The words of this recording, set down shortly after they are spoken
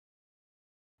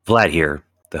Vlad here,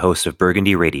 the host of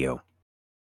Burgundy Radio.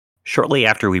 Shortly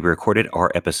after we recorded our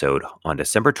episode on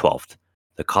December 12th,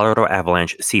 the Colorado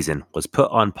Avalanche season was put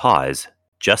on pause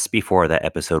just before that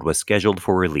episode was scheduled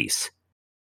for release.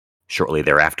 Shortly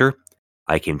thereafter,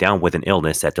 I came down with an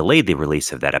illness that delayed the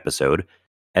release of that episode,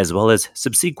 as well as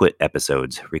subsequent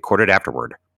episodes recorded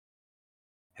afterward.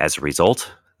 As a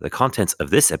result, the contents of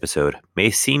this episode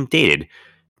may seem dated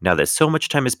now that so much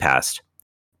time has passed,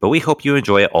 but we hope you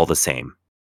enjoy it all the same.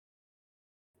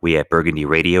 We at Burgundy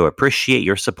Radio appreciate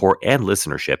your support and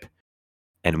listenership,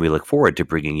 and we look forward to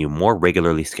bringing you more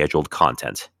regularly scheduled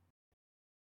content.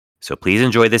 So please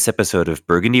enjoy this episode of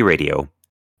Burgundy Radio,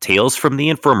 Tales from the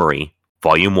Infirmary,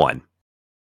 Volume 1.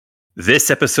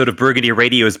 This episode of Burgundy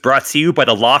Radio is brought to you by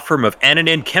the law firm of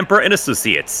Antonin Kemper &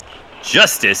 Associates.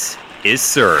 Justice is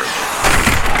served.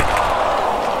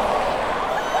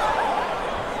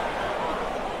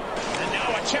 And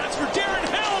now a chance for Darren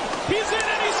Helm. He's in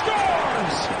and he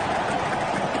scores!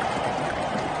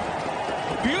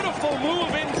 Beautiful move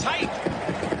in tight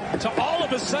to all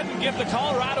of a sudden give the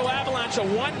Colorado Avalanche a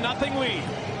 1-0 lead.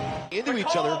 Into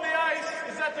each other. The call on the ice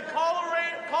is that the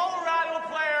Colorado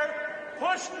player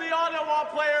pushed the Ottawa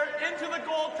player into the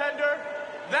goaltender.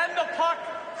 Then the puck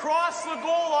crossed the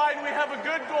goal line. We have a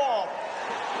good goal.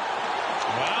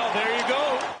 Wow, there you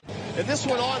go. And this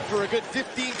went on for a good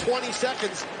 15, 20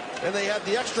 seconds. And they had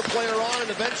the extra player on, and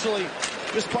eventually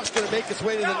this puck's going to make its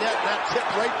way to the net. And that tip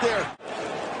right there.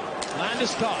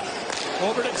 Landeskog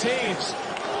over to Taves.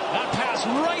 That pass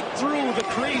right through the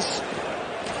crease.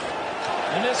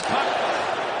 And this puck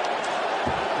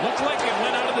looked like it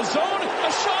went out of the zone.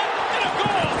 A shot and a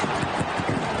goal.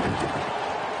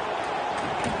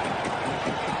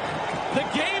 The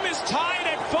game is tied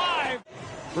at 5.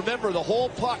 Remember, the whole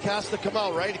puck has to come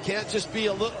out, right? It can't just be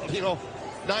a little,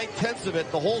 9/10 of it.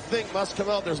 The whole thing must come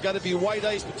out. There's got to be white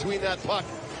ice between that puck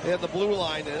and the blue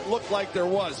line, and it looked like there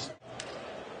was.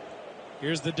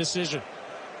 Here's the decision.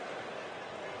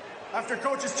 After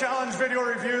coach's challenge video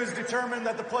reviews determined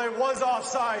that the play was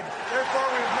offside. Therefore,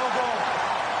 we have no goal.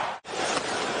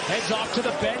 Heads off to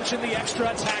the bench, and the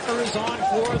extra attacker is on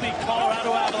for the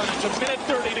Colorado Avalanche.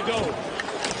 1:30 to go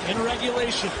in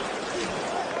regulation.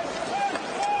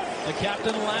 The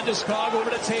captain, Landeskog, over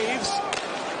to Taves.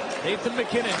 Nathan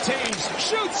MacKinnon, Taves,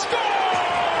 shoots,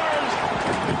 scores!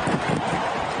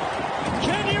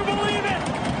 Can you believe it?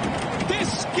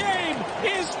 This game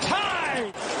is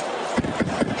tied!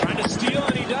 Trying to steal,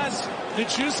 and he does.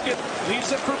 Nichushkin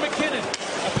leaves it for MacKinnon.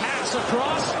 A pass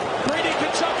across. Brady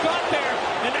Tkachuk got there,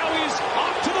 and now he's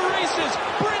off to the races.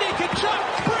 Brady Tkachuk,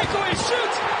 breakaway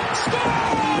shoots,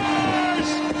 scores!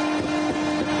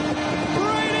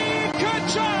 Brady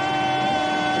Tkachuk!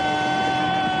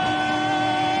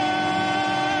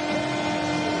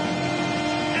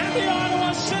 And the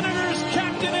Ottawa Senators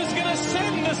captain is going to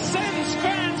send the Sens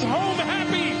fans home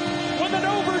happy with an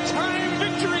overtime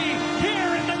victory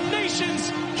here in the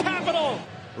nation's capital.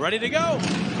 Ready to go.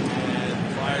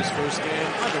 And Flyers' first game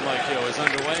under Mike Yeo is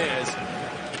underway as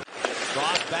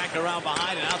Cross back around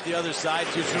behind and out the other side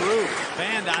to Giroux.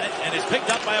 Fanned on it and is picked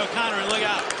up by O'Connor, and look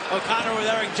out. O'Connor with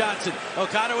Eric Johnson.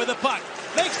 O'Connor with the puck.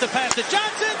 Makes the pass to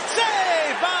Johnson.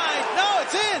 Save by... No,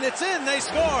 it's in. They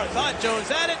score. Thought Jones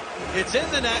had it. It's in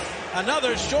the net.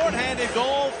 Another shorthanded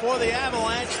goal for the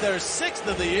Avalanche. Their 6th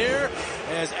of the year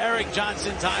as Eric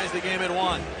Johnson ties the game at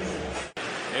 1.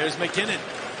 Here's MacKinnon.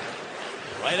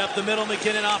 Right up the middle,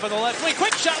 MacKinnon off on the left wing.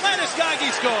 Quick shot,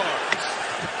 Landeskog scores.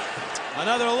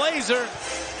 Another laser,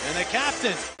 and the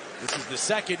captain. This is the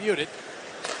second unit.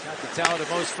 Got the talent of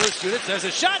most first units. There's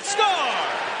a shot, score!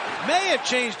 May have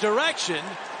changed direction.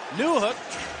 Newhook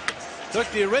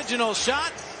took the original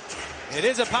shot. It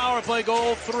is a power play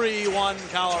goal, 3-1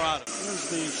 Colorado. There's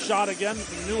the shot again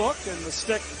from Newhook, and the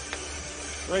stick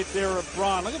right there of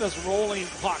Braun. Look at this rolling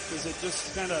puck as it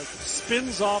just kind of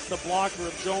spins off the blocker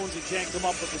of Jones. He can't come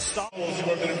up with the stop.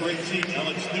 Also been a great team,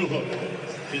 Alex Newhook.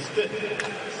 His 5th.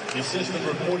 His assist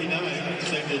number 49,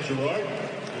 Samuel Girard.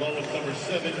 Along with number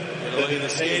 7. Look at the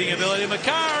skating ability of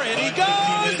Makar, and he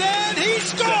goes, and he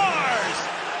scores!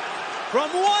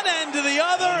 From one end to the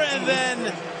other, and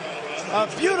then a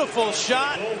beautiful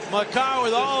shot. Makar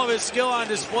with all of his skill on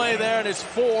display there, and it's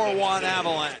 4-1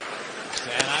 Avalanche.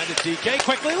 And on to TK,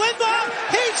 quickly Lindblom,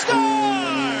 he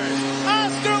scores!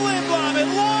 Oscar Lindblom at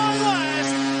long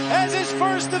last as his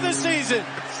first of the season.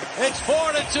 It's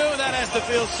 4-2, that has to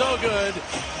feel so good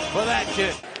for that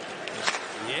kid.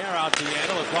 Pierre out to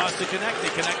Yandel, across to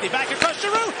Connecty back across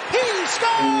Giroux, he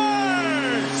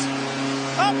scores!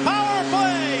 A power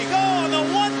play goal on the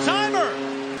one-timer.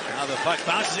 Now the puck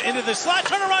bounces into the slot,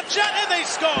 turnaround shot, and they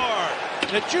score!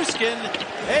 Nichushkin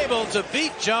able to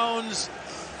beat Jones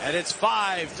And it's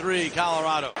 5-3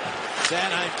 Colorado.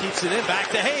 Sanheim keeps it in, back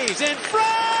to Hayes, in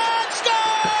front,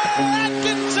 score!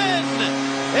 Atkinson!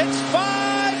 It's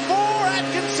 5-4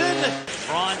 Atkinson.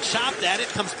 Braun chopped at it,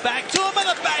 comes back to him, and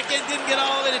the back end didn't get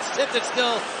all of it. It's tipped, it's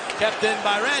still kept in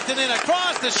by Rantanen.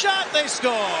 Across the shot, they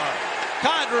score.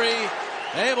 Kadri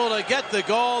able to get the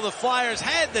goal. The Flyers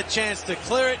had the chance to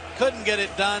clear it, couldn't get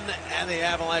it done, and the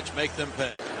Avalanche make them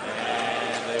pay.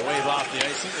 And they wave off the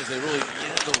icing as they really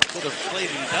could have played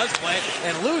it. He does play it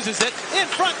and loses it. In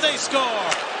front, they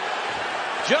score.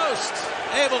 Jost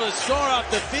able to score off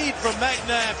the feed from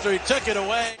Magna after he took it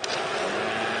away.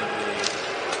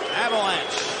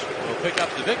 Avalanche will pick up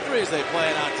the victory as they play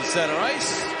it out to center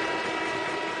ice.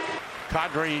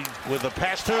 Kadri with the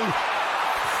pass to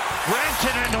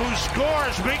Rantanen, who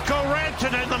scores. Mikko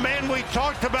Rantanen, the man we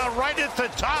talked about right at the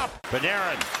top.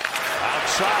 Panarin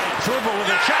outside, Trouba with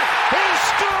a shot. He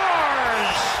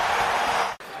scores!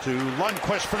 To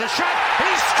Lundqvist for the shot. He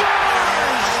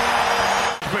scores!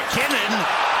 McKinnon,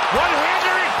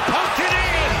 one-hander, he poked it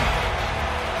in.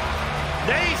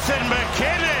 Nathan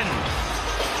McKinnon.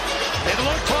 It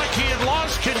looked like he had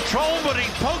lost control, but he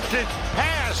poked it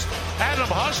past Adam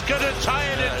Huska to tie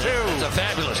it at 2. It's a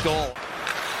fabulous goal.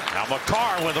 Now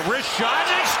Makar with a wrist shot,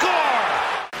 and he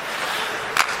scores!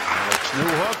 Alex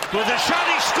Newhook with a shot,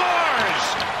 he scores!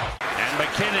 And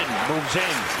McKinnon moves in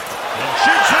and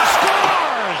shoots and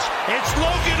scores! It's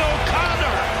Logan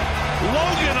O'Connor!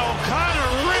 Logan O'Connor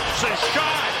rips a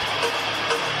shot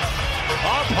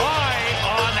up high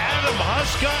on Adam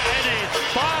Huska, and it's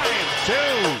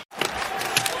 5-2.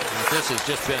 This has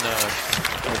just been a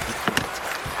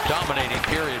dominating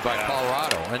period by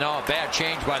Colorado. And now a bad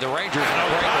change by the Rangers. And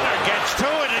O'Connor gets to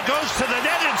it and goes to the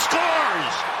net and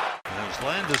scores. As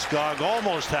Landeskog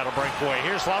almost had a breakaway.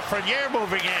 Here's Lafreniere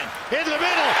moving in the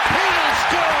middle. He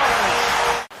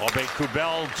scores.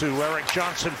 Aube-Kubel to Eric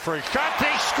Johnson for a shot.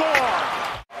 They score.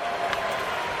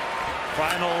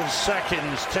 Final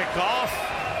seconds tick off.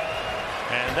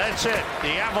 And that's it.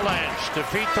 The Avalanche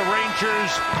defeat the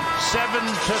Rangers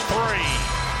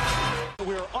 7-3.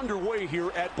 We're underway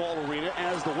here at Ball Arena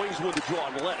as the Wings win the draw.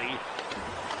 Letty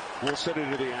will send it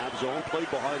into the ab zone. Played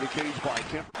behind the cage by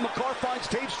Kemp. Makar finds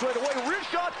Taves straight away. Wrist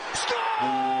shot. Score!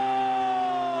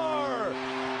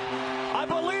 I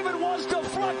believe it was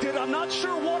deflected. I'm not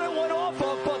sure what it went off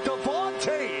of, but Devon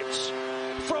Taves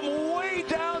from way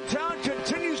downtown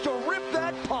continues to rip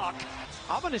that puck.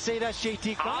 I'm going to say that's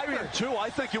JT Crawford. I am too. I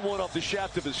think it went off the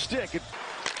shaft of his stick.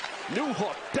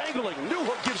 Newhook dangling.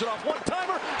 Newhook gives it off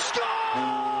one-timer. Score!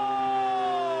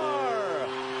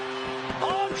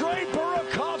 Andre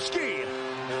Burakovsky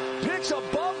picks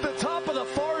above the top of the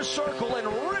far circle and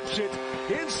rips it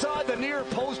inside the near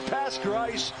post past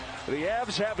Greiss. The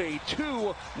Avs have a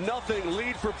 2-0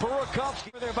 lead for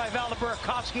Burakovsky. There by Valder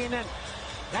Burakovsky, and then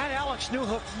that Alex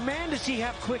Newhook, man, does he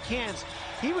have quick hands.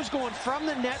 He was going from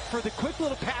the net for the quick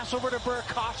little pass over to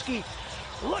Burakovsky.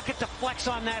 Look at the flex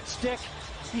on that stick.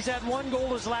 He's had 1 goal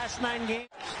his last 9 games.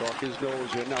 Stuck his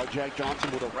nose in. Now Jack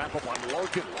Johnson with a wrap-up on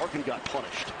Larkin. Larkin got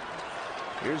punished.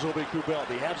 Here's Aube-Kubel.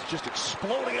 The Avs just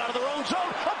exploding out of their own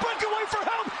zone. A breakaway for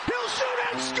Helm. He'll shoot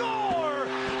and score!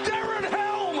 Darren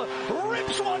Helm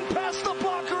rips one past the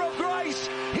blocker of Greiss.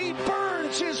 He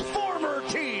burns his former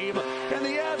team. And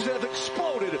the Avs have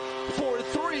exploded for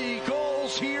 3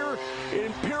 goals here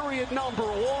in period number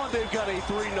 1. They've got a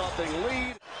 3-0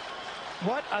 lead.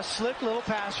 What a slick little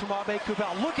pass from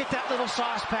Aube-Kubel. Look at that little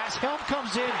sauce pass. Helm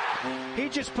comes in. He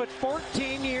just put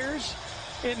 14 years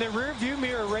in the rearview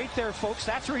mirror right there, folks.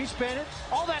 That's where he spent it.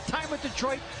 All that time with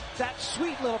Detroit. That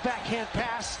sweet little backhand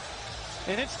pass.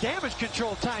 And it's damage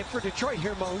control time for Detroit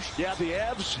here, Moj. Yeah, the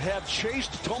Avs have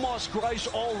chased Thomas Greiss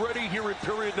already here in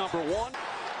period number 1.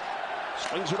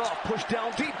 Swings it off, pushed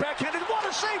down deep, backhanded. What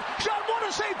a save! Shot, what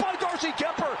a save by Darcy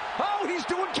Kuemper! Oh, he's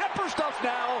doing Kuemper stuff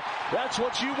now. That's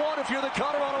what you want if you're the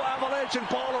Colorado Avalanche, and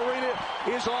Ball Arena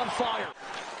is on fire.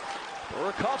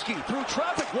 Burakovsky through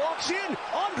traffic, walks in.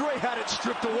 Andre had it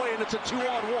stripped away, and it's a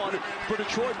 2-on-1 for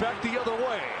Detroit back the other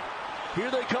way.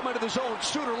 Here they come into the zone.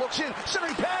 Suter looks in,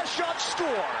 centering pass, shot,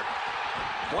 scored.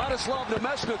 Vladislav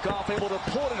Namestnikov able to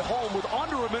pull it home with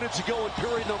under a minute to go in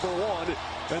period number 1.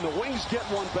 And the Wings get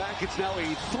one back. It's now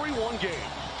a 3-1 game.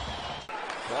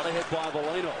 Brought ahead by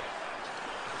Veleno.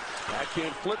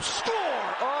 Backhand flip,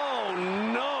 score! Oh,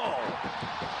 no!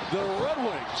 The Red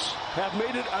Wings have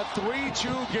made it a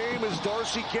 3-2 game as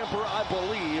Darcy Kuemper, I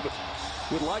believe,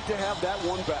 would like to have that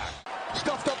one back.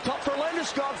 Stuffed up top for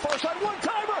Landeskog, far side,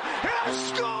 one-timer! He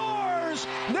scores!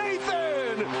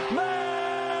 Nathan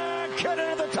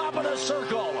McKinnon at the top of the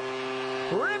circle.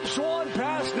 Rips one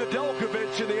past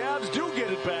Nedeljkovic, and the Avs do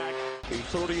get it back. A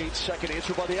 38-second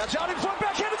answer by the Avs. Out in front,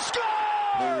 backhanded score!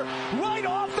 Right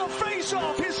off the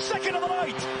face-off, his second of the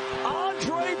night.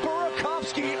 Andre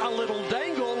Burakovsky, a little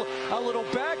dangle, a little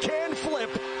backhand flip.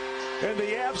 And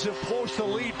the Avs have pushed the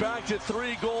lead back to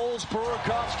 3 goals.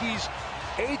 Burakovsky's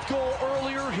 8th goal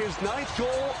earlier, his 9th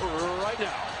goal right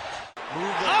now.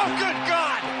 Oh, good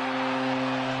God!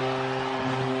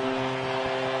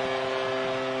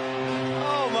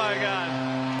 Oh, my God.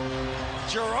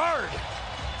 Gerard.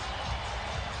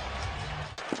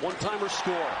 One-timer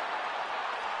score.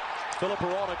 Filip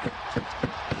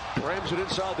Hronek rams it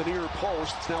inside the near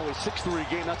post. It's now a 6-3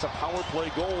 game. That's a power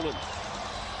play goal. And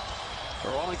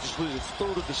Hronek just loses his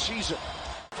 3rd of the season.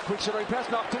 Quick centering pass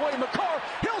knocked away. Makar,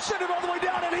 he'll send it all the way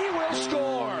down, and he will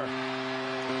score.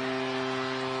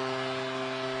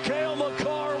 Cale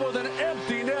Makar with an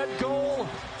empty net goal.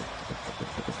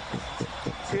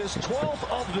 His 12th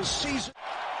of the season.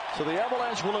 So the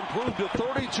Avalanche will improve to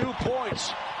 32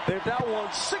 points. They've now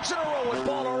won 6 in a row at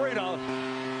Ball Arena.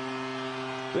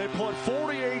 They put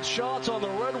 48 shots on the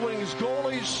Red Wings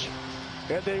goalies,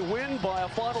 and they win by a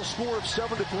final score of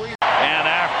 7-3. And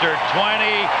after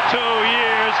 22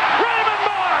 years, Raymond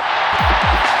Mark!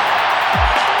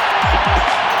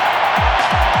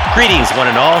 Greetings,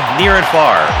 one and all, near and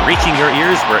far, reaching your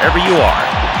ears wherever you are.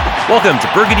 Welcome to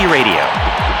Burgundy Radio.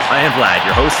 I am Vlad,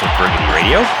 your host of Burgundy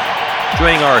Radio.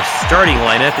 Joining our starting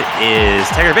lineup is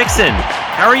Tiger Vixen.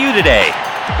 How are you today?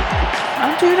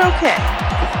 I'm doing okay.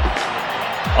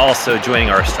 Also joining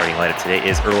our starting lineup today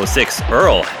is Earl 06.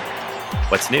 Earl,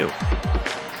 what's new?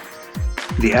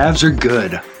 The Avs are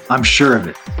good. I'm sure of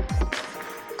it.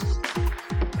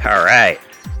 All right.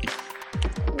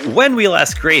 When we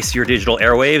last graced your digital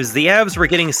airwaves, the Avs were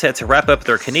getting set to wrap up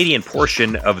their Canadian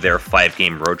portion of their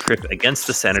 5-game road trip against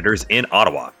the Senators in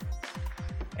Ottawa.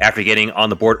 After getting on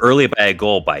the board early by a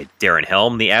goal by Darren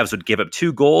Helm, the Avs would give up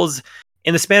 2 goals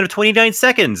in the span of 29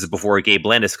 seconds before Gabe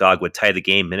Landeskog would tie the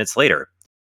game minutes later.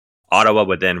 Ottawa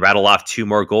would then rattle off 2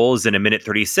 more goals in a minute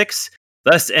 36,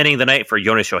 thus ending the night for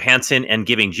Jonas Johansson and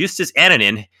giving Justus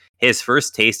Annunen his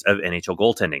first taste of NHL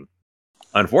goaltending.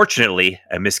 Unfortunately,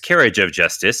 a miscarriage of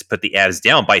justice put the Avs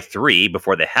down by 3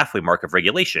 before the halfway mark of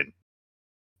regulation.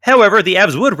 However, the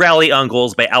Avs would rally on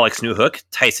goals by Alex Newhook,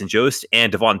 Tyson Jost,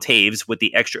 and Devon Taves with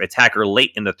the extra attacker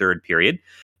late in the 3rd period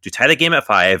to tie the game at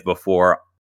 5 before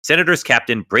Senators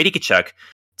captain Brady Tkachuk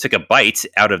took a bite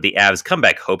out of the Avs'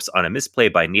 comeback hopes on a misplay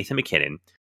by Nathan MacKinnon,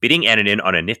 beating Annunen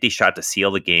on a nifty shot to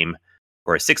seal the game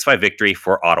for a 6-5 victory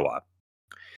for Ottawa.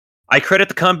 I credit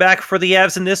the comeback for the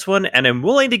Avs in this one, and I'm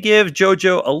willing to give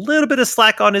JoJo a little bit of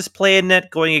slack on his play in net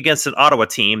going against an Ottawa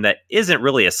team that isn't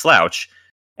really a slouch,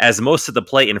 as most of the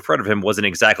play in front of him wasn't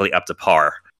exactly up to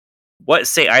par. What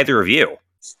say either of you?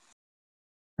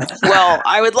 Well,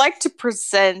 I would like to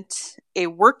present a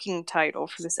working title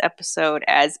for this episode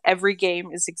as Every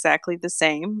Game is Exactly the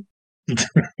Same.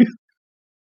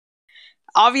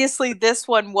 Obviously, this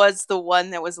one was the one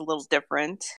that was a little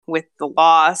different with the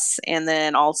loss, and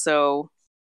then also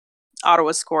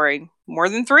Ottawa scoring more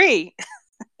than 3.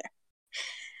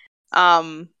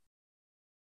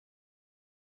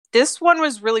 This one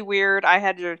was really weird. I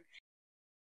had to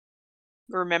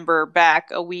remember back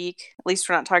a week. At least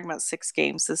we're not talking about 6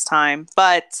 games this time.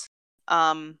 But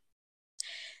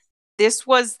this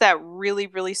was that really,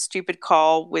 really stupid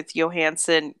call with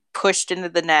Johansson pushed into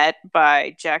the net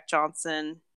by Jack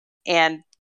Johnson and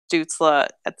Stützle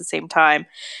at the same time.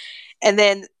 And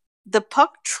then the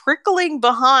puck trickling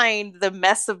behind the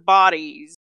mess of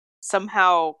bodies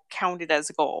somehow counted as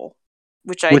a goal,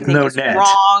 which I think is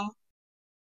wrong.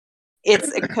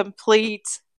 It's a complete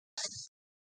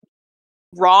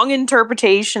wrong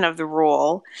interpretation of the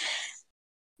rule.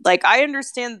 Like, I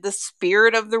understand the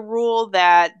spirit of the rule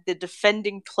that the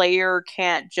defending player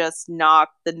can't just knock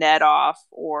the net off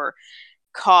or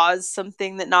cause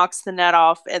something that knocks the net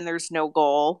off and there's no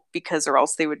goal, because or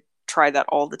else they would try that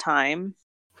all the time.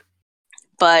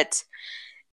 But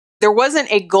there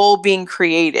wasn't a goal being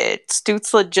created.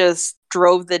 Stützle just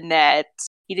drove the net.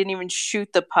 He didn't even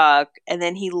shoot the puck, and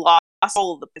then he lost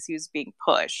all of it because he was being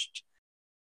pushed.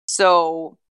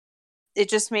 So it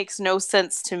just makes no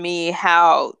sense to me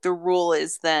how the rule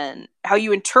is then, how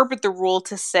you interpret the rule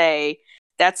to say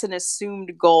that's an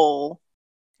assumed goal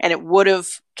and it would have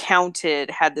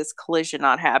counted had this collision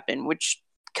not happened, which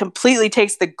completely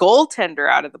takes the goaltender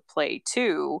out of the play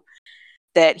too,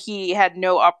 that he had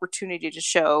no opportunity to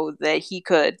show that he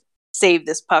could save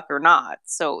this puck or not.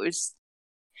 So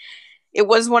it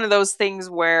was one of those things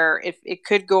where if it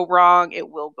could go wrong, it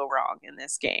will go wrong in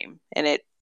this game. And it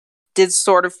did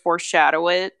sort of foreshadow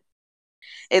it.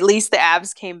 at least the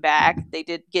Avs came back. They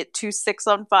did get 2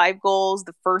 6-on-5 goals.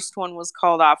 The first one was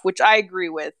called off, which I agree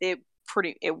with. It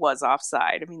was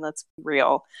offside. I mean, let's be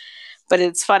real. But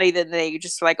it's funny that they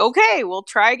just were like, okay, we'll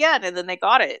try again, and then they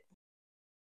got it.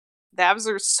 The Avs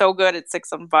are so good at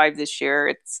 6-on-5 this year.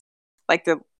 It's like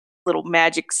the little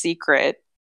magic secret.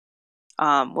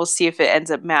 We'll see if it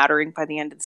ends up mattering by the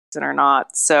end of the season or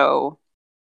not. So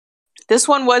this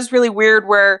one was really weird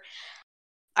where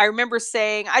I remember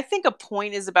saying, I think a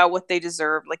point is about what they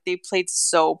deserve. Like, they played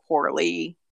so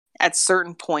poorly at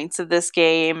certain points of this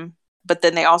game, but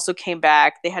then they also came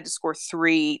back. They had to score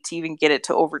 3 to even get it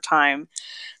to overtime.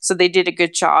 So they did a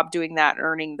good job doing that,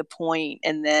 earning the point.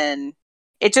 And then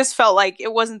it just felt like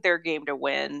it wasn't their game to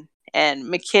win. And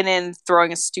McKinnon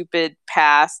throwing a stupid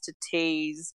pass to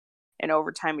Taze in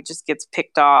overtime, it just gets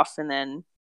picked off, and then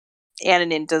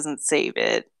Annunen doesn't save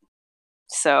it.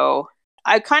 So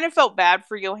I kind of felt bad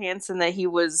for Johansson that he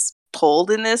was pulled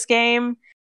in this game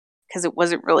because it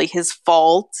wasn't really his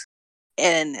fault.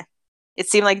 And it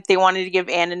seemed like they wanted to give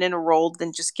Annunen a role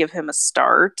than just give him a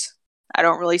start. I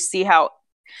don't really see how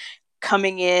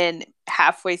coming in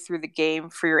halfway through the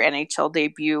game for your NHL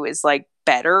debut is like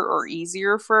better or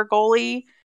easier for a goalie.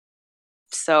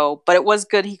 So, but it was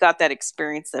good he got that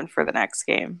experience then for the next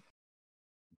game.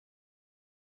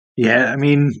 Yeah, I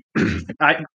mean,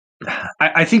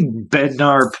 I think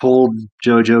Bednar pulled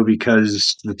JoJo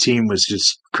because the team was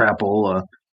just crapola.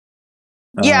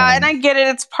 Yeah, and I get it.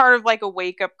 It's part of like a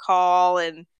wake-up call.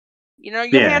 And,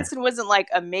 Johansson wasn't like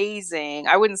amazing.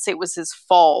 I wouldn't say it was his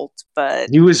fault, but...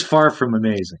 He was far from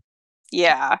amazing.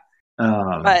 Yeah.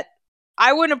 But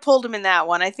I wouldn't have pulled him in that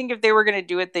one. I think if they were going to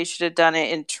do it, they should have done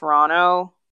it in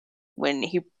Toronto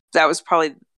that was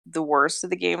probably the worst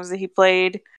of the games that he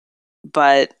played.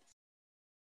 But,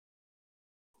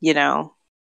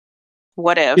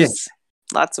 what ifs? Yeah.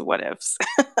 Lots of what ifs.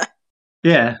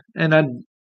 Yeah, and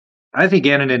I think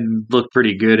Annunen looked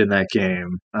pretty good in that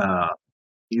game.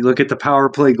 You look at the power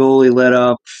play goal he let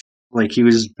up, like he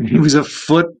was a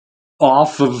foot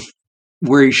off of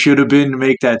where he should have been to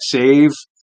make that save.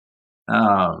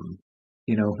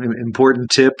 Important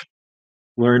tip: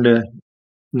 learn to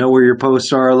know where your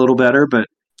posts are a little better. But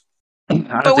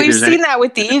we've seen that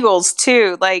with the Eagles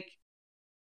too.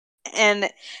 And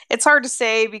it's hard to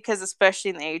say because especially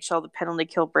in the AHL, the penalty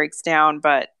kill breaks down.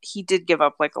 But he did give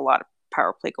up like a lot of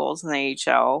power play goals in the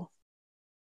AHL.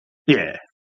 Yeah,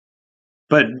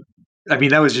 but I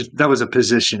mean that was a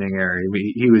positioning area.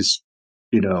 He was,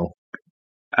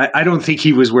 I don't think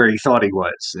he was where he thought he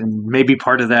was, and maybe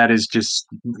part of that is just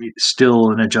still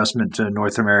an adjustment to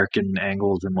North American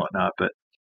angles and whatnot. But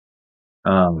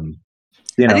I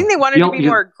think they wanted to be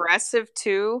more aggressive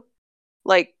too.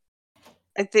 Like,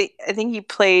 I think he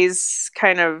plays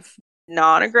kind of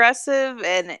non-aggressive,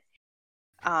 and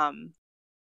I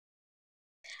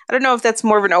don't know if that's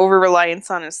more of an over-reliance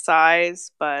on his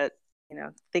size, but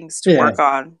things to work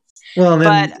on. Well, and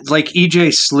then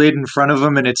EJ slid in front of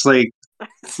him, and it's like,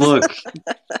 look,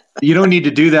 you don't need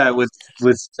to do that with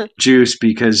Juice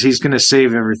because he's going to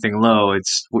save everything low.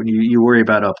 It's what you worry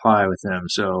about up high with him.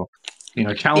 So,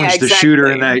 challenge the shooter,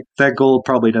 and that goal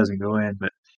probably doesn't go in. But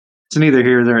it's neither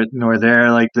here nor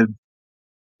there. Like the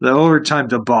overtime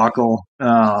debacle.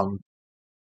 I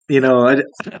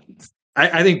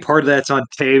think part of that's on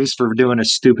Taves for doing a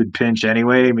stupid pinch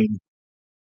anyway. I mean,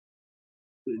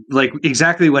 like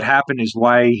exactly what happened is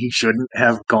why he shouldn't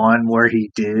have gone where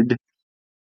he did.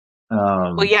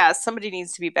 Well, yeah, somebody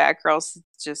needs to be back, or else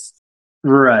it's just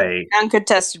right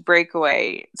uncontested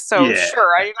breakaway. So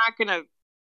sure,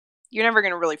 you're never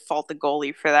gonna really fault the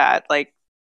goalie for that. Like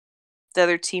the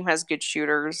other team has good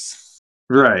shooters,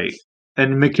 right?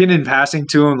 And McKinnon passing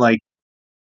to him like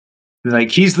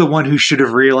he's the one who should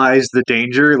have realized the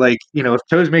danger. Like if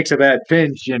Toews makes a bad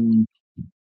pinch and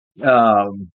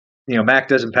Mac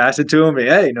doesn't pass it to him,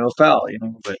 hey, no foul.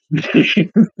 But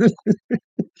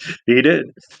he did.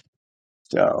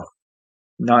 So,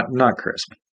 not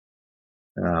crisp.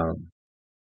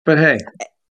 But hey.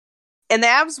 And the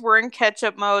Avs were in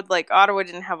catch-up mode. Like, Ottawa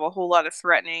didn't have a whole lot of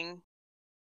threatening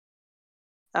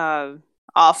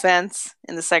offense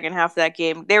in the second half of that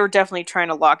game. They were definitely trying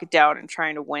to lock it down and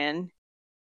trying to win.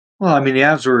 Well, I mean, the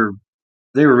Avs were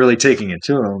really taking it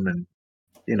to them. And,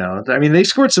 they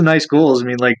scored some nice goals. I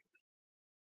mean,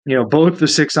 both the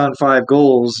 6-on-5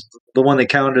 goals, the one that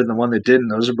counted and the one that didn't,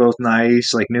 those are both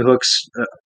nice. Like Newhook's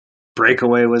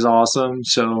breakaway was awesome.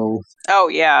 So, oh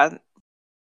yeah.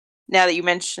 Now that you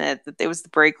mention it, that it was the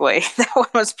breakaway, that one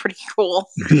was pretty cool.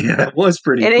 Yeah, it was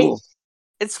pretty cool.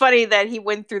 It's funny that he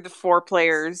went through the 4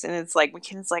 players, and it's like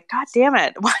McKinnon's like, God damn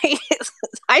it! Why?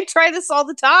 I try this all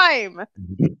the time.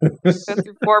 Go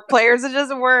through 4 players, it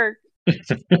doesn't work.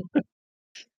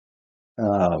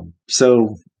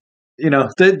 So,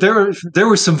 there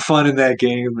was some fun in that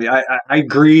game. I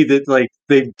agree that like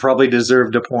they probably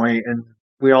deserved a point, and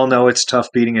we all know it's tough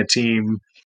beating a team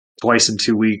twice in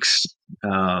 2 weeks.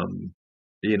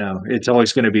 It's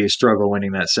always going to be a struggle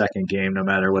winning that second game, no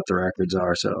matter what the records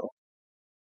are. So,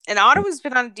 and Ottawa's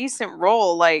been on a decent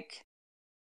roll. Like,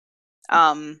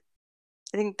 I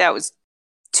think that was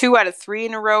 2 out of 3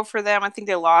 in a row for them. I think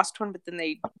they lost one, but then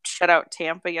they shut out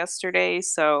Tampa yesterday,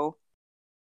 so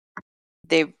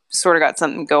they've sort of got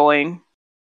something going.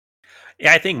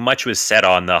 Yeah, I think much was said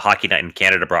on the Hockey Night in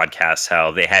Canada broadcast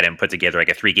how they hadn't put together like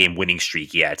a 3-game winning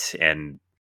streak yet, and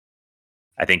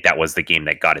I think that was the game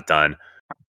that got it done.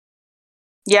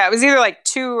 Yeah, it was either like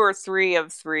 2 or 3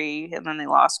 of 3, and then they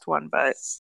lost one, but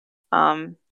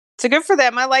so good for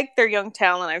them. I like their young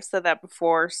talent. I've said that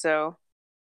before, so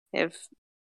if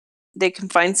they can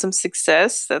find some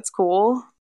success, that's cool.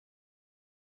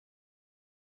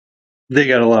 They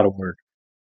got a lot of work.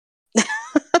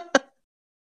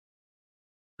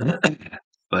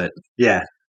 But yeah,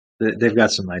 they've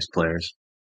got some nice players.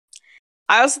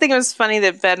 I also think it was funny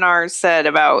that Bednar said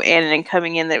about Annunen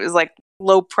coming in that it was like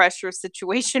low pressure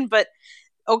situation, but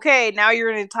okay, now you're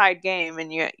in a tied game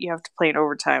and you have to play in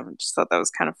overtime. I just thought that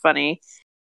was kind of funny.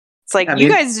 It's like, you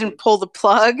guys didn't pull the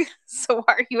plug, so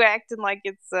why are you acting like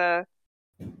it's Well,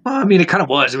 I mean, it kind of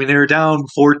was. I mean, they were down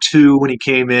 4-2 when he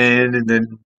came in, and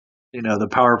then the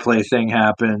power play thing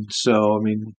happened. So, I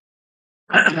mean,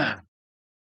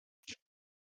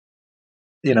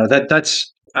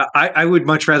 that's. I would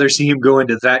much rather see him go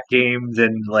into that game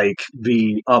than like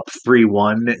be up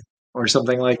 3-1 or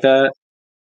something like that.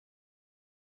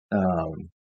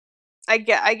 I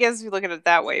guess if you look at it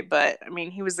that way, but I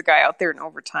mean, he was the guy out there in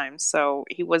overtime, so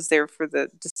he was there for the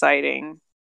deciding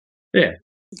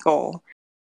goal.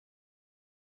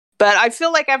 But I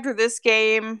feel like after this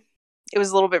game, it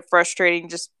was a little bit frustrating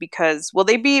just because, well,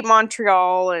 they beat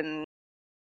Montreal, and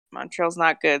Montreal's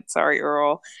not good. Sorry,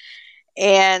 Earl.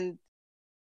 And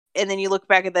then you look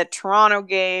back at that Toronto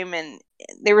game, and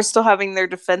they were still having their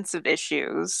defensive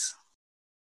issues.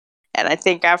 And I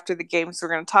think after the games we're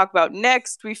going to talk about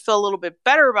next, we feel a little bit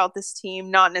better about this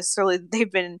team. Not necessarily that they've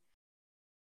been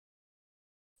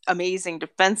amazing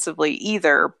defensively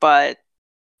either, but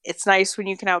it's nice when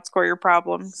you can outscore your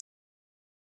problems.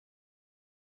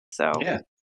 So yeah.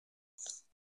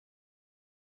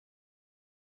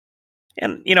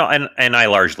 And and I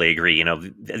largely agree.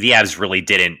 The Avs really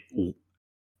didn't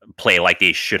play like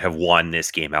they should have won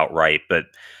this game outright, but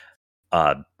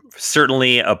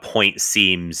certainly a point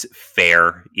seems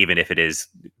fair, even if it is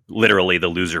literally the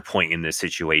loser point in this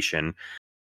situation.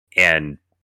 And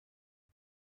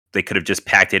they could have just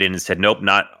packed it in and said, nope,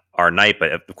 not our night.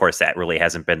 But of course, that really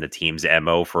hasn't been the team's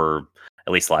MO for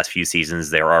at least the last few seasons.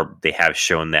 They have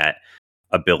shown that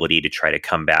ability to try to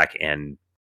come back and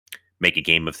make a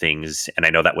game of things. And I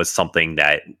know that was something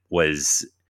that was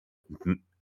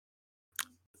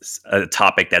a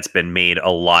topic that's been made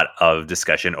a lot of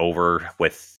discussion over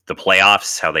with the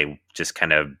playoffs, how they just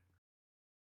kind of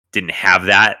didn't have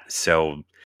that. So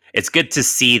it's good to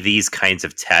see these kinds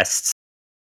of tests,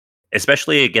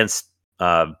 especially against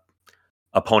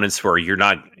opponents where you're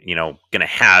not, going to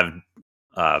have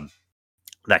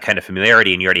that kind of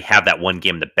familiarity, and you already have that one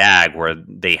game in the bag where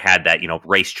they had that,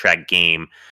 racetrack game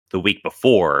the week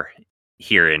before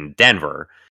here in Denver,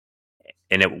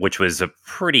 and which was a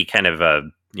pretty kind of a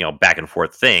back and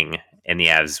forth thing, and the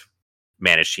Avs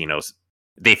managed to,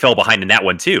 they fell behind in that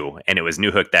one too, and it was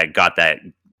Newhook that got that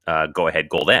go ahead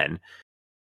goal then.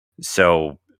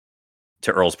 So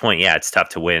to Earl's point, yeah, it's tough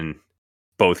to win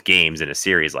both games in a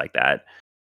series like that.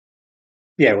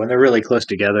 Yeah, when they're really close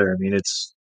together. I mean,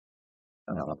 it's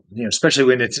especially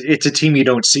when it's a team you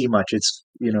don't see much. It's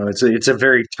it's a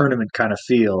very tournament kind of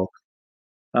feel.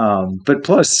 But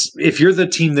plus, if you're the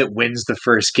team that wins the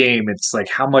first game, it's like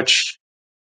how much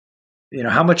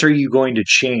are you going to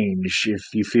change if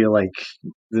you feel like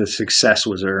the success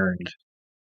was earned?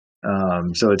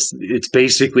 So it's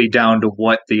basically down to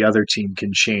what the other team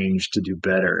can change to do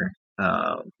better.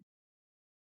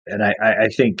 And I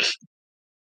think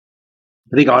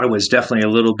Ottawa is definitely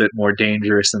a little bit more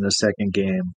dangerous in the second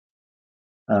game.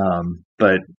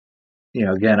 But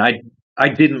again, I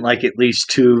didn't like at least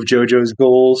 2 of JoJo's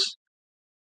goals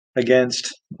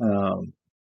against.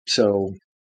 So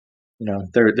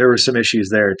there were some issues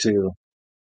there too.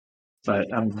 But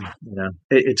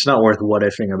it's not worth what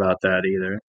ifing about that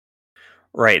either.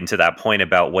 Right, and to that point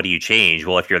about what do you change?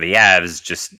 Well, if you're the Avs,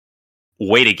 just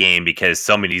wait a game because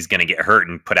somebody's going to get hurt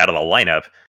and put out of the lineup.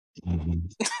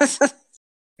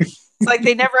 It's like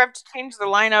they never have to change their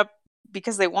lineup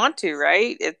because they want to,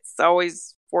 right? It's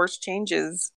always forced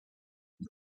changes.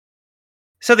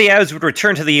 So the Avs would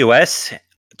return to the U.S.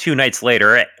 2 nights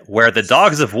later, where the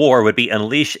Dogs of War would be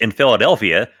unleashed in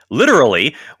Philadelphia,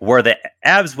 literally, where the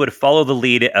Avs would follow the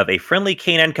lead of a friendly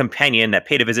canine companion that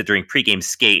paid a visit during pregame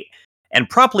skate, and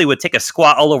promptly would take a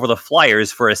squat all over the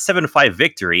Flyers for a 7-5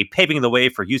 victory, paving the way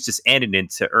for Justus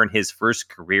Annunen to earn his first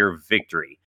career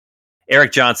victory.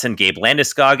 Erik Johnson, Gabe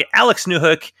Landeskog, Alex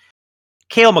Newhook,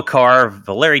 Cale Makar,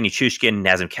 Valeri Nichushkin,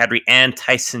 Nazem Kadri, and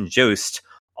Tyson Jost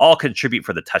all contribute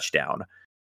for the touchdown.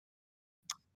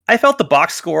 I felt the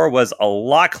box score was a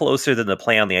lot closer than the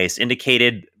play on the ice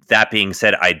indicated. That being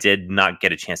said, I did not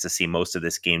get a chance to see most of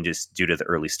this game just due to the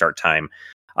early start time.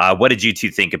 What did you two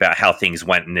think about how things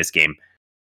went in this game?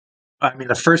 I mean,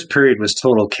 the first period was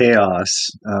total chaos.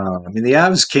 The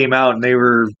Avs came out and they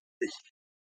were,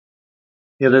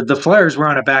 the Flyers were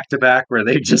on a back-to-back where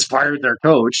they just fired their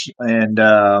coach, and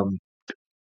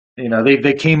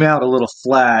they came out a little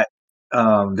flat.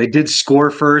 They did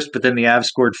score first, but then the Avs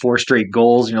scored 4 straight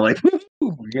goals, and you're like,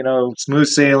 smooth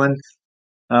sailing.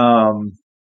 But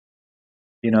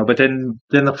then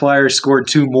the Flyers scored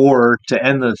 2 more to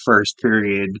end the first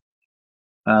period.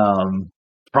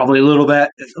 Probably a little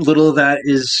of that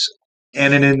is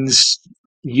Annunen's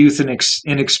youth and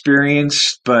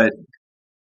inexperience, but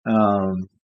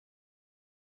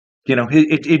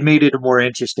it made it a more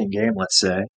interesting game, let's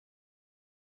say.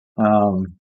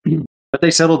 But they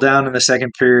settled down in the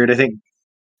second period. I think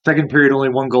second period only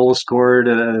 1 goal scored,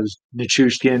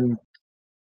 Nichushkin.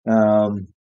 And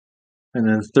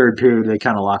then the third period they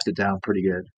kind of locked it down pretty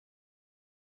good.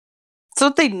 So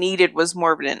what they needed was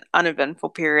more of an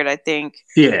uneventful period, I think.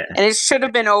 Yeah. And it should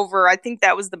have been over. I think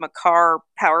that was the Makar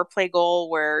power play goal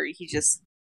where he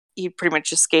pretty much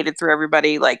just skated through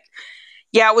everybody. Like,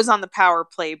 yeah, it was on the power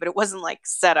play, but it wasn't like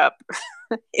set up.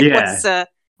 It was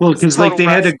well, because like they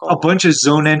had a bunch of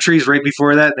zone entries right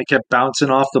before that, and they kept bouncing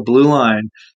off the blue line.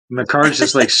 Makar's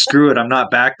just like, screw it, I'm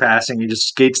not back passing. He just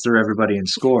skates through everybody and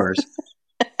scores.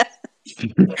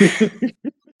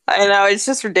 I know, it's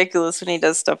just ridiculous when he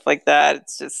does stuff like that.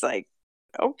 It's just like,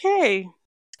 okay,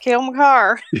 Cale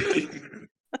Makar.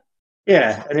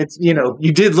 Yeah, and it's,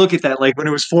 you did look at that, like when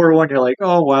it was 4-1, you're like,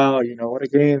 oh wow, what a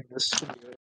game.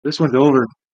 This one's over.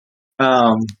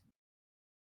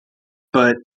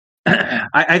 But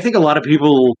I think a lot of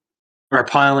people are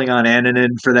piling on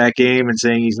Annunen for that game and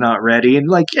saying he's not ready. And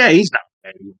like, yeah, he's not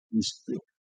ready. He's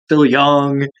still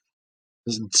young,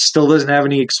 still doesn't have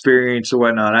any experience or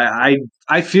whatnot.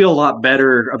 I feel a lot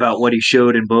better about what he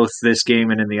showed in both this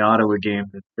game and in the Ottawa game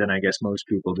than I guess most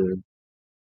people do.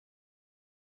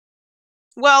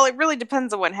 Well, it really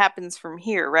depends on what happens from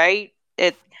here, right?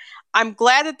 I'm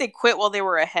glad that they quit while they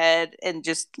were ahead and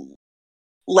just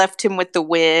left him with the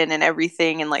win and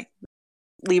everything, and like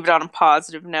leave it on a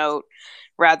positive note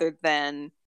rather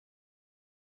than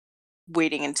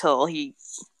waiting until he,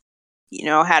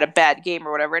 had a bad game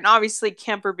or whatever. And obviously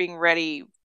Kemper being ready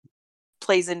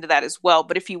plays into that as well.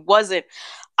 But if he wasn't,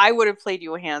 I would have played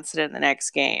Johansson in the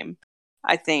next game.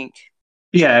 I think.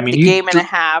 Yeah, I mean, the game and a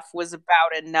half was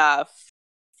about enough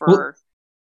for. Well,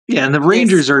 yeah, and the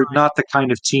Rangers are not the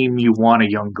kind of team you want a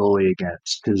young goalie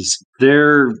against, because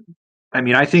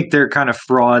I think they're kind of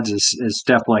frauds, as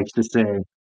Steph likes to say.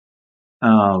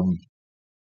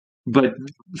 But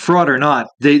fraud or not,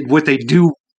 what they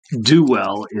do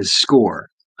well is score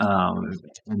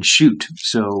and shoot.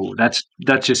 So that's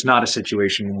just not a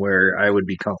situation where I would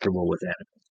be comfortable with that.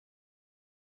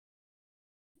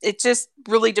 It just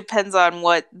really depends on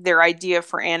what their idea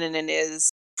for Annunen is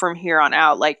from here on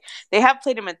out. Like, they have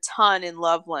played him a ton in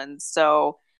Loveland,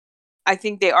 so I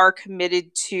think they are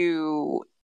committed to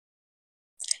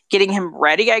getting him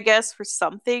ready, I guess, for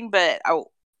something. But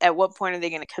at what point are they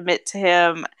going to commit to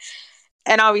him?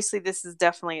 And obviously, this is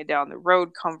definitely a down the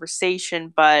road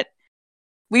conversation, but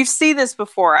we've seen this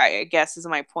before, I guess, is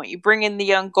my point. You bring in the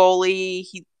young goalie,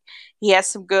 he has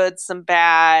some good, some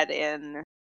bad, and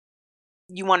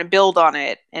you want to build on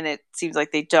it, and it seems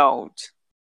like they don't.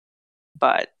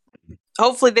 But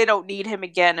hopefully they don't need him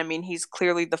again. I mean, he's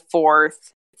clearly the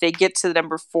 4th. If they get to the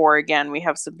number 4 again, we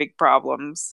have some big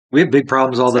problems. We have big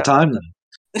problems all the time, then.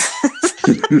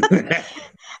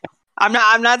 I'm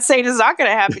not saying it's not going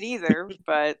to happen either,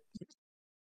 but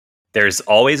there's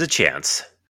always a chance.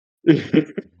 But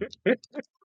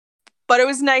it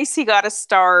was nice he got a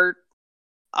start.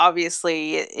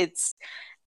 Obviously,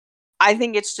 I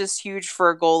think it's just huge for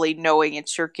a goalie knowing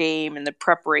it's your game and the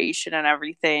preparation and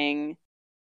everything.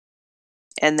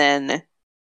 And then,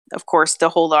 of course, to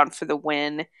hold on for the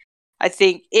win. I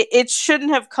think it shouldn't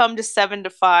have come to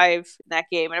 7-5 in that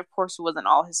game. And of course, it wasn't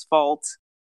all his fault.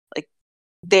 Like,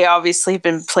 they obviously have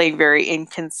been playing very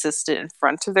inconsistent in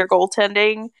front of their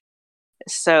goaltending.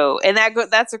 So, and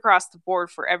that's across the board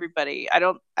for everybody. I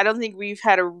don't think we've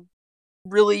had a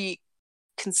really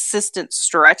consistent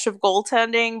stretch of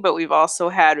goaltending, but we've also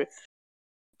had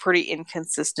pretty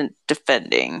inconsistent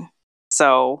defending.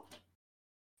 So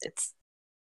it's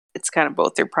kind of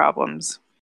both their problems.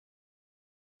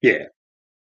 Yeah.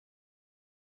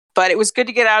 But it was good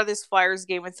to get out of this Flyers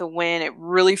game with a win. It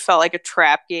really felt like a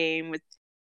trap game with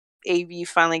AV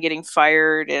finally getting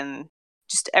fired and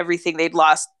just everything. They'd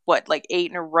lost, 8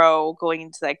 in a row going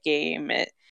into that game. It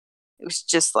was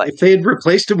just like... If they had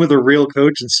replaced him with a real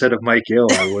coach instead of Mike Gill,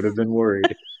 I would have been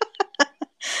worried.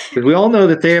 Because we all know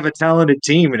that they have a talented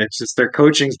team, and it's just their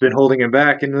coaching's been holding him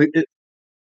back. And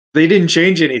they didn't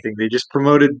change anything. They just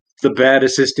promoted the bad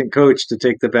assistant coach to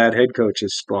take the bad head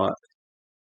coach's spot.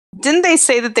 Didn't they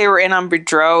say that they were in on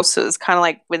Boudreau? So it was kind of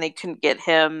like when they couldn't get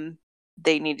him,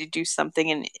 they need to do something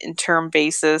in interim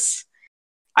basis.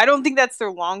 I don't think that's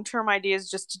their long-term idea, is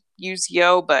just to use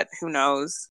Yo, but who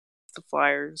knows? The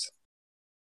Flyers.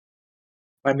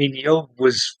 I mean, Yo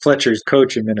was Fletcher's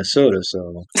coach in Minnesota,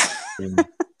 so...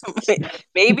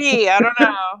 Maybe, I don't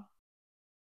know.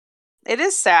 It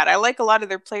is sad. I like a lot of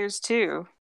their players too.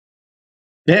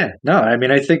 Yeah, no, I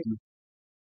mean, I think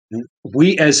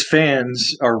we as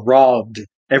fans are robbed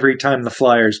every time the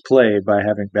Flyers play by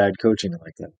having bad coaching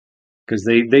like that. Because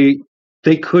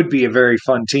they could be a very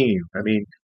fun team. I mean,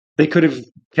 they could have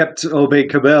kept Obey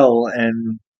Cabell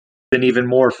and been even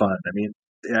more fun. I mean,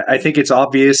 I think it's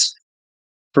obvious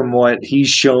from what he's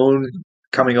shown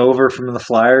coming over from the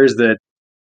Flyers that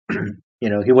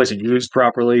he wasn't used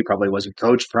properly, probably wasn't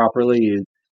coached properly.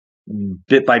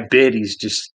 Bit by bit, he's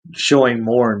just showing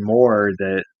more and more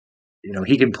that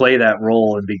he can play that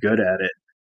role and be good at it.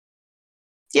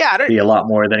 Yeah, be a lot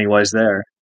more than he was there.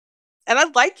 And I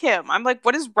like him. I'm like,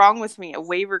 what is wrong with me? A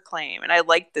waiver claim, and I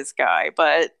like this guy,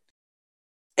 but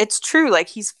it's true. Like,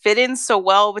 he's fit in so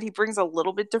well, but he brings a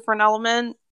little bit different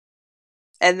element.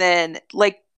 And then,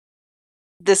 like,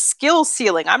 the skill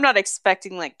ceiling, I'm not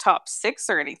expecting like top 6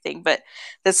 or anything, but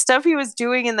the stuff he was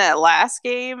doing in that last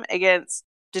game against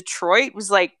Detroit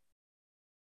was like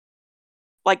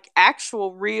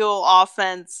actual real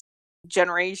offense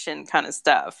generation kind of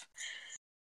stuff.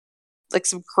 Like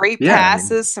some great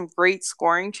passes, some great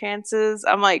scoring chances.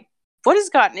 I'm like, what has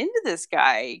gotten into this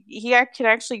guy? He can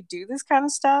actually do this kind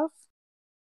of stuff.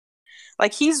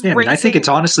 Like, he's raising... I think it's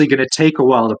honestly going to take a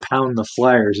while to pound the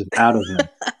Flyers out of him.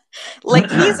 Like,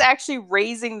 he's actually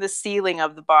raising the ceiling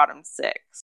of the bottom 6.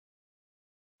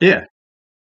 Yeah.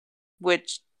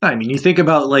 Which... I mean, you think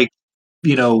about,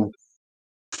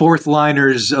 fourth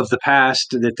liners of the past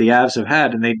that the Avs have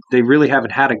had, and they really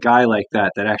haven't had a guy like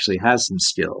that actually has some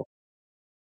skill.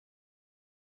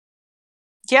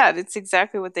 Yeah, that's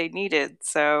exactly what they needed.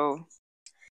 So,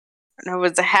 I don't know if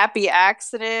it was a happy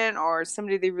accident or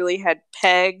somebody they really had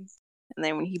pegged, and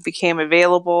then when he became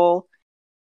available...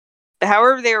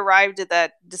 However they arrived at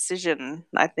that decision,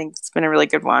 I think it's been a really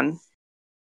good one.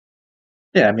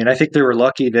 Yeah, I mean, I think they were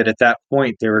lucky that at that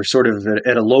point they were sort of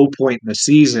at a low point in the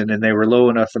season, and they were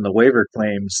low enough in the waiver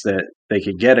claims that they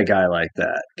could get a guy like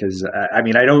that. Because, I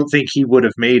mean, I don't think he would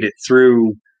have made it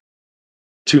through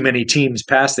too many teams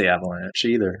past the Avalanche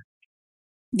either.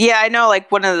 Yeah, I know,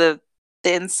 like, one of the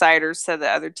insiders said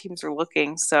that other teams are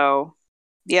looking, so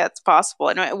yeah, it's possible.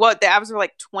 I know, the Avs were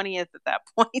like 20th at that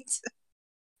point.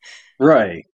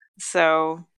 Right.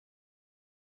 So,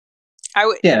 I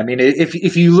would. Yeah, I mean,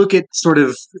 if you look at sort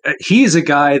of, he's a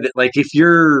guy that, like, if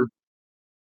you're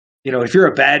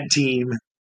a bad team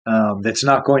that's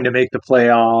not going to make the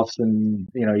playoffs, and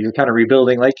you're kind of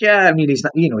rebuilding, like, yeah, I mean, he's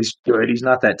not, he's good. He's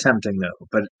not that tempting though.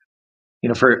 But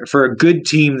for a good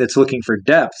team that's looking for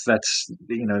depth,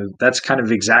 that's kind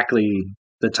of exactly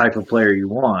the type of player you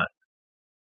want.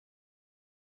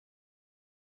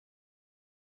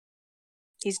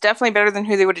 He's definitely better than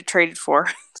who they would have traded for.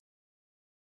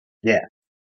 Yeah.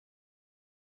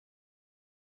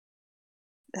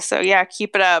 So, yeah,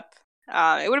 keep it up.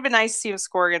 It would have been nice to see him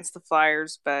score against the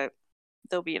Flyers, but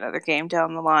there'll be another game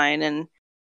down the line. And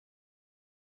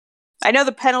I know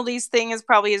the penalties thing is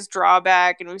probably his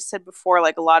drawback. And we've said before,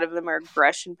 like, a lot of them are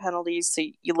aggression penalties, so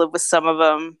you live with some of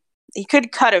them. He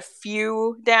could cut a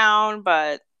few down,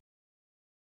 but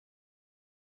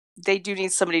they do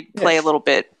need somebody to play a little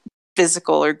bit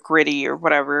physical or gritty or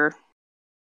whatever.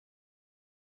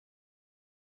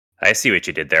 I see what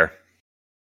you did there.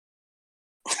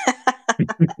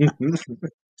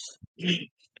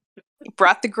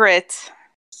 Brought the grit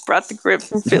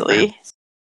from Philly.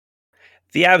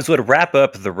 The Avs would wrap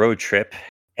up the road trip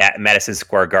at Madison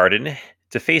Square Garden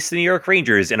to face the New York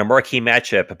Rangers in a marquee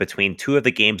matchup between two of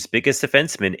the game's biggest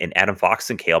defensemen in Adam Fox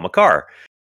and Cale Makar.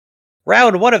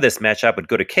 Round 1 of this matchup would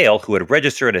go to Cale, who would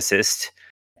register an assist,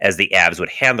 as the Avs would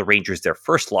hand the Rangers their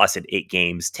first loss in 8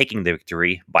 games, taking the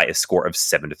victory by a score of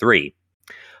 7-3.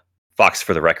 Fox,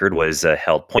 for the record, was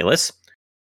held pointless.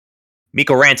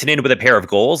 Mikko Rantanen with a pair of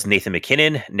goals, Nathan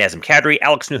MacKinnon, Nazem Kadri,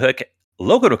 Alex Newhook,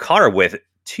 Logan O'Connor with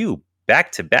 2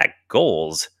 back-to-back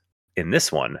goals in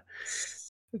this one.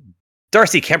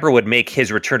 Darcy Kemper would make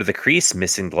his return to the crease,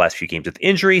 missing the last few games with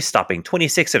injury, stopping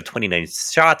 26 of 29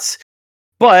 shots,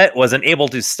 but was unable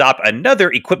to stop another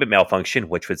equipment malfunction,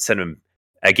 which would send him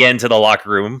again to the locker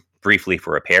room briefly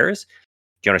for repairs.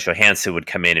 Jonas Johansson would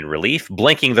come in relief,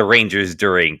 blanking the Rangers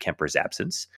during Kemper's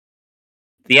absence.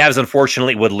 The Avs,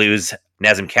 unfortunately, would lose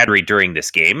Nazem Kadri during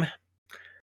this game.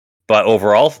 But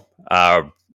overall,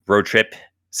 road trip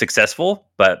successful.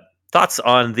 But thoughts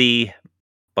on the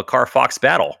Makar-Fox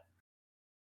battle?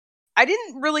 I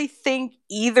didn't really think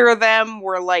either of them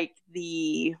were like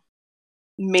the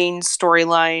main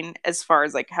storyline as far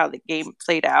as like how the game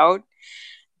played out.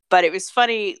 But it was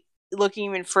funny looking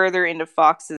even further into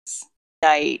Fox's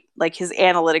night. Like his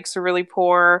analytics were really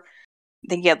poor. I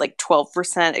think he had like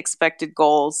 12% expected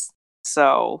goals.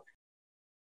 So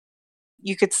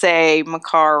you could say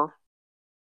Makar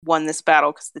won this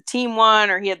battle because the team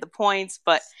won or he had the points,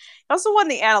 but he also won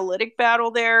the analytic battle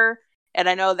there. And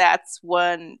I know that's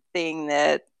one thing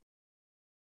that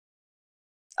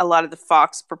a lot of the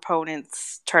Fox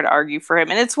proponents try to argue for him.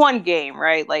 And it's one game,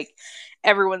 right? Like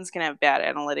everyone's going to have bad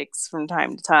analytics from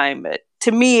time to time. But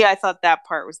to me, I thought that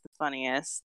part was the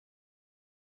funniest.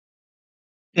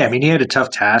 Yeah, I mean, he had a tough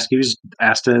task. He was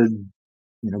asked to,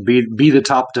 be the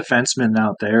top defenseman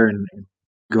out there and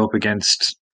go up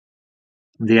against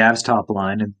the Avs top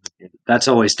line, and that's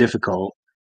always difficult.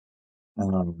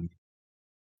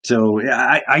 So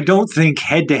I don't think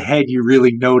head to head you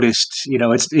really noticed.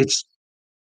 It's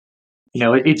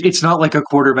not like a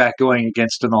quarterback going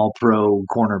against an all pro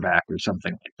cornerback or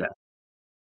something like that.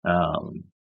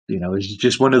 It's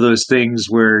just one of those things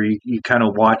where you kind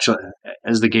of watch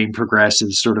as the game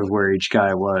progresses, sort of where each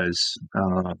guy was.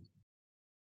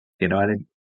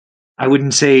 I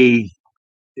wouldn't say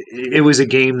it was a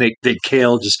game that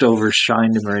Cale just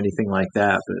overshined him or anything like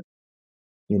that, but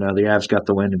the Avs got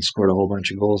the win and scored a whole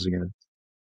bunch of goals again.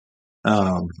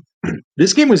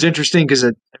 This game was interesting because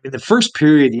the first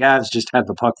period the Avs just had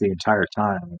the puck the entire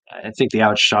time. I think they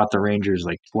outshot the Rangers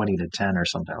like 20-10 or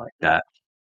something like that.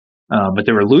 But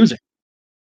they were losing.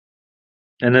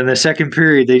 And then the second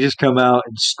period, they just come out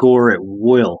and score at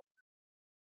will.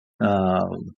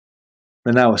 And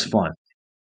that was fun.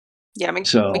 Yeah,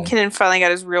 McKinnon finally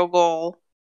got his real goal,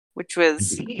 which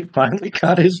was... He finally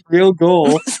got his real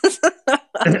goal.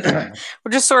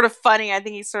 Which is sort of funny. I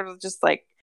think he sort of just like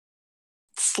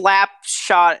slap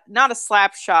shot, not a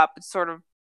slap shot, but sort of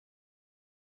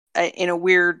in a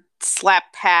weird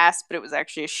slap pass, but it was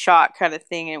actually a shot kind of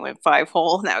thing, and it went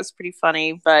 5-hole, and that was pretty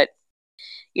funny. But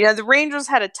the Rangers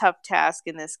had a tough task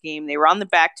in this game. They were on the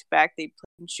back-to-back. They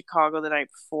played in Chicago the night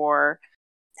before,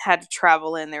 had to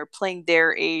travel in. They were playing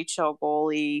their AHL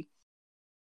goalie.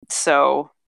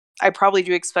 So I probably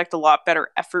do expect a lot better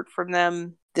effort from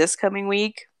them this coming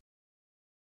week.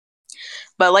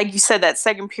 But like you said, that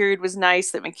second period was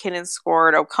nice that McKinnon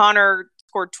scored. O'Connor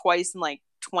scored twice in like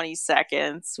 20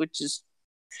 seconds, which is,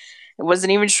 it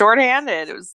wasn't even shorthanded.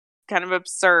 It was kind of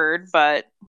absurd, but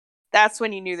that's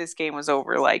when you knew this game was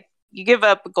over. Like, you give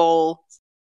up a goal,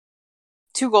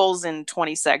 2 goals in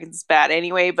 20 seconds is bad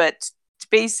anyway, but it's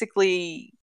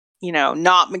basically,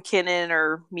 not McKinnon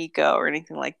or Mikko or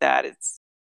anything like that. It's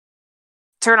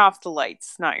turn off the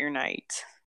lights, not your night.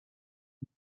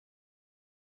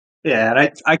 Yeah,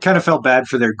 and I kind of felt bad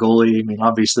for their goalie. I mean,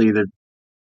 obviously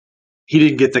he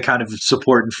didn't get the kind of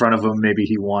support in front of him maybe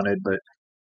he wanted, but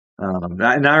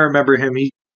and I remember him.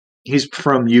 He's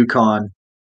from UConn,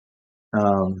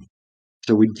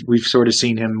 so we've sort of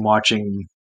seen him watching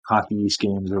Hockey East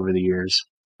games over the years.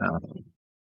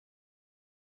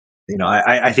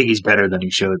 I think he's better than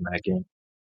he showed in that game.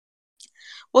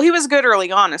 Well, he was good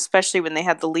early on, especially when they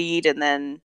had the lead, and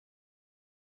then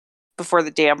before the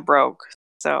dam broke.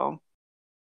 So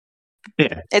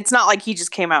yeah, it's not like he just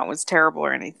came out and was terrible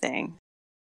or anything.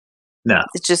 No,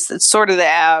 it's sort of the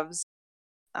Avs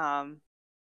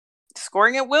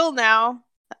scoring at will now.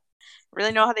 I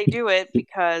really know how they do it,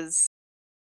 because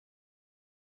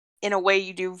in a way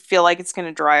you do feel like it's going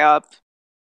to dry up,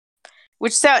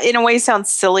 which in a way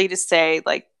sounds silly to say.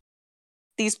 Like,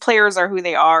 these players are who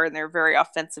they are, and they're a very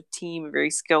offensive team, a very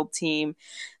skilled team,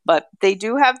 but they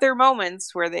do have their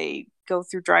moments where they go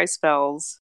through dry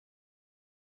spells.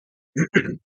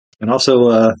 And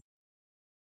also,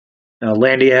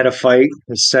 Landy had a fight,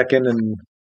 his second, and I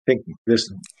think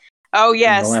this. Oh in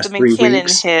yes, the the last 3 McKinnon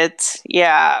weeks. hit.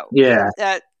 Yeah.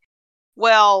 Yeah.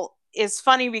 Well, it's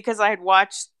funny because I had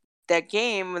watched that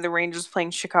game when the Rangers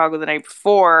playing Chicago the night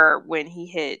before when he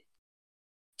hit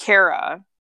Kara.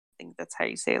 I think that's how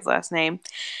you say his last name.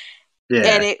 Yeah.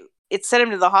 And it sent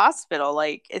him to the hospital.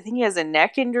 Like, I think he has a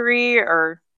neck injury,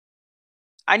 or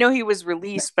I know he was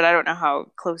released, but I don't know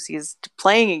how close he is to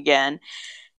playing again.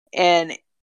 And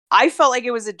I felt like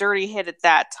it was a dirty hit at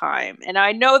that time. And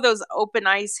I know those open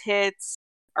ice hits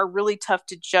are really tough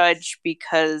to judge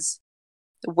because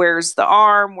where's the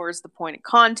arm, where's the point of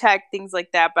contact, things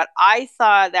like that. But I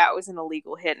thought that was an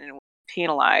illegal hit and it was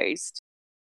penalized.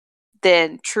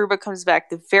 Then Trouba comes back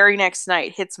the very next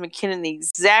night, hits McKinnon the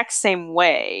exact same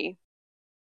way.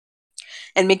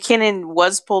 And McKinnon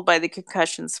was pulled by the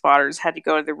concussion spotters, had to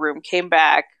go to the room, came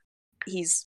back.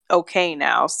 He's okay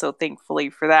now, so thankfully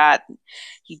for that.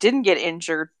 He didn't get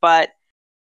injured, but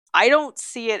I don't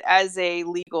see it as a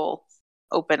legal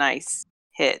open ice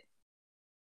hit,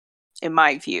 in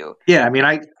my view. Yeah, I mean,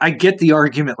 I get the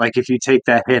argument, like, if you take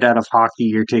that hit out of hockey,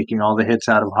 you're taking all the hits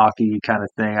out of hockey kind of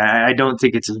thing. I don't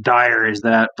think it's as dire as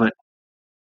that, but,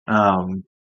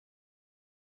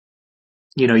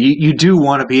 you do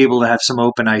want to be able to have some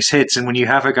open ice hits, and when you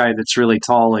have a guy that's really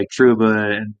tall like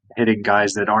Trouba and hitting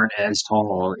guys that aren't as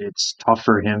tall, it's tough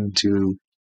for him to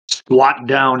squat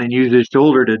down and use his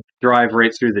shoulder to drive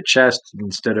right through the chest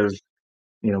instead of,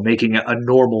 making a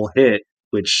normal hit,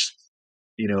 which,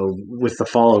 with the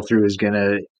follow through is going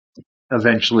to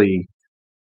eventually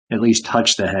at least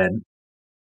touch the head.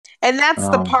 And that's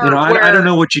the part where I don't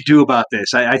know what you do about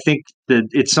this. I think that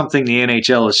it's something the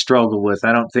NHL has struggled with.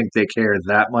 I don't think they care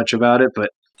that much about it, but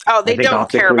they don't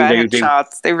care about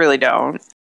headshots. They really don't.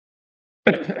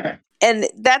 And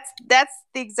that's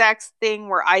the exact thing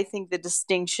where I think the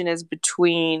distinction is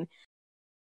between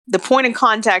the point of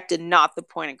contact and not the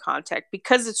point of contact.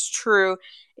 Because it's true,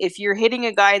 if you're hitting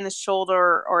a guy in the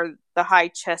shoulder or the high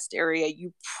chest area,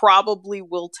 you probably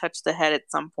will touch the head at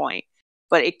some point.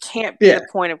 But it can't be the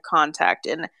point of contact.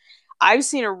 And I've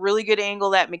seen a really good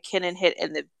angle that McKinnon hit,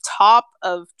 and the top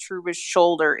of Trouba's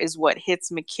shoulder is what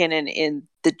hits McKinnon in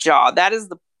the jaw. That is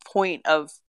the point of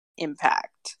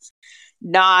impact.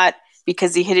 Not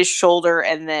because he hit his shoulder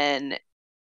and then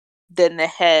the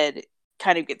head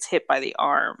kind of gets hit by the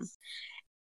arm.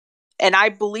 And I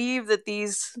believe that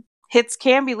these hits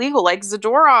can be legal. Like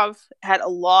Zadorov had a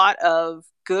lot of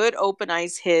good open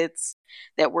ice hits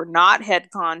that were not head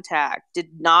contact,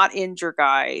 did not injure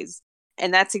guys.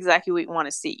 And that's exactly what you want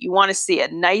to see. You want to see a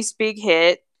nice big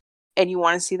hit and you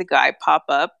want to see the guy pop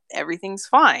up. Everything's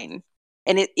fine.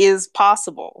 And it is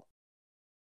possible.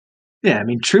 Yeah, I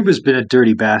mean, Trouba's been a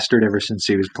dirty bastard ever since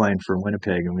he was playing for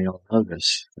Winnipeg, and we all know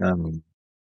this.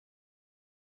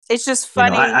 It's just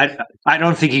funny. I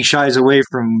don't think he shies away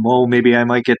from, maybe I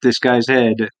might get this guy's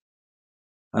head.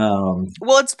 Well,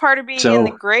 it's part of being in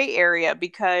the gray area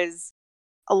because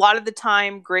a lot of the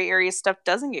time gray area stuff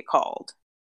doesn't get called.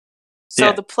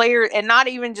 So the player, and not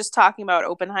even just talking about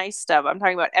open ice stuff, I'm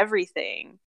talking about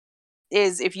everything,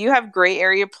 is if you have gray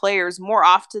area players, more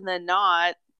often than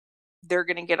not, they're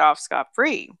going to get off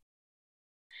scot-free.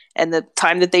 And the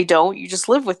time that they don't, you just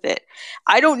live with it.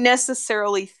 I don't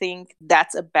necessarily think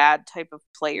that's a bad type of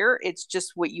player. It's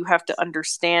just what you have to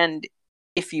understand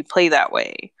if you play that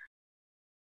way.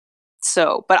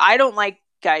 So, but I don't like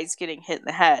guys getting hit in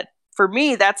the head. For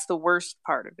me, that's the worst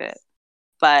part of it.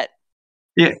 But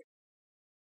yeah,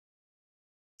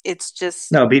 it's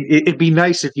just no. It'd be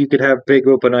nice if you could have big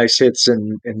open ice hits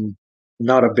and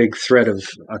not a big threat of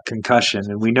a concussion.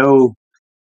 And we know,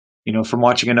 from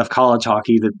watching enough college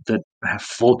hockey that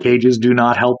full cages do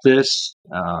not help this.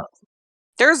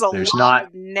 There's lot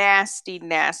of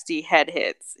nasty head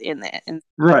hits in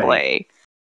right. play.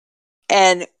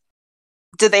 And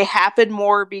do they happen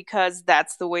more because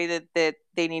that's the way that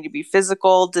they need to be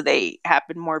physical? Do they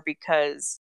happen more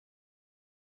because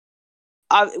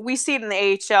we see it in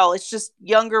the AHL? It's just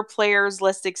younger players,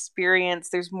 less experience.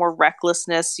 There's more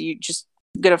recklessness. You just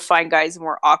going to find guys in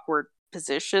more awkward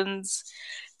positions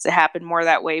to happen more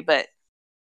that way. But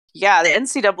yeah, the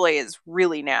NCAA is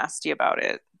really nasty about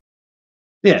it.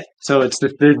 Yeah, so it's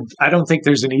I don't think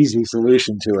there's an easy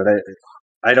solution to it.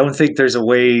 I don't think there's a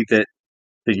way that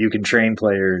you can train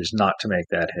players not to make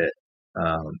that hit.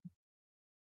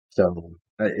 So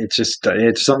it's just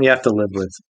it's something you have to live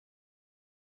with.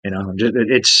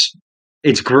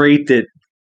 It's great that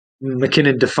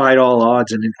McKinnon defied all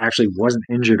odds and actually wasn't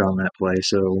injured on that play.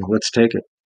 So let's take it.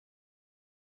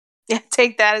 Yeah,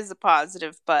 take that as a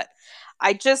positive, but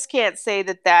I just can't say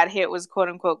that hit was quote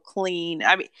unquote clean.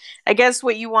 I mean, I guess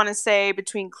what you want to say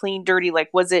between clean, dirty, like,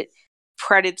 was it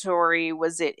predatory?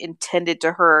 Was it intended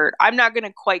to hurt? I'm not going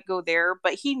to quite go there,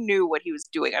 but he knew what he was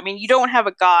doing. I mean, you don't have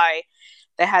a guy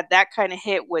that had that kind of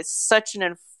hit with such an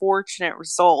unfortunate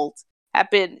result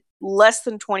happen less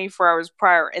than 24 hours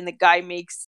prior, and the guy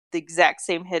makes the exact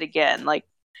same hit again. Like,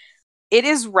 it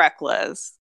is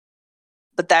reckless,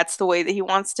 but that's the way that he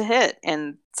wants to hit.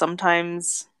 And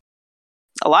sometimes,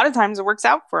 a lot of times, it works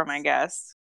out for him, I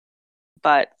guess.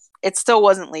 But it still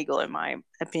wasn't legal, in my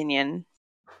opinion.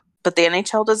 But the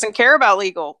NHL doesn't care about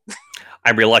legal.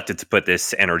 I'm reluctant to put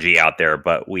this energy out there,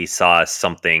 but we saw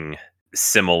something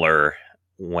similar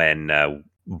when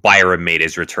Byram made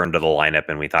his return to the lineup,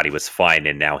 and we thought he was fine,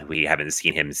 and now we haven't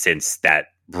seen him since that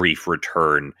brief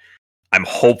return. I'm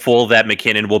hopeful that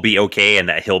MacKinnon will be okay and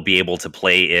that he'll be able to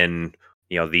play in,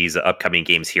 these upcoming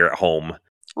games here at home.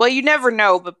 Well, you never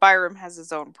know, but Byram has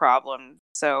his own problem,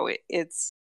 so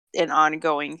it's an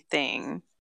ongoing thing.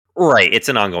 Right, it's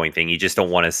an ongoing thing. You just don't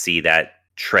want to see that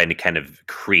trend kind of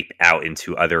creep out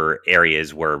into other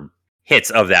areas where hits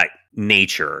of that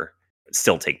nature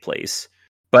still take place.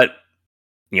 But,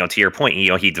 to your point,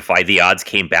 he defied the odds,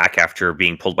 came back after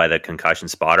being pulled by the concussion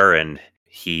spotter, and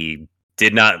he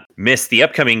did not miss the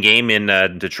upcoming game in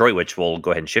Detroit, which we'll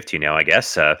go ahead and shift to now, I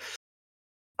guess.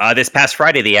 This past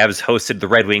Friday, the Avs hosted the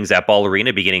Red Wings at Ball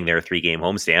Arena, beginning their 3-game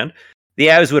homestand. The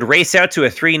Avs would race out to a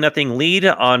 3-0 lead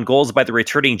on goals by the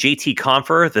returning JT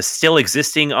Compher, the still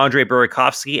existing Andrei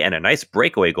Burakovsky, and a nice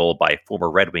breakaway goal by former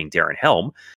Red Wing Darren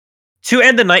Helm. To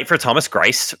end the night for Thomas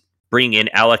Greiss, bringing in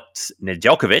Alex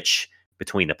Nedeljkovic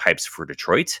between the pipes for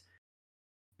Detroit.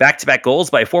 Back-to-back goals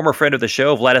by former friend of the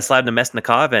show, Vladislav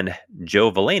Nemesnikov, and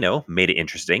Joe Veleno made it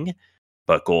interesting.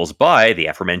 But goals by the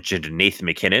aforementioned Nathan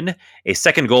MacKinnon, a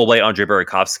second goal by Andrei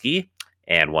Burakovsky,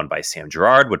 and one by Sam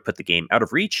Girard would put the game out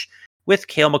of reach, with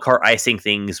Cale Makar icing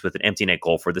things with an empty net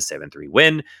goal for the 7-3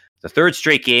 win, the third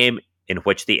straight game in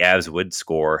which the Avs would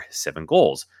score 7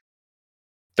 goals.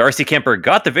 Darcy Kemper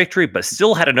got the victory, but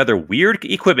still had another weird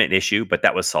equipment issue, but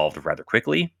that was solved rather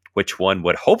quickly, which one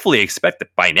would hopefully expect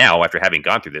by now after having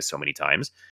gone through this so many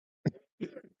times.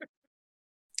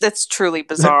 That's truly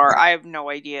bizarre. I have no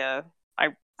idea.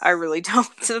 I really don't.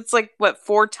 It's like,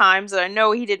 4 times? And I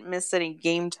know he didn't miss any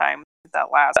game time with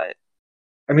that last.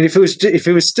 I mean, if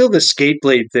it was still the skate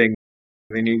blade thing,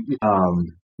 I mean,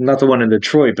 not the one in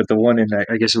Detroit, but the one in,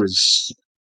 I guess it was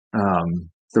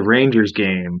the Rangers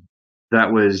game. That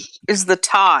is the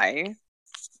tie.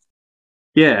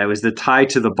 Yeah, it was the tie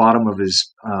to the bottom of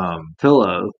his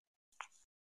pillow.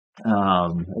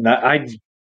 And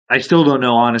I still don't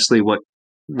know honestly what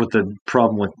the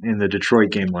problem in the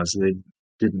Detroit game was. They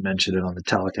didn't mention it on the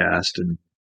telecast, and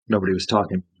nobody was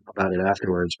talking about it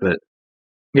afterwards. But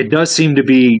it does seem to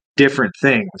be different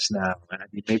things now. I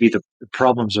mean, maybe the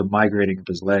problems are migrating up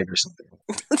his leg or something.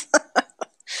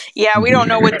 Yeah, we don't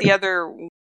know what the other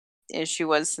issue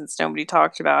was since nobody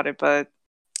talked about it. But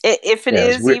if it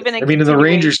is even, I mean, in the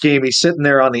Rangers game, he's sitting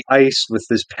there on the ice with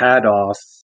his pad off.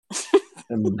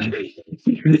 And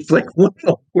it's like, what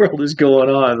the world is going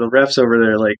on? The refs over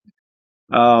there, like,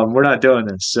 we're not doing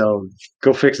this, so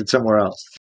go fix it somewhere else.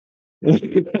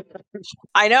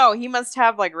 I know, he must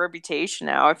have like a reputation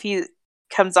now. If he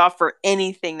comes off for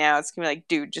anything now, it's gonna be like,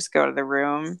 dude, just go to the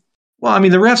room. Well, I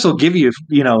mean, the refs will give you,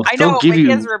 they'll give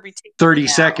you 30 now.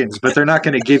 seconds, but they're not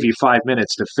going to give you 5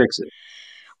 minutes to fix it.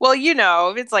 Well,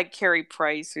 if it's like Carey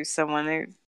Price or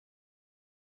someone,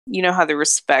 you know how the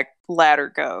respect ladder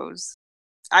goes.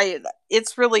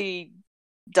 It's really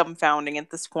dumbfounding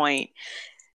at this point.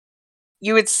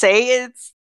 You would say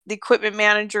it's the equipment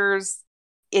managers.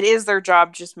 It is their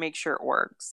job, just make sure it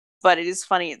works. But it is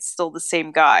funny, it's still the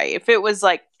same guy. If it was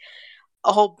like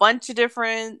a whole bunch of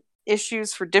different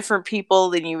issues for different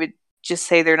people, then you would just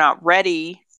say they're not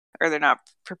ready or they're not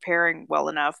preparing well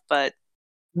enough. But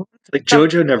like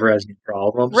JoJo never has any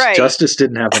problems. Right. Justice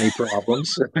didn't have any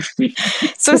problems.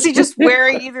 So is he just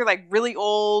wearing either like really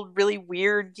old, really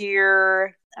weird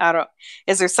gear?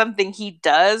 Is there something he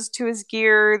does to his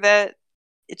gear that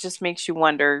it just makes you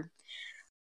wonder?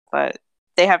 But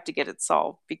they have to get it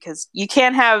solved, because you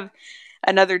can't have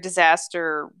another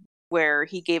disaster where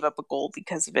he gave up a goal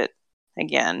because of it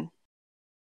again.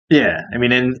 Yeah, I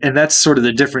mean, and that's sort of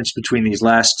the difference between these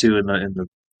last two and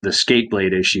the skate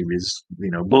blade issue is,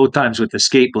 both times with the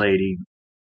skate blade,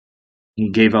 he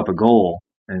gave up a goal,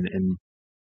 and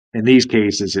in these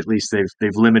cases, at least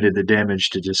they've limited the damage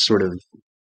to just sort of.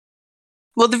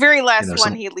 Well, the very last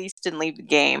one, he at least didn't leave the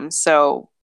game, so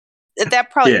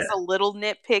that probably is a little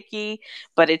nitpicky,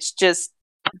 but it's just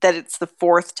that it's the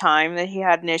fourth time that he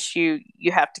had an issue,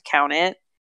 you have to count it.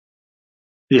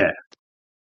 Yeah.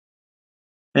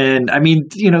 And I mean,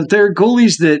 there are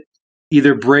goalies that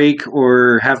either break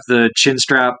or have the chin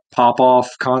strap pop off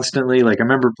constantly. Like I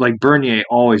remember, like Bernier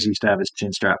always used to have his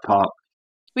chin strap pop.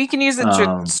 We can use it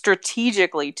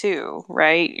strategically too,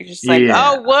 right? You're just like, yeah.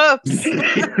 oh, whoops.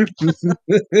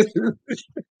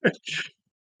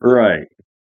 Right.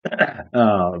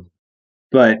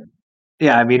 But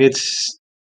yeah, I mean, it's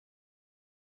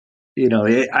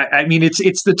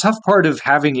it's the tough part of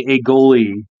having a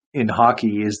goalie in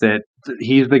hockey is that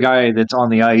he's the guy that's on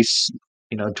the ice,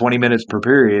 20 minutes per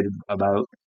period about.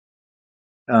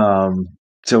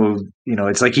 So,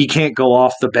 it's like he can't go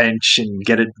off the bench and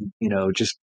get it,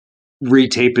 just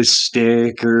retape his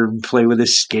stick or play with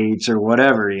his skates or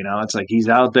whatever, it's like he's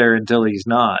out there until he's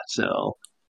not. So,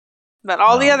 but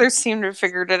all the others seem to have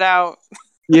figured it out.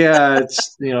 Yeah,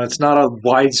 it's not a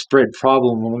widespread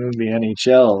problem in the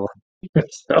NHL.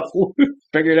 So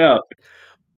figure it out.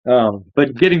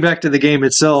 But getting back to the game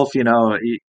itself,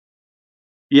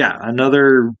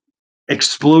 another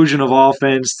explosion of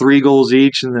offense, 3 goals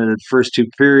each in the first 2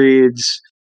 periods.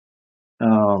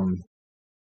 And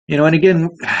again,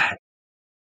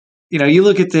 you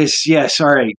look at this, yes,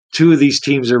 all right, 2 of these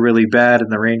teams are really bad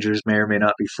and the Rangers may or may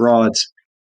not be frauds.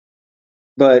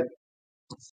 But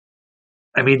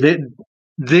I mean,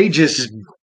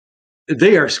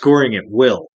 they are scoring at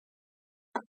will.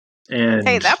 And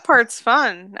hey, that part's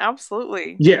fun.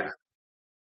 Absolutely. Yeah.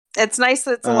 It's nice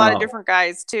that it's a lot of different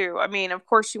guys, too. I mean, of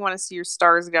course, you want to see your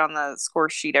stars get on the score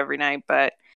sheet every night,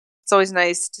 but it's always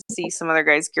nice to see some other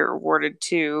guys get rewarded,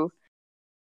 too.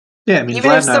 Yeah, I mean,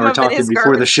 Vlad and I were talking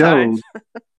before the show.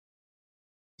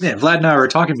 Yeah, Vlad and I were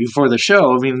talking before the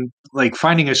show. I mean, like,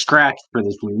 finding a scratch for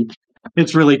this week,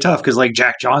 it's really tough because, like,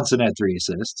 Jack Johnson had 3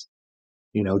 assists.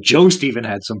 Jost even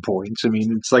had some points. I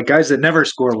mean, it's like guys that never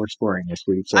score were scoring this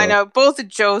week. So. I know both of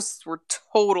Josts were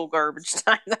total garbage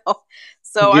time though.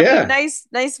 So I mean, nice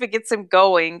if it gets him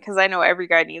going because I know every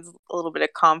guy needs a little bit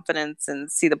of confidence and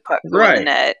see the puck go in the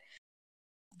net.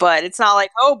 But it's not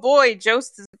like, oh boy,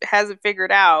 Jost has it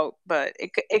figured out. But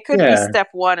it could be step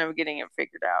 1 of getting it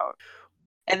figured out.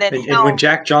 And then and when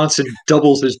Jack Johnson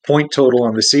doubles his point total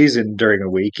on the season during a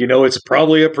week, it's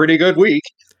probably a pretty good week.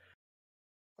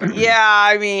 Yeah,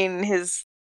 I mean his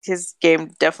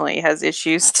game definitely has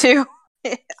issues too.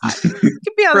 It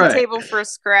could be on the table for a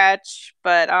scratch,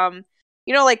 but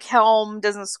like Helm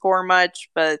doesn't score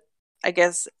much, but I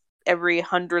guess every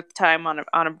 100th time on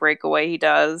a breakaway he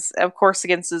does. Of course,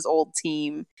 against his old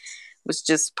team was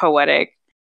just poetic.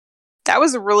 That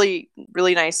was a really,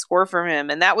 really nice score from him,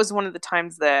 and that was one of the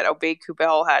times that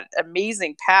Aubé-Kubel had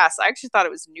amazing pass. I actually thought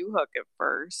it was Newhook at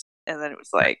first, and then it was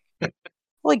like.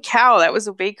 Holy cow, that was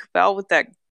Aubé-Kubel with that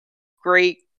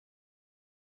great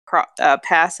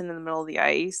pass into the middle of the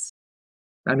ice.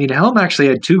 I mean, Helm actually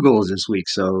had 2 goals this week,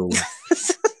 so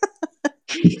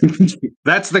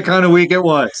that's the kind of week it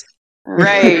was.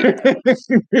 Right.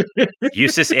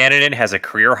 Justus Annunen has a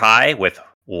career high with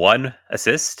 1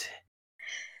 assist.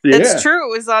 It's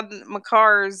true. It was on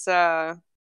Makar's, I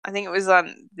think it was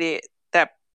on that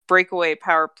breakaway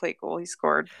power play goal he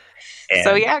scored. And,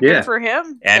 so good for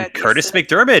him. And Curtis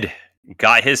McDermott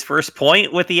got his first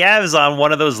point with the Avs on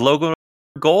one of those logo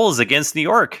goals against New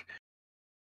York.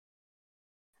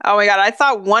 Oh my god, I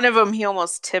thought one of them he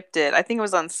almost tipped it. I think it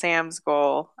was on Sam's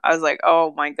goal. I was like,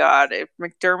 oh my god, if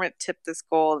McDermott tipped this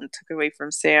goal and took away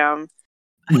from Sam.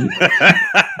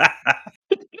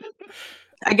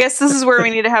 I guess this is where we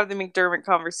need to have the McDermott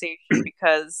conversation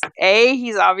because A,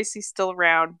 he's obviously still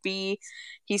around. B,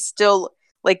 he's still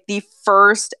like the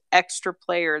first extra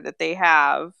player that they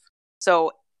have.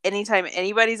 So anytime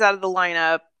anybody's out of the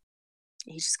lineup,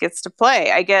 he just gets to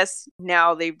play. I guess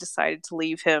now they've decided to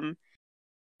leave him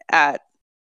at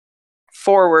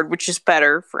forward, which is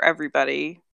better for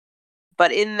everybody.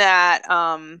 But in that,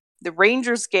 the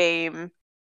Rangers game,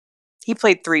 he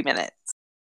played 3 minutes.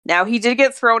 Now he did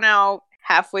get thrown out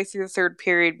halfway through the 3rd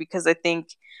period because I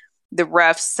think the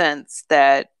refs sensed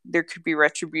that there could be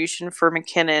retribution for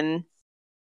McKinnon,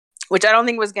 which I don't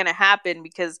think was going to happen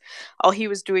because all he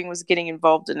was doing was getting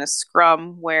involved in a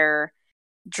scrum where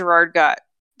Girard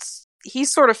he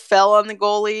sort of fell on the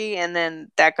goalie and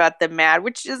then that got them mad,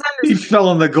 which is He fell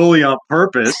on the goalie on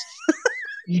purpose.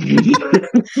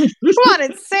 Come on,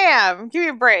 it's Sam. Give me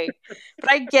a break.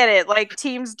 But I get it. Like,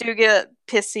 teams do get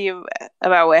pissy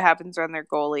about what happens around their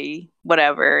goalie,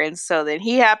 whatever. And so then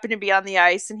he happened to be on the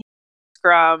ice and he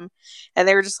scrum. And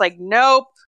they were just like, nope.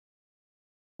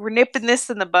 We're nipping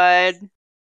this in the bud.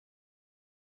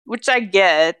 Which I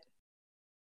get.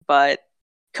 But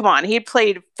come on, he had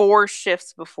played 4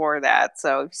 shifts before that.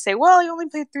 So if you say, well, he only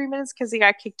played 3 minutes because he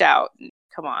got kicked out.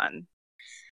 Come on.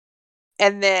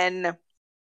 And then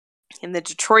in the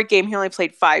Detroit game, he only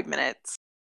played 5 minutes.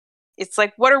 It's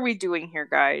like, what are we doing here,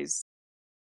 guys?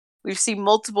 We've seen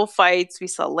multiple fights. We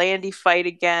saw Landy fight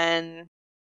again.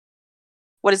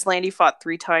 What has Landy fought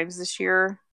 3 times this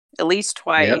year? At least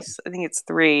twice. Yep. I think it's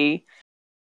 3.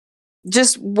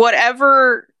 Just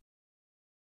whatever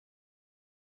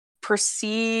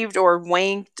perceived or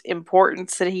wanked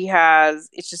importance that he has,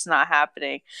 it's just not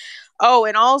happening. Oh,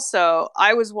 and also,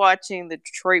 I was watching the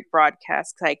Detroit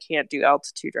broadcast because I can't do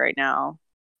altitude right now.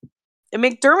 And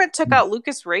McDermott took out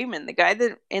Lucas Raymond, the guy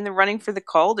that in the running for the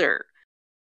Calder.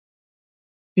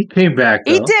 He came back,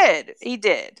 though. He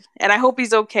did. And I hope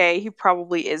he's okay. He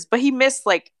probably is. But he missed,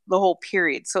 like, the whole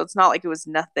period, so it's not like it was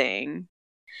nothing.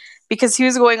 Because he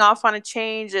was going off on a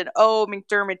change, and,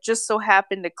 McDermott just so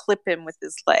happened to clip him with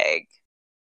his leg.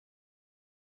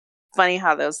 Funny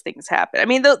how those things happen. I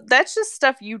mean, that's just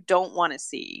stuff you don't want to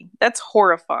see. That's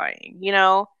horrifying, you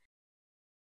know?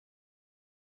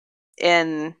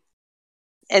 And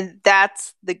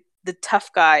that's the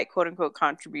tough guy, quote-unquote,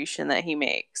 contribution that he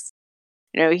makes.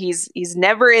 You know, he's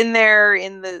never in there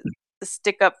in the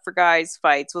stick up for guys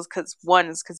fights. Was because one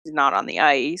is because he's not on the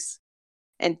ice,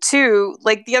 and 2,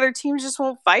 like the other teams just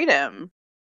won't fight him.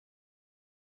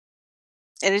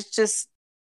 And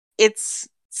it's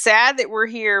sad that we're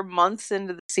here months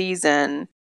into the season,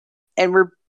 and we're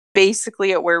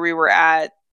basically at where we were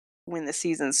at when the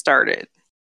season started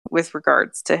with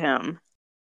regards to him.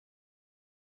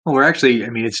 Well, we're actually, I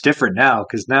mean, it's different now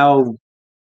because now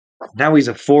he's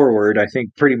a forward, I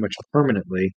think, pretty much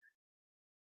permanently.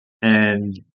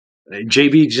 And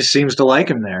JB just seems to like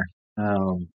him there.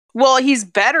 Well, he's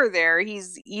better there.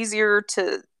 He's easier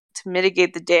to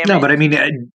mitigate the damage. No, but I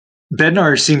mean,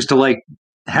 Bednar seems to like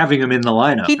having him in the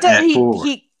lineup. He does.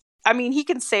 He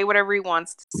can say whatever he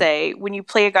wants to say. When you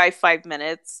play a guy 5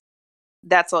 minutes,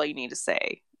 that's all you need to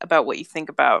say about what you think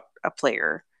about a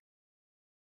player.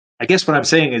 I guess what I'm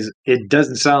saying is it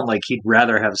doesn't sound like he'd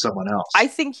rather have someone else. I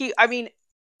think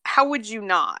how would you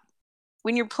not?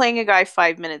 When you're playing a guy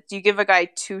 5 minutes, you give a guy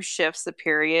 2 shifts a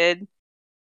period.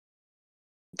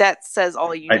 That says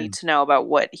all you need to know about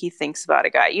what he thinks about a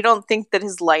guy. You don't think that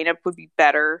his lineup would be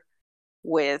better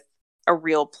with a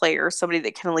real player, somebody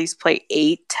that can at least play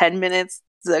 8-10 minutes,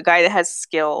 a guy that has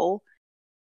skill?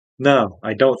 No,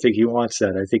 I don't think he wants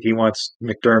that. I think he wants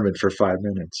McDermott for 5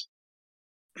 minutes.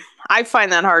 I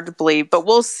find that hard to believe, but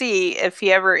we'll see if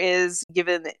he ever is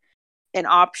given an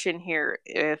option here,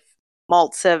 if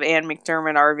Maltsev and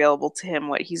McDermott are available to him,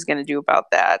 what he's going to do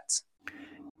about that.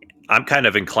 I'm kind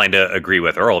of inclined to agree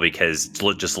with Earl because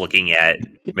just looking at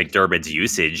McDermott's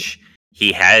usage,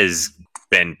 he has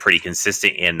been pretty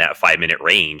consistent in that 5-minute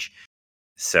range.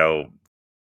 So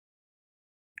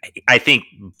I think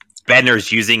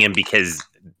Bednar's using him because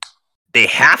they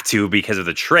have to because of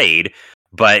the trade,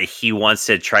 but he wants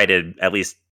to try to at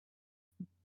least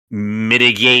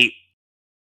mitigate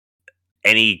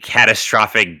any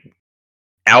catastrophic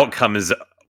outcomes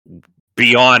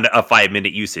beyond a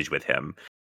 5-minute usage with him.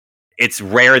 It's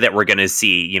rare that we're going to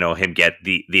see, him get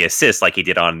the assist like he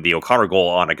did on the O'Connor goal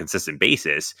on a consistent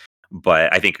basis.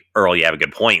 But I think, Earl, you have a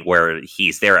good point where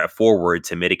he's there at forward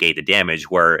to mitigate the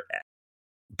damage, where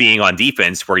being on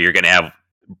defense, where you're going to have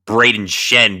Braden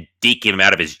Shen deking him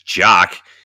out of his jock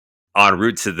en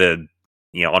route to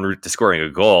scoring a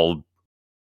goal.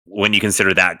 When you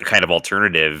consider that kind of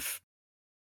alternative,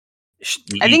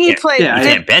 I think he played. You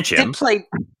can't bench him.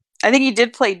 I think he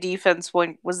did play defense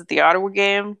when was it the Ottawa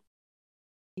game?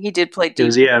 He did play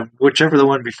defense. It was, whichever the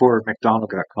one before McDonald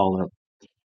got called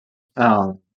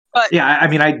up. But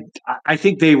I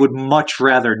think they would much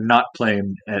rather not play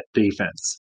him at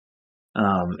defense.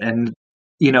 And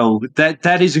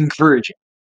that is encouraging.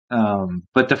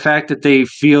 But the fact that they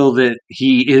feel that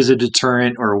he is a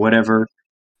deterrent or whatever,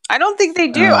 I don't think they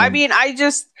do.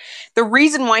 The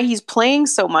reason why he's playing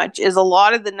so much is a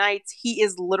lot of the nights he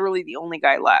is literally the only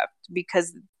guy left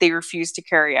because they refuse to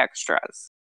carry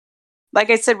extras. Like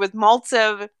I said, with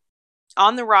Maltsev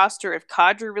on the roster, if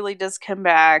Kadri really does come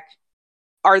back,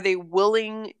 are they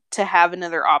willing to have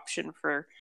another option for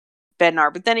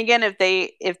Bednar? But then again, if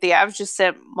the Avs just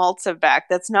sent Maltsev back,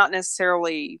 that's not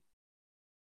necessarily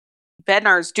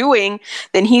Bednar's doing,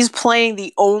 then he's playing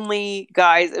the only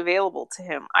guys available to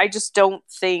him. I just don't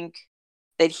think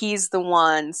that he's the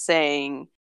one saying,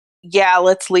 yeah,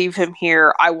 let's leave him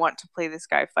here. I want to play this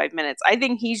guy 5 minutes. I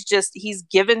think he's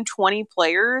given 20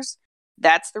 players.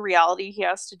 That's the reality he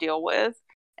has to deal with.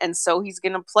 And so he's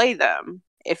going to play them.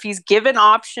 If he's given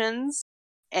options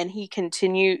and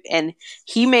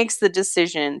he makes the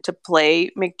decision to play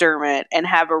McDermott and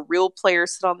have a real player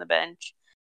sit on the bench,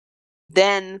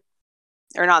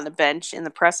 or not on the bench, in the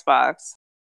press box,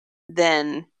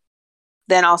 then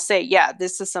I'll say, yeah,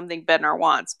 this is something Bednar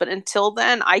wants. But until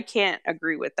then, I can't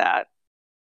agree with that.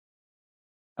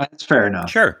 That's fair enough.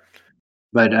 Sure.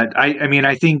 But I mean,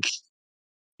 I think,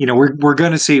 we're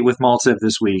going to see it with Maltsev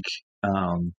this week.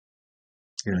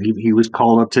 He was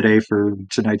called up today for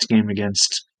tonight's game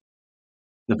against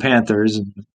the Panthers,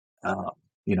 and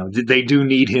they do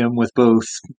need him with both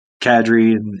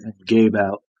Kadri and Gabe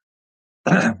out.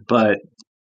 But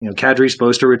Kadri's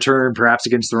supposed to return perhaps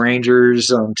against the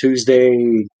Rangers on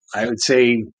Tuesday. I would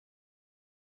say,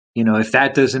 if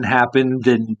that doesn't happen,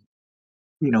 then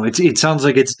it sounds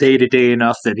like it's day to day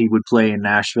enough that he would play in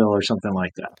Nashville or something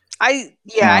like that. I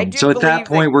do. So at that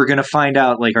point, we're going to find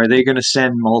out, are they going to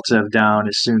send Maltsev down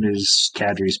as soon as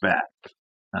Kadri's back?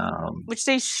 Which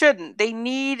they shouldn't. They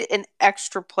need an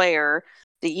extra player.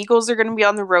 The Eagles are going to be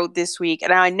on the road this week,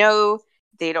 and I know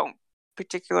they don't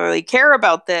particularly care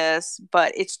about this,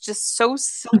 but it's just so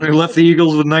silly. They left the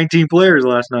Eagles with 19 players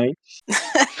last night.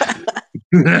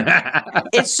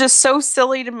 It's just so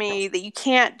silly to me that you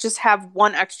can't just have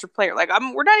one extra player.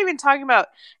 We're not even talking about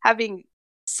having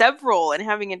several and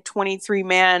having a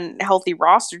 23-man healthy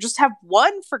roster. Just have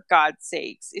one, for God's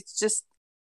sakes. It's just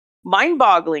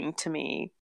mind-boggling to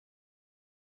me.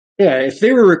 Yeah, if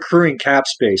they were recruiting cap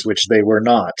space, which they were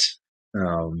not,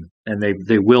 and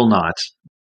they will not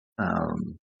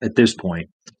at this point,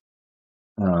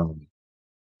 then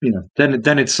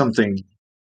it's something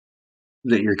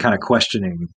that you're kind of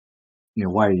questioning.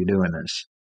 Why are you doing this?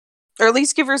 Or at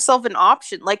least give yourself an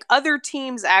option. Like, other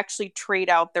teams actually trade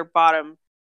out their bottom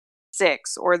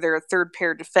six or their third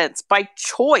pair defense by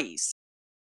choice.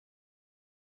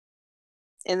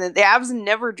 And the Avs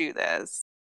never do this.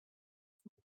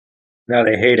 No,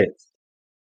 they hate it.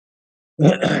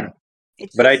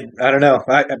 But I don't know.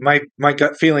 My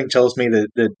gut feeling tells me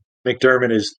that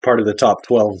McDermott is part of the top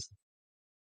 12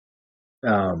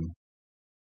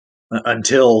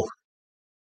 until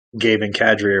Gabe and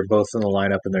Kadri are both in the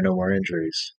lineup and there are no more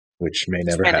injuries, which may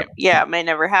never happen. Yeah, it may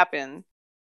never happen.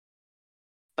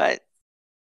 But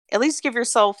at least give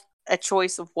yourself a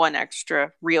choice of one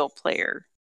extra real player.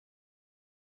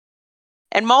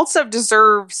 And Maltsev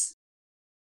deserves,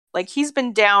 he's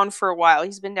been down for a while.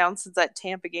 He's been down since that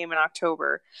Tampa game in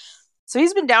October. So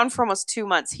he's been down for almost 2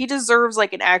 months. He deserves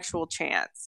an actual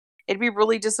chance. It'd be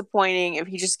really disappointing if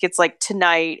he just gets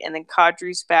tonight and then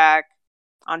Kadri's back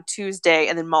on Tuesday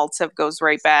and then Maltsev goes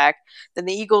right back. Then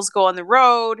the Eagles go on the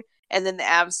road and then the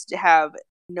Avs have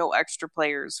no extra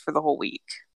players for the whole week.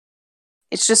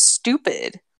 It's just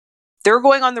stupid. They're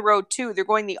going on the road too. They're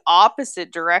going the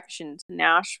opposite direction to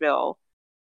Nashville.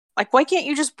 Why can't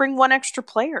you just bring one extra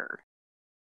player?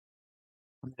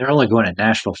 They're only going to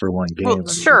Nashville for one game. Well,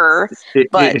 sure.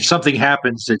 But if something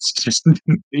happens, it's just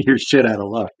you're shit out of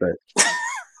luck. But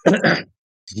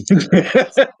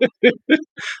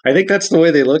I think that's the way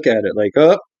they look at it.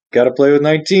 Got to play with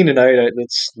 19 tonight.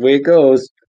 That's the way it goes.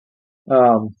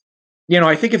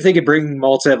 I think if they could bring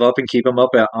Maltsev up and keep him up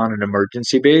on an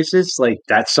emergency basis,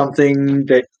 that's something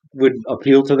that would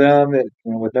appeal to them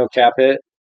with no cap hit.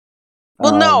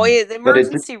 Well, no, the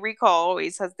emergency recall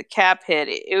always has the cap hit.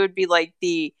 It would be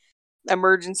the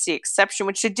emergency exception,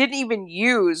 which it didn't even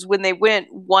use when they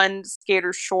went one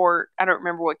skater short. I don't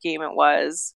remember what game it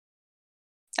was.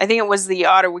 I think it was the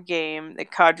Ottawa game that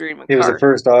Kadri and McCarr it was the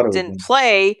first Ottawa didn't game.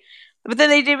 play, but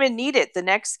then they didn't even need it the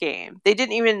next game. They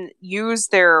didn't even use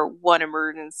their one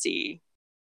emergency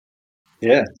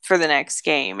for the next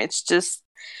game. It's just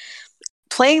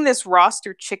playing this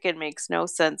roster chicken makes no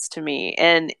sense to me.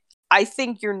 And I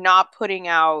think you're not putting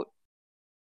out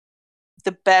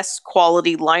the best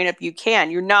quality lineup you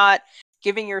can. You're not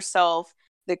giving yourself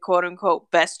the quote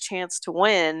unquote best chance to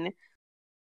win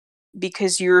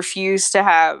because you refuse to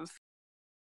have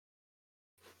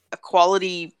a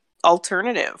quality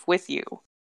alternative with you.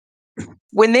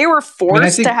 When they were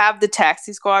forced to have the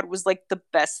taxi squad was the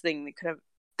best thing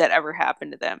that ever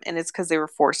happened to them. And it's because they were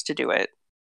forced to do it.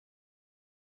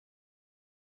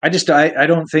 I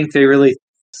don't think they really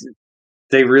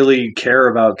care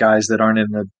about guys that aren't in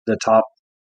the top,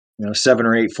 7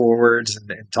 or 8 forwards and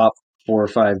top 4 or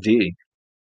 5 D.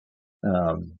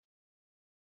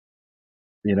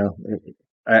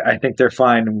 I think they're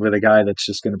fine with a guy that's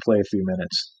just going to play a few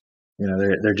minutes.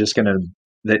 They're just going to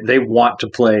they want to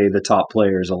play the top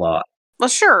players a lot. Well,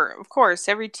 sure, of course,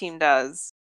 every team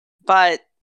does, but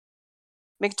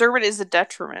McDermott is a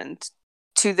detriment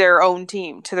to their own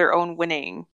team, to their own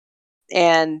winning.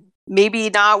 And maybe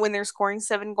not when they're scoring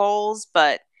 7 goals,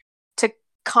 but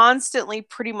constantly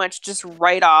pretty much just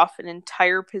write off an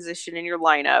entire position in your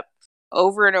lineup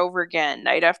over and over again,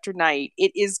 night after night,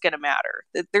 it is going to matter.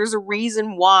 There's a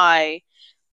reason why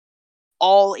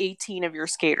all 18 of your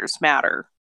skaters matter.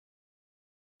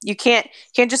 You can't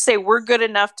just say we're good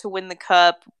enough to win the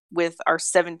cup with our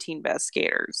 17 best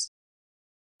skaters.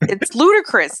 It's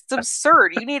ludicrous. It's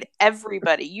absurd. You need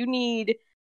everybody. You need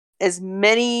as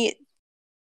many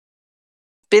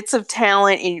bits of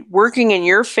talent working in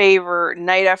your favor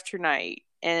night after night,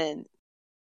 and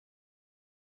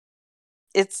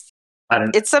it's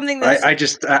something that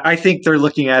I think they're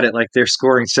looking at it like they're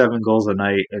scoring 7 goals a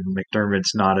night, and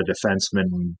McDermott's not a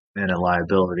defenseman and a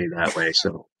liability that way.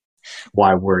 So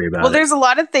why worry about it? Well, there's a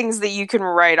lot of things that you can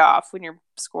write off when you're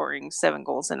scoring 7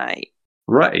 goals a night.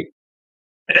 Right.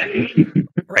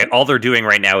 Right. All they're doing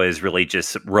right now is really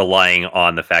just relying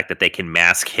on the fact that they can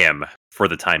mask him for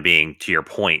the time being, to your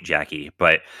point, Jackie.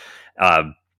 But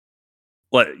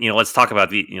let's talk about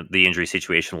the injury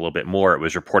situation a little bit more. It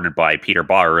was reported by Peter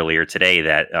Baugh earlier today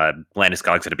that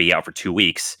Landeskog's going to be out for 2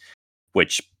 weeks,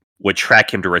 which would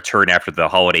track him to return after the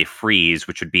holiday freeze,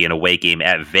 which would be an away game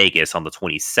at Vegas on the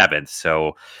 27th.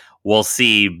 So we'll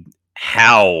see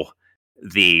how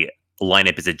the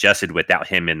lineup is adjusted without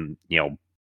him in,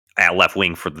 at left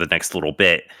wing for the next little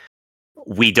bit.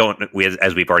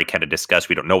 As we've already kind of discussed,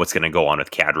 we don't know what's going to go on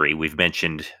with Kadri. We've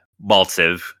mentioned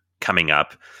Maltsev coming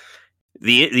up.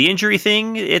 The injury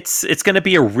thing, it's going to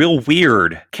be a real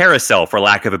weird carousel, for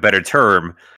lack of a better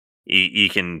term. You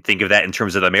can think of that in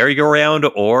terms of the merry-go-round,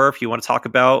 or if you want to talk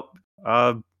about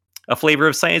a flavor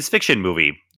of science fiction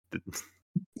movie.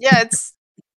 Yeah, it's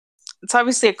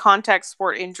obviously a contact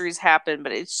sport. Injuries happen,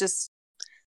 but it's just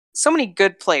so many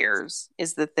good players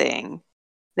is the thing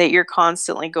that you're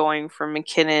constantly going from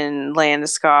McKinnon,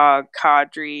 Landeskog,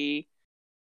 Kadri,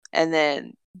 and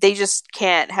then they just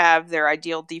can't have their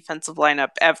ideal defensive lineup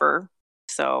ever.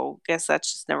 So I guess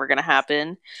that's just never going to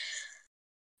happen.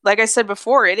 Like I said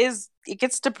before, it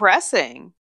gets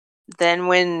depressing. Then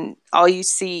when all you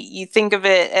think of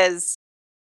it as,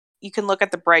 you can look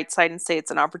at the bright side and say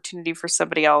it's an opportunity for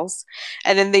somebody else,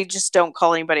 and then they just don't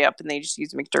call anybody up and they just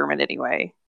use McDermott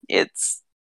anyway.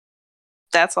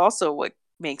 That's also what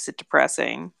makes it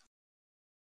depressing.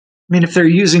 I mean, if they're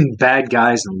using bad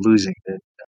guys and losing it,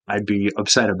 I'd be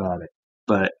upset about it.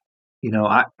 But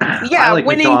I like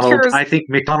McDonald. I think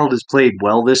McDonald has played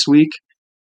well this week.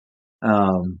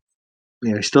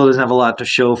 He still doesn't have a lot to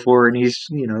show for, and he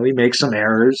makes some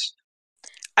errors.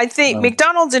 I think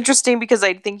McDonald's interesting because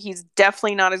I think he's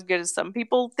definitely not as good as some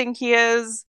people think he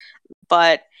is.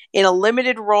 But in a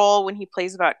limited role, when he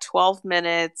plays about 12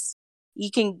 minutes, he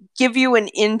can give you an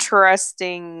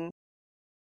interesting,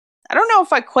 I don't know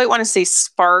if I quite want to say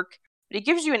spark, but it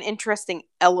gives you an interesting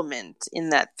element in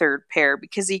that third pair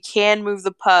because he can move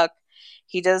the puck.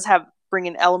 He does bring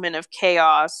an element of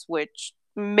chaos, which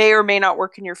may or may not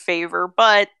work in your favor,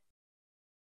 but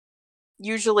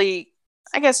usually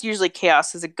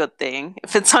chaos is a good thing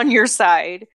if it's on your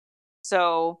side.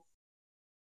 So,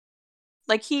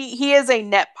 like, he is a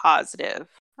net positive,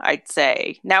 I'd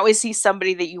say. Now, is he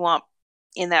somebody that you want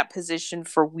in that position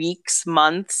for weeks,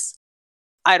 months?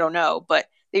 I don't know, but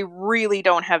they really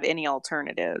don't have any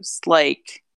alternatives.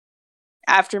 Like,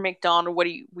 after McDonald, we're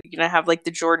going to have, like,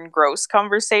 the Jordan Gross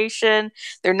conversation?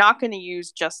 They're not going to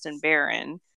use Justin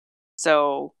Barron.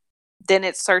 So then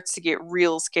it starts to get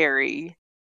real scary.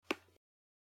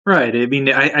 Right. I mean,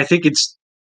 I think it's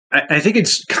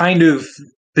kind of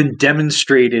been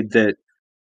demonstrated that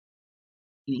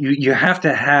you have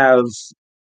to have,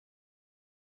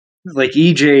 like,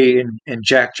 EJ and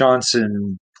Jack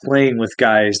Johnson playing with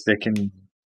guys that can,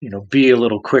 be a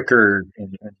little quicker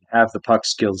and have the puck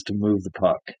skills to move the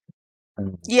puck.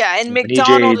 Yeah, and when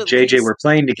McDonald EJ and JJ were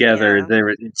playing together,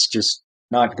 it's just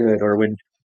not good. Or when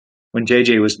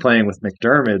JJ was playing with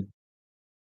McDermott,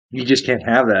 you just can't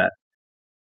have that.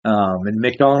 And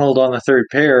McDonald on the third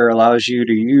pair allows you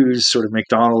to use sort of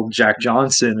McDonald, Jack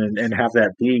Johnson, and have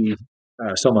that be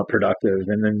somewhat productive.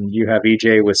 And then you have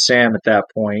EJ with Sam at that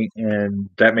point, and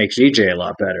that makes EJ a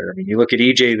lot better. I mean, you look at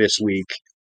EJ this week,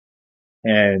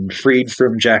 and freed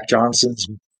from Jack Johnson's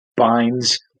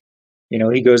binds,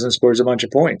 he goes and scores a bunch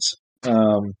of points.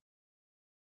 And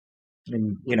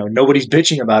nobody's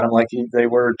bitching about him like they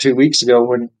were 2 weeks ago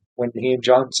when he and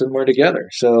Johnson were together.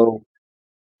 So,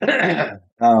 I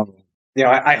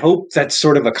hope that's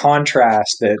sort of a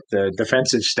contrast that the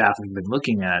defensive staff have been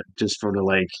looking at, just sort of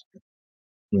like,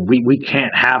 we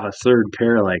can't have a third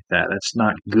pair like that. That's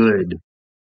not good.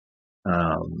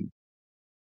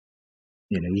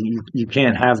 You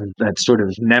can't have that sort of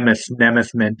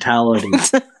Nemeth mentality.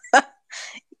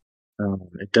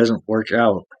 It doesn't work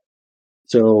out.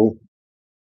 So,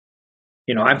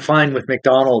 I'm fine with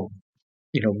McDonald,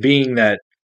 being that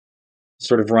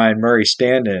sort of Ryan Murray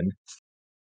stand-in.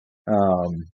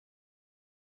 And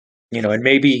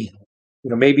maybe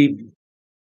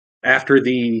after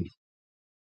the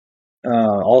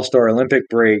All-Star Olympic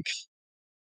break,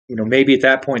 maybe at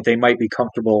that point they might be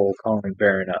comfortable calling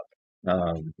Barron up.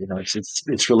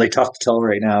 It's really tough to tell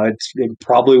right now. It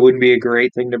probably wouldn't be a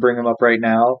great thing to bring him up right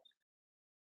now.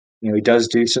 He does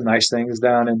do some nice things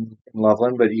down in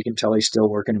Loveland, but you can tell he's still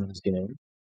working on his game.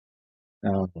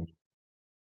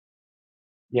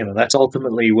 That's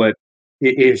ultimately what,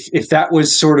 if that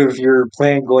was sort of your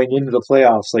plan going into the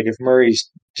playoffs, like if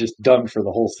Murray's just done for the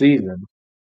whole season,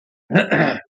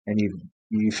 and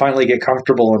you finally get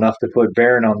comfortable enough to put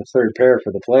Barron on the third pair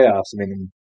for the playoffs, I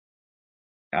mean,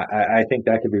 I think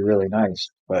that could be really nice.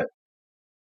 But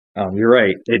you're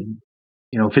right.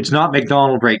 If it's not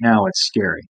McDonald right now, it's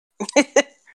scary.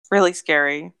 Really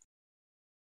scary.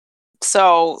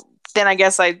 So then I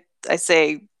guess I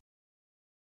say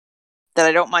that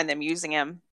I don't mind them using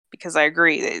him, because I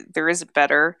agree there is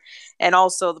better. And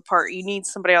also the part, you need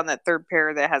somebody on that third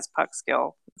pair that has puck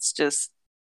skill. It's just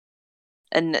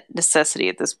a necessity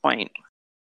at this point.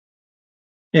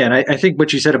 Yeah, and I think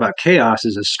what you said about chaos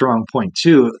is a strong point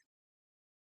too.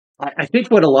 I think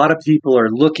what a lot of people are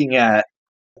looking at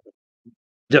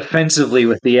defensively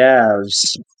with the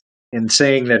Avs and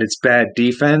saying that it's bad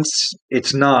defense,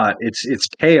 it's not. It's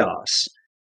chaos.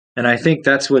 And I think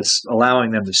that's what's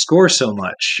allowing them to score so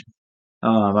much.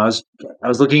 I was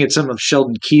looking at some of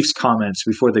Sheldon Keefe's comments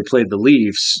before they played the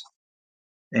Leafs,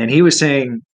 and he was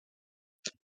saying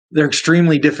they're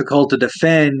extremely difficult to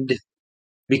defend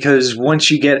because once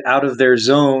you get out of their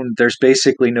zone, there's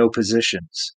basically no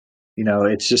positions.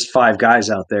 It's just five guys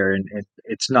out there, and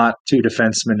it's not two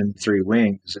defensemen and three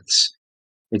wings.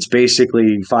 It's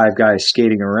basically five guys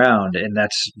skating around, and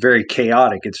that's very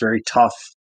chaotic. It's very tough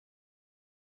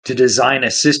to design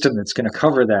a system that's going to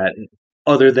cover that,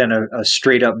 other than a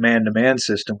straight up man-to-man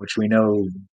system, which we know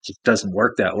just doesn't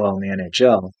work that well in the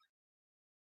NHL.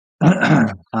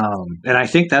 And I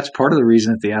think that's part of the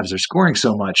reason that the Avs are scoring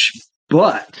so much.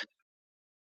 But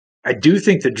I do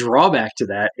think the drawback to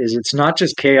that is it's not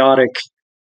just chaotic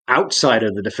outside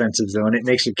of the defensive zone, it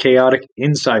makes it chaotic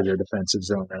inside their defensive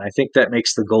zone. And I think that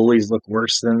makes the goalies look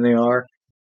worse than they are.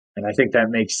 And I think that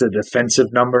makes the defensive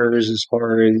numbers, as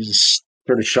far as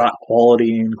sort of shot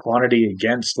quality and quantity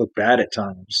against, look bad at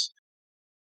times.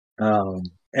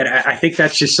 And I think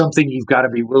that's just something you've got to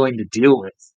be willing to deal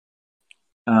with.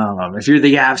 If you're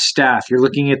the Avs staff, you're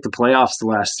looking at the playoffs the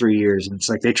last 3 years, and it's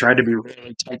like they tried to be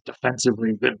really tight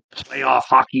defensively, good playoff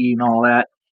hockey and all that,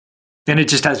 and it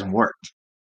just hasn't worked.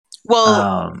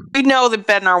 Well, we know that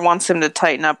Bednar wants him to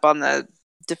tighten up on the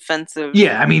defensive.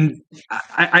 Yeah, I mean,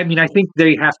 I think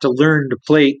they have to learn to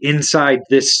play inside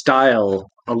this style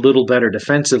a little better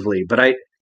defensively. But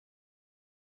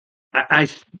I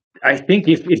think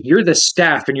if you're the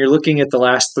staff and you're looking at the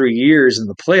last 3 years in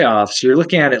the playoffs, you're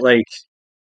looking at it like,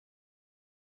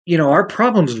 our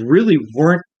problems really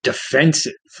weren't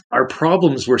defensive. Our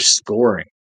problems were scoring.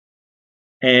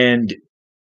 And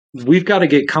we've got to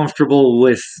get comfortable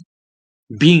with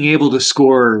being able to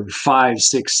score 5,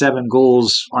 6, 7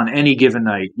 goals on any given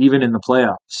night, even in the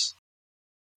playoffs.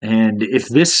 And if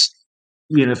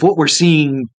if what we're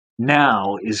seeing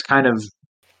now is kind of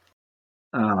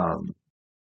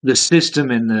the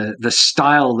system and the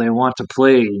style they want to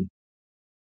play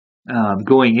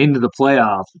going into the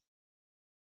playoff,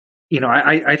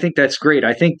 I think that's great.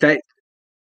 I think that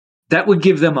would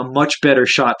give them a much better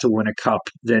shot to win a cup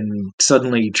than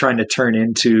suddenly trying to turn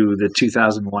into the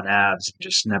 2001 Avs and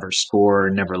just never score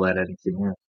and never let anything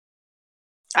in.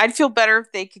 I'd feel better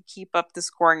if they could keep up the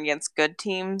scoring against good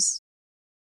teams.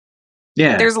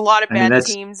 Yeah. There's a lot of bad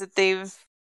teams that they've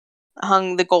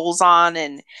hung the goals on,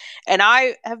 and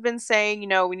I have been saying,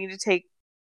 we need to take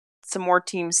some more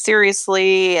teams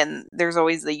seriously, and there's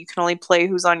always that you can only play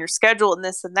who's on your schedule and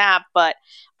this and that, but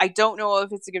I don't know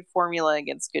if it's a good formula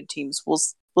against good teams. We'll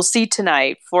see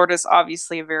tonight. Florida's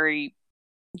obviously a very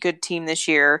good team this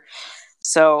year,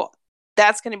 so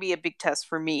that's going to be a big test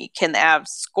for me. Can the Avs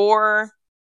score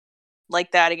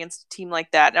like that against a team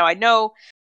like that? Now, I know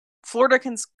Florida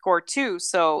can score too,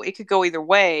 so it could go either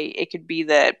way. It could be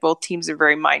that both teams are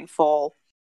very mindful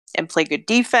and play good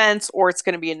defense, or it's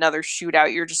going to be another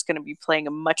shootout. You're just going to be playing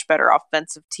a much better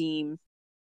offensive team,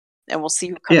 and we'll see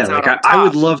who comes out on top. I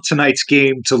would love tonight's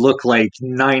game to look like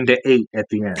 9-8 at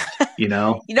the end. I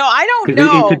don't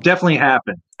know. It could definitely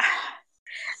happen.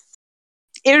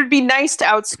 It would be nice to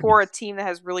outscore a team that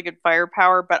has really good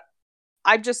firepower, but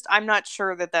I'm not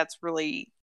sure that that's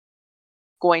really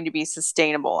going to be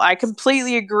sustainable. I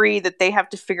completely agree that they have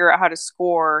to figure out how to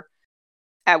score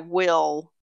at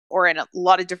will or in a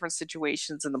lot of different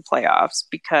situations in the playoffs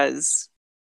because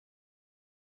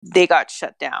they got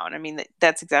shut down. I mean,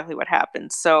 that's exactly what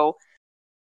happened. So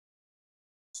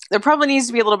there probably needs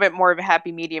to be a little bit more of a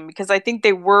happy medium because I think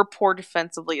they were poor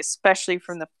defensively, especially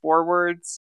from the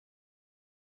forwards.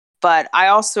 But I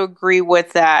also agree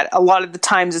with that. A lot of the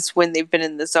times it's when they've been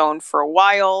in the zone for a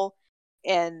while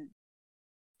and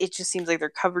it just seems like their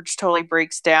coverage totally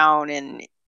breaks down. And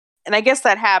I guess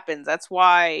that happens. That's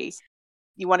why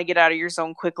you want to get out of your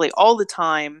zone quickly all the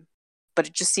time. But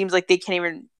it just seems like they can't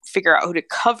even figure out who to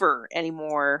cover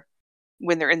anymore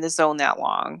when they're in the zone that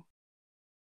long.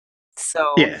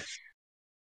 So, yeah.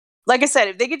 Like I said,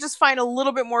 if they could just find a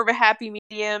little bit more of a happy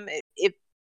medium,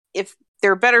 if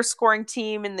they're a better scoring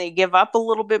team and they give up a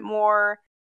little bit more,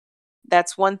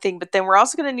 that's one thing. But then we're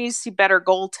also going to need to see better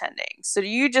goaltending. So do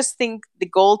you just think the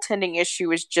goaltending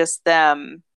issue is just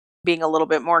them being a little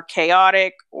bit more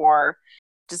chaotic, or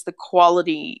does the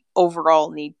quality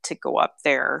overall need to go up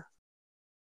there?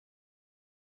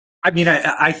 I mean,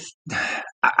 I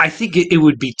think it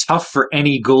would be tough for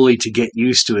any goalie to get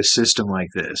used to a system like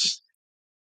this,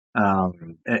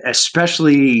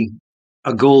 especially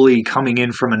a goalie coming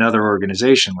in from another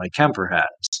organization like Kemper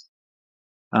has.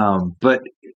 But,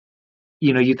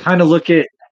 you kind of look at,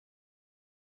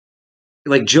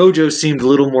 like, JoJo seemed a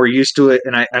little more used to it,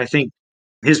 and I think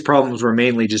his problems were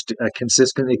mainly just a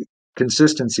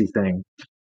consistency thing.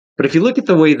 But if you look at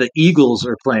the way the Eagles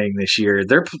are playing this year,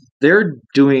 they're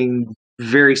doing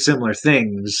very similar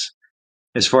things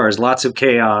as far as lots of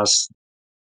chaos,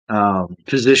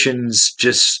 positions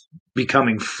just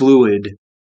becoming fluid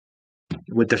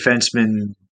with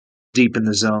defensemen deep in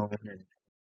the zone and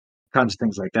kinds of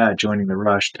things like that, joining the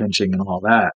rush, pinching, and all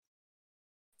that.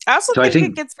 I also So think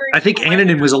it gets very. I think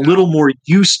Annunen was a little more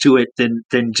used to it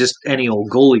than just any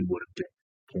old goalie would have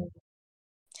been.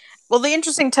 Well, the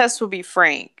interesting test will be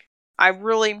Frank. I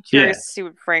really am curious to see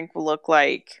what Frank will look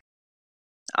like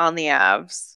on the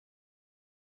Avs.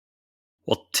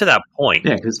 Well, to that point,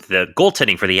 the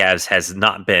goaltending for the Avs has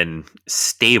not been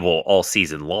stable all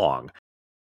season long.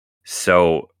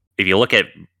 So if you look at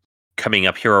coming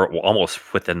up here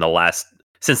almost within the last,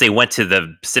 since they went to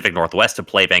the Pacific Northwest to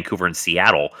play Vancouver and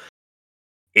Seattle,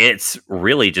 it's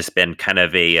really just been kind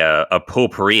of a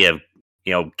potpourri of,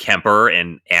 Kemper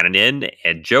and Annunen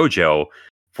and JoJo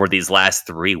for these last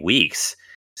 3 weeks.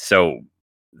 So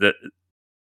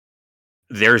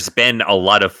there's been a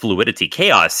lot of fluidity,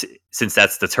 chaos, since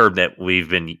that's the term that we've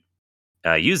been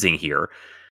using here.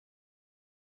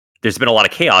 There's been a lot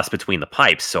of chaos between the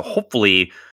pipes. So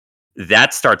hopefully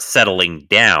that starts settling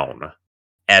down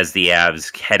as the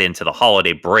Avs head into the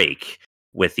holiday break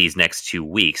with these next 2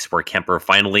 weeks, where Kemper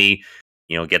finally,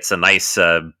 gets a nice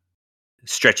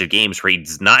stretch of games where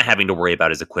he's not having to worry about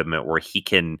his equipment, where he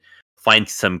can find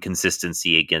some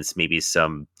consistency against maybe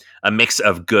a mix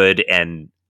of good and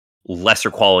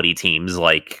lesser quality teams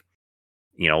like,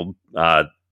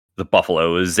 the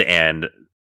Buffaloes and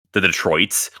the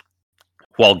Detroits,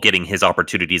 while getting his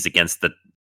opportunities against the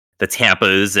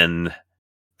Tampas and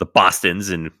the Bostons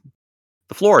and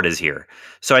the Floridas here.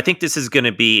 So I think this is going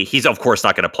to be, he's of course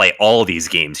not going to play all these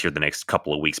games here the next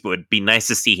couple of weeks, but it'd be nice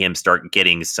to see him start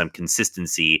getting some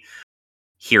consistency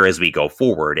here as we go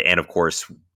forward. And of course,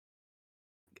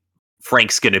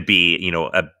 Frank's going to be,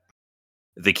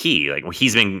 the key. Like,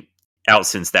 he's been out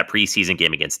since that preseason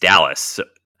game against Dallas. So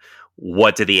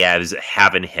what do the Avs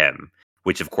have in him?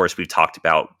 Which of course we've talked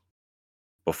about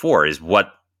before, is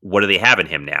what do they have in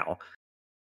him now?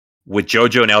 With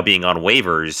JoJo now being on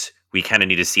waivers, we kind of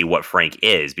need to see what Frank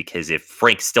is, because if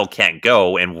Frank still can't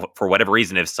go, and for whatever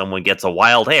reason, if someone gets a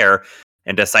wild hair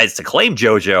and decides to claim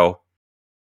JoJo,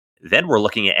 then we're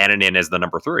looking at Annunen as the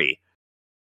number 3.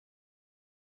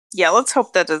 Yeah, let's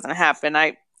hope that doesn't happen.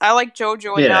 I like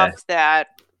JoJo enough that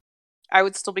I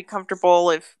would still be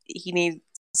comfortable if he needs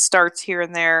starts here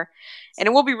and there. And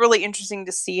it will be really interesting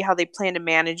to see how they plan to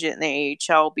manage it in the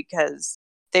AHL, because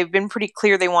they've been pretty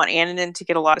clear they want Annunen to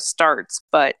get a lot of starts.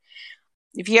 But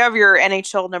if you have your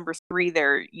NHL number 3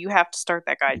 there, you have to start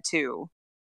that guy too.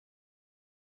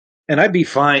 And I'd be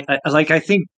fine. I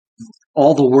think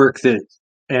all the work that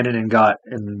Annunen got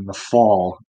in the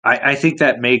fall, I think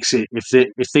that makes it,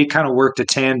 if they kind of worked a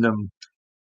tandem,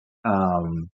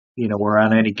 where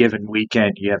on any given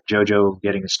weekend you have JoJo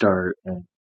getting a start and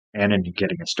Annunen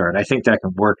getting a start, I think that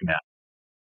can work now.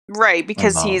 Right,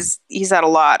 because he's had a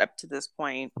lot up to this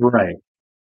point. Right.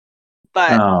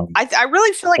 But I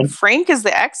really feel like Frank is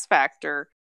the X factor,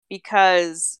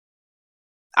 because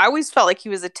I always felt like he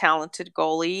was a talented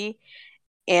goalie,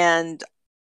 and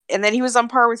And then he was on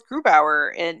par with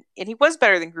Grubauer, and he was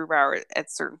better than Grubauer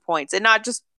at certain points, and not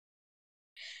just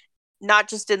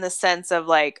in the sense of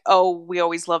like, oh, we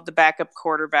always love the backup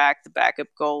quarterback, the backup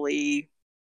goalie.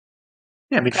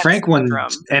 Yeah, I mean, Frank won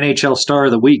NHL Star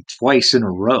of the Week twice in a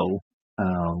row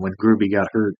when Gruby got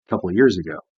hurt a couple of years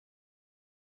ago.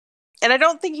 And I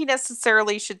don't think he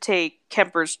necessarily should take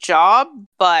Kemper's job,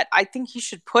 but I think he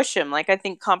should push him. Like, I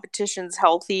think competition's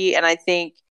healthy, and I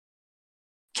think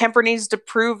Kemper needs to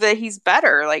prove that he's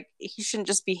better. Like, he shouldn't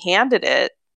just be handed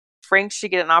it. Frank should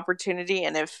get an opportunity,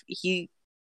 and if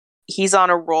he's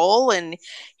on a roll and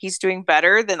he's doing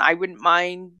better, then I wouldn't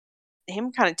mind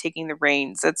him kind of taking the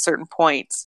reins at certain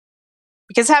points.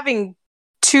 Because having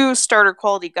 2 starter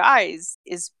quality guys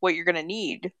is what you're going to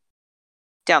need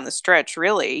down the stretch,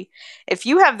 really. If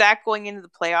you have that going into the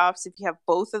playoffs, if you have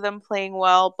both of them playing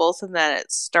well, both of them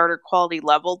at starter quality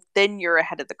level, then you're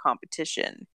ahead of the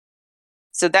competition.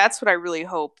 So that's what I really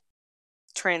hope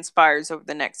transpires over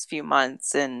the next few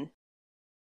months. And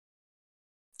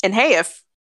hey,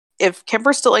 if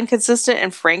Kemper's still inconsistent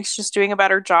and Frank's just doing a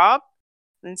better job,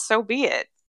 then so be it.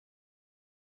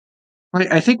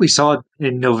 I think we saw it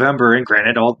in November, and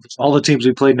granted, all the teams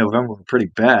we played in November were pretty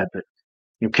bad, but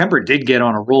Kemper did get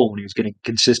on a roll when he was getting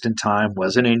consistent time,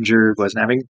 wasn't injured, wasn't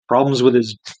having problems with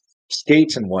his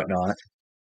skates and whatnot.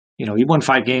 He won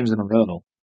 5 games in a row.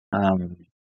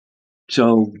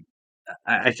 So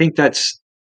I think that's,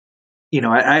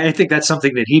 I think that's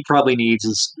something that he probably needs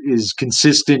is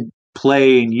consistent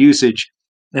play and usage.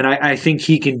 And I think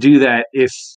he can do that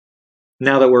if,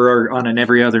 now that we're on an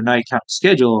every other night kind of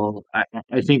schedule,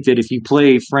 I think that if you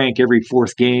play Frank every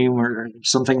 4th game or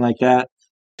something like that,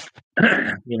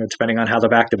 depending on how the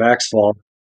back-to-backs fall,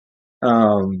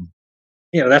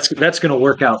 that's going to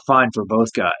work out fine for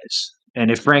both guys.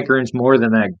 And if Frank earns more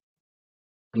than that,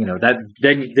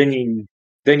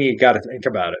 then you got to think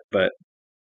about it. But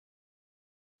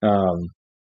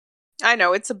I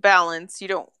know it's a balance. You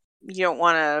don't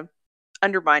want to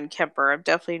undermine Kemper. I'm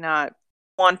definitely not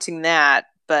wanting that,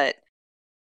 but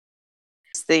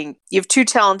I think you have 2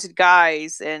 talented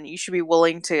guys, and you should be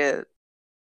willing to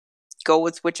go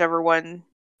with whichever one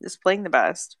is playing the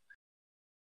best.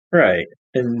 Right.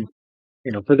 And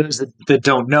for those that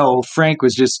don't know, Frank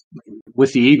was just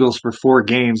with the Eagles for 4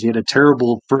 games. He had a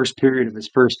terrible first period of his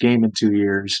first game in 2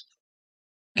 years.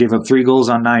 Gave up 3 goals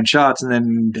on 9 shots, and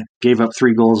then gave up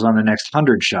 3 goals on the next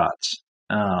 100 shots.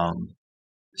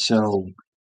 So,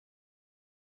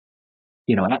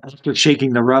 after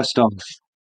shaking the rust off,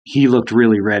 he looked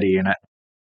really ready. And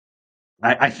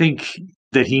I think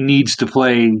that he needs to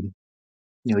play,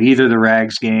 either the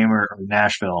Rags game or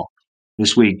Nashville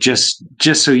this week, just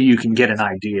so you can get an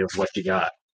idea of what you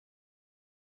got.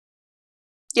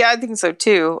 Yeah, I think so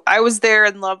too. I was there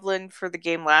in Loveland for the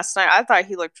game last night. I thought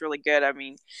he looked really good. I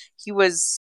mean, he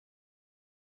was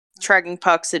tracking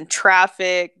pucks in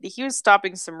traffic. He was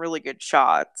stopping some really good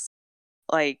shots,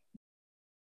 like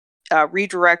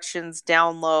redirections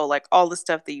down low, like all the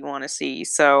stuff that you want to see.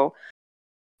 So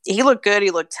he looked good.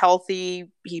 He looked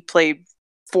healthy. He played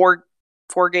 4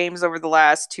 games over the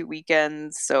last 2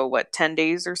 weekends. So 10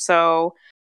 days or so.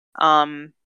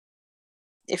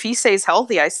 If he stays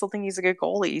healthy, I still think he's a good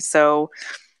goalie. So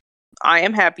I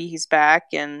am happy he's back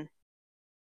and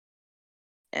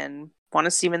want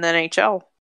to see him in the NHL.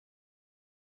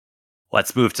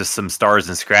 Let's move to some stars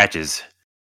and scratches.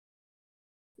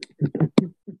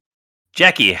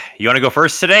 Jackie, you want to go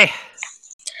first today?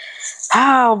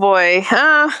 Oh, boy.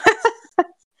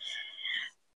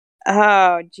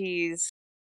 Oh, geez.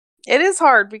 It is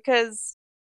hard because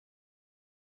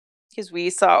we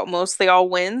saw mostly all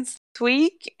wins this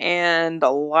week and a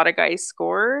lot of guys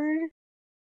scored.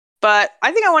 But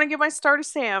I think I want to give my star to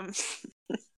Sam.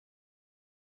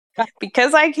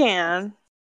 Because I can.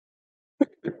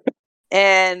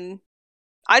 And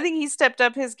I think he stepped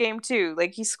up his game too.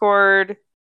 Like, he scored,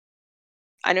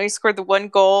 I know he scored the 1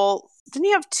 goal. Didn't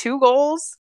he have 2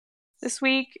 goals this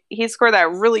week? He scored that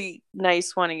really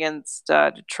nice one against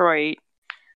Detroit.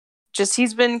 Just,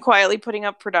 he's been quietly putting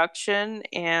up production,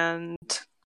 and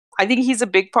I think he's a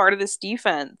big part of this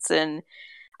defense. And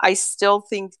I still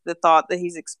think the thought that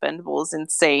he's expendable is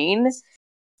insane.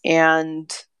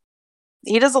 And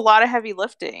he does a lot of heavy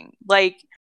lifting. Like,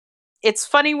 it's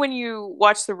funny when you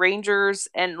watch the Rangers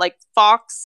and like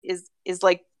Fox is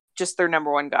like just their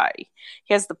number 1 guy.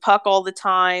 He has the puck all the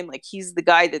time. Like, he's the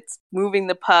guy that's moving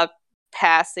the puck,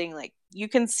 passing. Like, you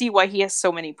can see why he has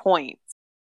so many points.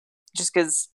 Just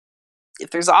because if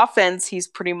there's offense, he's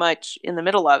pretty much in the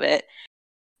middle of it.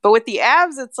 But with the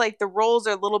Avs, it's like the roles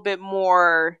are a little bit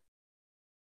more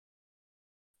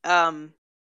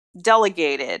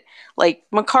delegated. Like,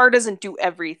 Makar doesn't do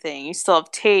everything. You still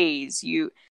have Taze.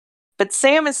 But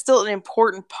Sam is still an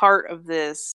important part of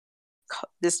this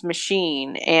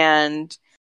machine. And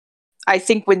I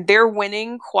think when they're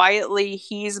winning quietly,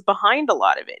 he's behind a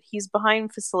lot of it. He's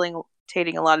behind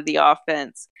facilitating a lot of the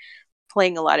offense,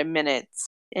 playing a lot of minutes.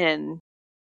 And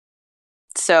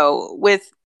so with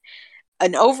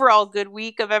an overall good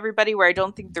week of everybody where I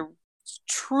don't think they're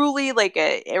truly like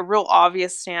a real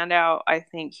obvious standout, I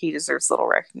think he deserves a little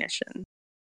recognition.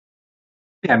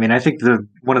 Yeah, I mean, I think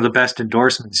one of the best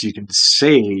endorsements you can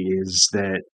say is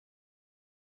that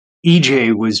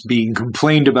EJ was being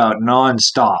complained about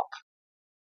nonstop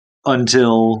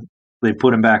until they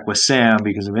put him back with Sam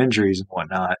because of injuries and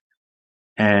whatnot.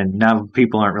 And now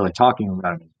people aren't really talking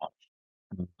about him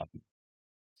as much.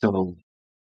 So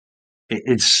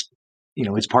it's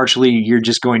partially you're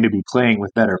just going to be playing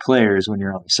with better players when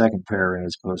you're on the second pair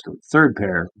as opposed to the third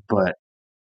pair. But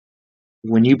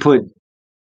when you put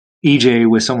EJ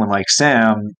with someone like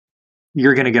Sam,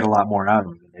 you're going to get a lot more out of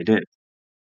them than they did.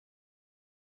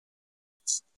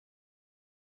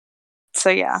 So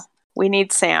yeah, we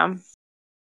need Sam.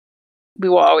 We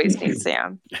will always need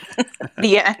Sam.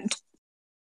 The end.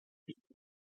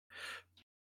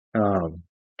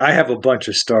 I have a bunch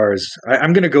of stars.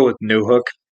 I'm going to go with Newhook,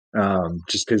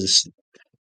 just because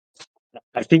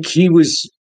I think he was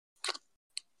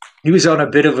on a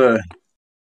bit of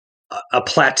a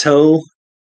plateau,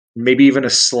 maybe even a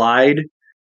slide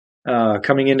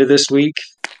coming into this week.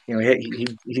 He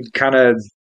kind of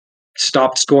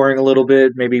stopped scoring a little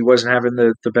bit. Maybe he wasn't having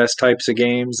the best types of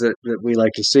games that we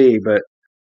like to see, but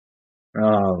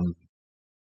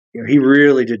he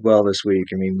really did well this week.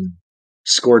 I mean,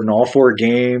 scored in all 4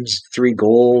 games, 3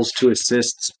 goals, 2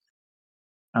 assists.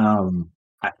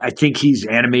 I think he's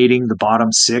animating the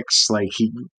bottom 6 like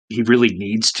he really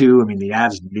needs to. I mean, the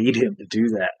Avs need him to do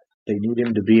that. They need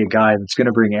him to be a guy that's going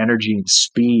to bring energy and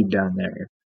speed down there.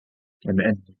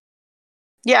 And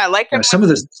yeah, like some of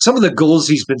the goals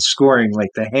he's been scoring, like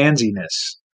the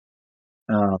handsiness.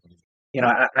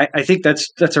 I think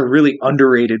that's a really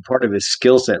underrated part of his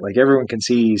skill set. Like, everyone can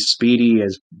see he's speedy,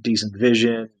 has decent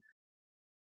vision,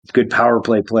 good power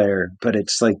play player, but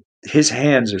it's like his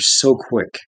hands are so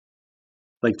quick.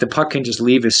 Like, the puck can just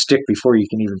leave his stick before you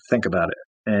can even think about it.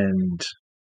 And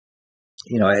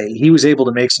he was able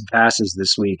to make some passes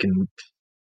this week, and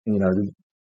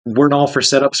weren't all for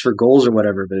setups for goals or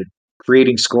whatever, but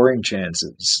creating scoring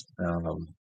chances.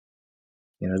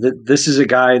 This is a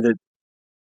guy that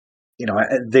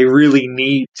they really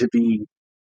need to be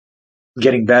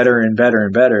getting better and better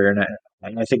and better, and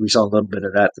I think we saw a little bit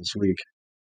of that this week.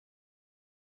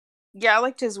 Yeah, I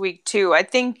liked his week too. I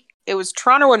think it was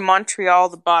Toronto and Montreal,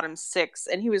 the bottom 6,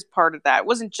 and he was part of that. It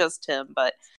wasn't just him,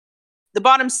 but the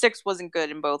bottom 6 wasn't good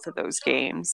in both of those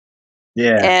games.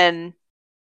 Yeah, and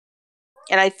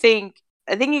I think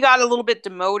he got a little bit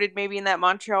demoted maybe in that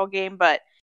Montreal game, but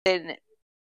then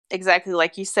exactly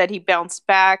like you said, he bounced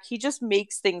back. He just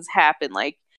makes things happen.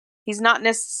 Like, he's not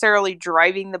necessarily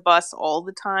driving the bus all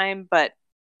the time, but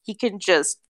he can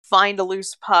just find a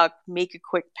loose puck, make a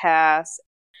quick pass.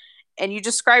 And you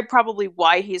described probably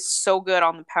why he's so good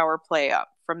on the power play up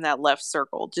from that left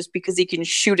circle, just because he can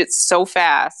shoot it so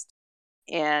fast.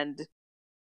 And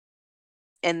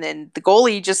then the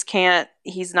goalie just can't,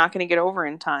 he's not going to get over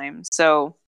in time.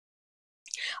 So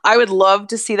I would love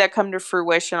to see that come to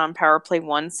fruition on Power Play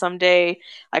 1 someday.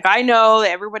 Like, I know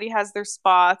that everybody has their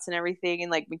spots and everything, and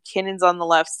like McKinnon's on the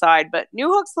left side, but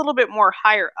Newhook's a little bit more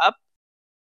higher up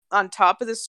on top of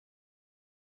the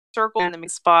circle in the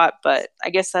spot, but I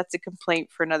guess that's a complaint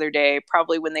for another day.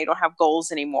 Probably when they don't have goals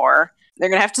anymore, they're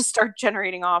going to have to start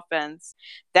generating offense.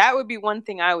 That would be one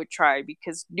thing I would try,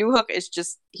 because Newhook is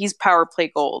just, he's power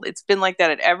play gold. It's been like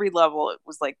that at every level. It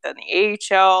was like that in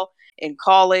the AHL, in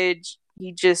college.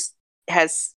 He just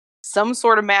has some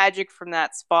sort of magic from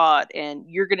that spot, and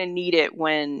you're going to need it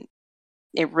when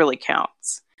it really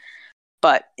counts.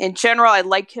 But in general, I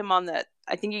like him on that.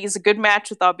 I think he's a good match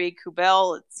with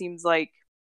Aube-Kubel. It seems like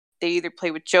they either play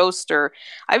with Jost or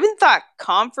I even thought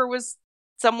Compher was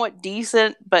somewhat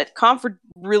decent, but Compher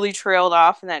really trailed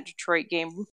off in that Detroit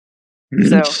game.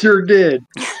 So sure did.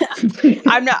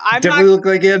 I'm definitely looked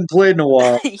like he hadn't played in a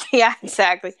while. Yeah,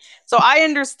 exactly. So I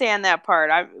understand that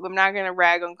part. I'm not going to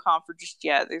rag on Compher just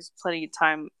yet. There's plenty of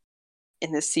time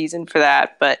in this season for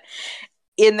that. But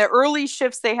in the early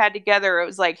shifts they had together, it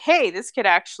was like, hey, this could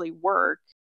actually work.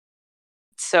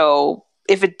 So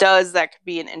if it does, that could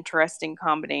be an interesting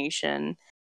combination.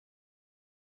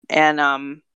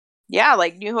 And yeah,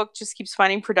 like Newhook just keeps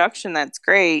finding production. That's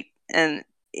great. And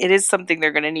it is something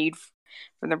they're going to need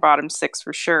from their bottom 6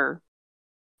 for sure.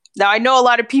 Now, I know a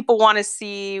lot of people want to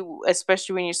see,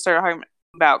 especially when you start talking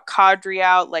about Kadri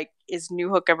out, like, is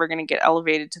Newhook ever going to get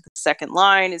elevated to the second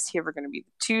line? Is he ever going to be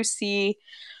the 2C?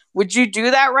 Would you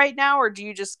do that right now, or do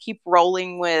you just keep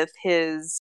rolling with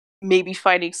his maybe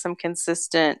finding some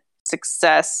consistent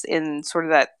success in sort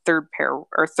of that third pair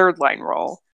or third line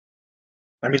role?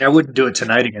 I mean, I wouldn't do it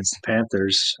tonight against the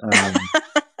Panthers.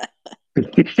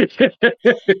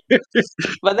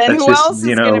 But then who else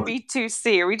is going to be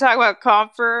 2C? Are we talking about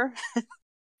Compher?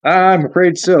 I'm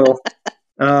afraid so.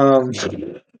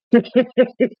 Hopefully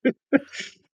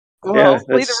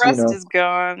the rest is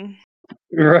gone.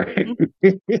 Right.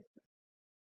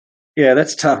 Yeah,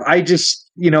 that's tough. I just,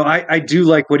 I do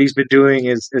like what he's been doing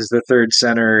as the third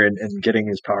center and getting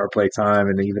his power play time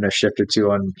and even a shift or two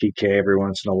on PK every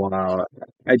once in a while.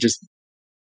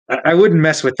 I wouldn't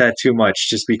mess with that too much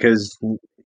just because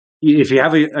if you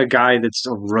have a guy that's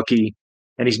a rookie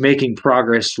and he's making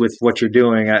progress with what you're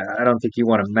doing, I don't think you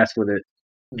want to mess with it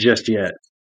just yet.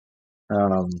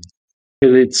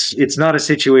 It's not a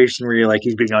situation where you're like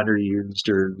he's being underused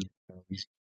or he's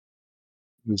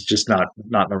just not in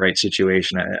the right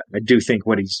situation. I do think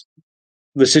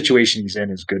the situation he's in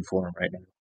is good for him right now.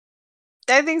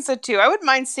 I think so too. I wouldn't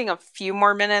mind seeing a few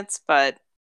more minutes, but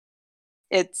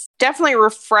it's definitely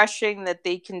refreshing that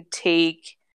they can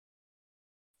take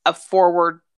a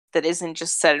forward that isn't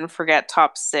just set and forget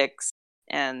top six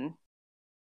and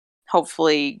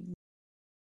hopefully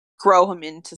grow him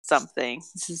into something.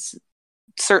 This is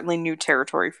certainly new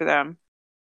territory for them.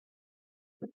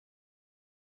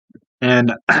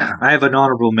 And I have an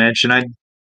honorable mention. A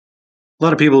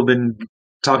lot of people have been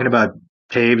talking about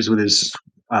Taves with his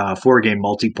 4-game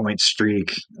multi-point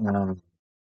streak.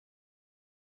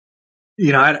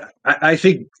 I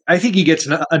think he gets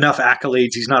enough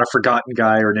accolades. He's not a forgotten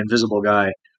guy or an invisible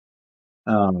guy.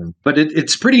 But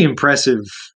it's pretty impressive,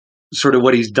 sort of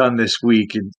what he's done this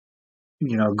week.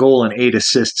 Goal and 8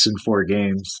 assists in 4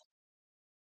 games.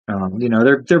 There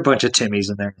are a bunch of Timmies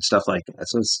in there and stuff like that.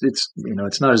 So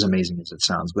it's not as amazing as it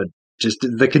sounds, but just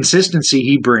the consistency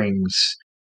he brings,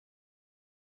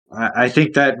 I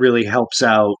think that really helps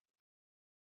out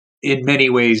in many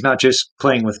ways. Not just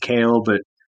playing with Cale, but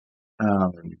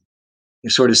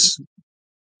sort of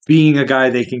being a guy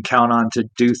they can count on to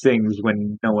do things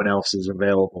when no one else is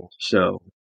available. So,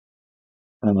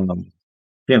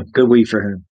 good week for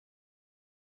him.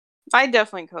 I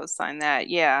definitely co-sign that.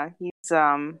 Yeah, he's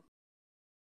definitely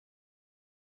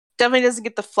doesn't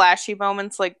get the flashy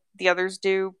moments like the others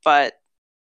do, but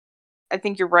I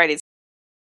think you're right. It's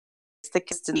the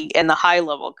consistency and the high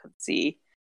level could see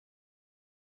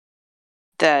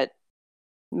that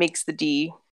makes the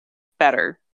D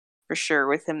better for sure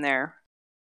with him there.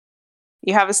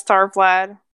 You have a star,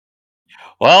 Vlad?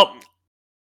 Well,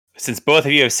 since both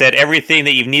of you have said everything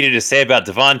that you've needed to say about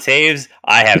Devon Taves,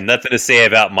 I have nothing to say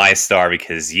about my star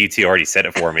because you two already said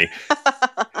it for me.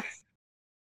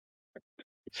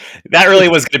 That really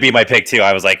was going to be my pick too.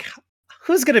 I was like,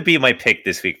 who's going to be my pick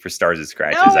this week for Stars and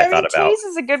Scratches? I thought about. Taves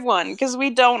is a good one because we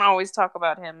don't always talk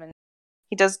about him, and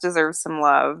he does deserve some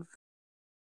love.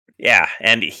 Yeah,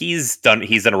 and he's done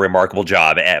a remarkable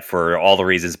job for all the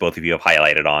reasons both of you have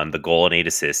highlighted on the goal and 8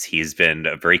 assists. He's been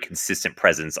a very consistent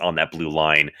presence on that blue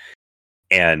line.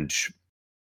 And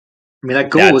I mean,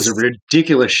 that goal was a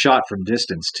ridiculous shot from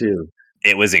distance too.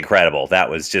 It was incredible.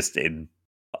 That was just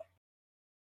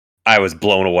I was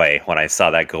blown away when I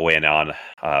saw that go in on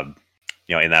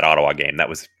in that Ottawa game. That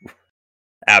was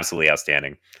absolutely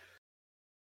outstanding.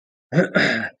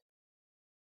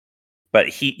 But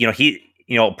he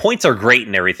points are great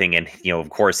and everything, and of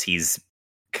course he's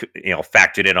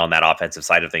factored in on that offensive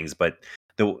side of things. But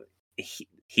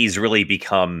he's really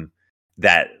become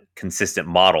that consistent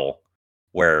model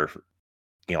where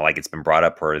like it's been brought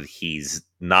up, where he's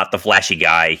not the flashy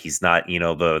guy, he's not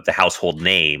the household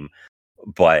name,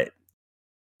 but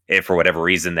if for whatever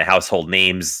reason the household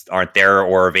names aren't there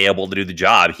or available to do the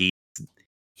job, he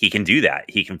can do that.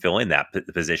 He can fill in that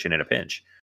position in a pinch.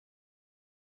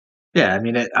 Yeah, I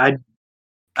mean, I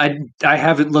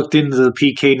haven't looked into the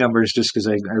PK numbers just because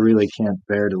I really can't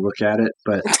bear to look at it.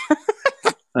 But,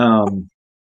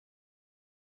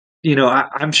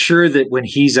 I'm sure that when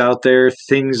he's out there,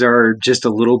 things are just a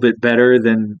little bit better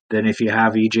than if you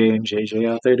have EJ and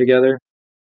JJ out there together.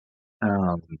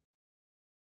 I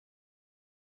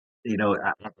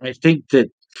think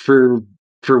that for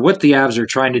what the Avs are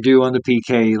trying to do on the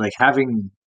PK, like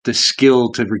having the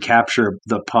skill to recapture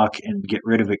the puck and get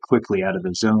rid of it quickly out of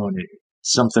the zone,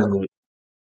 it's something that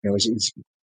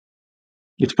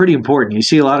it's pretty important. You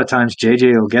see a lot of times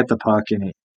JJ will get the puck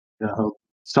and he'll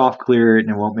soft clear it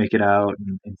and it won't make it out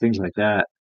and things like that.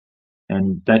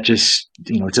 And that just,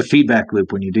 it's a feedback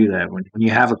loop when you do that. When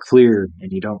you have a clear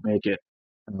and you don't make it,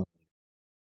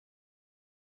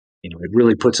 it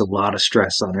really puts a lot of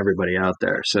stress on everybody out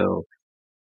there. So,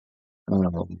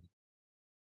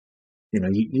 you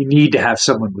need to have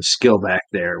someone with skill back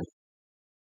there.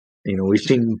 We've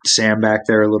seen Sam back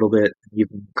there a little bit,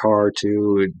 even Carr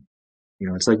too. And,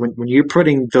 it's like when you're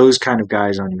putting those kind of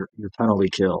guys on your penalty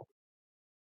kill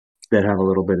that have a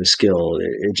little bit of skill,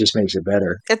 it just makes it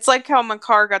better. It's like how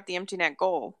Makar got the empty net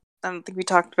goal. I don't think we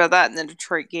talked about that in the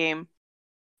Detroit game.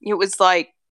 It was like,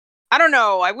 I don't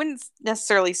know, I wouldn't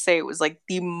necessarily say it was like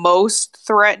the most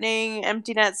threatening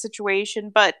empty net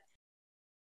situation, but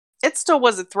it still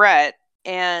was a threat.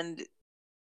 And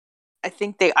I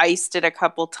think they iced it a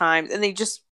couple times, and they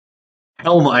just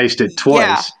Helm iced it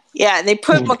twice. Yeah, and they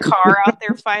put Makar out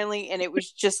there finally, and it was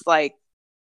just like,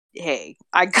 hey,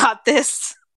 I got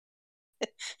this.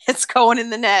 It's going in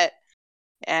the net.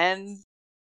 And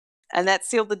that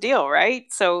sealed the deal, right?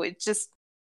 So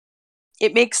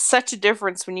it makes such a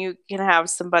difference when you can have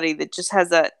somebody that just has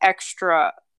that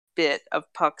extra bit of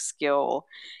puck skill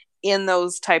in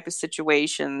those type of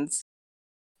situations.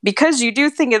 Because you do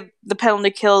think of the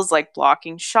penalty kills like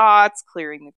blocking shots,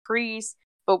 clearing the crease,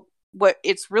 but what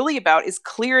it's really about is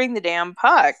clearing the damn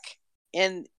puck.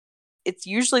 And it's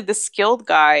usually the skilled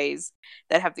guys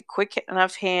that have the quick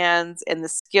enough hands and the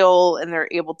skill, and they're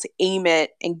able to aim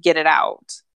it and get it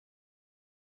out.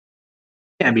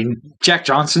 Yeah, I mean, Jack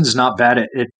Johnson's not bad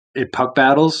at puck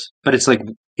battles, but it's like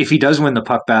if he does win the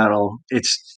puck battle,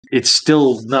 it's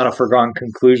still not a foregone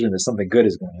conclusion that something good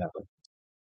is going to happen.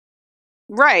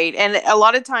 Right, and a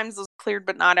lot of times those cleared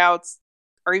but not outs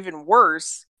are even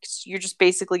worse because you're just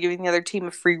basically giving the other team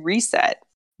a free reset.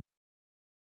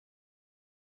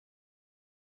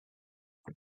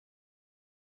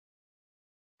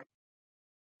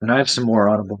 And I have some more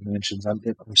honorable mentions. I'm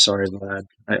sorry, lad.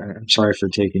 I'm sorry for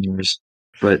taking yours,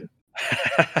 but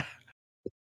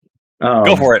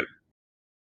go for it.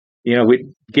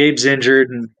 Gabe's injured,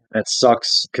 and that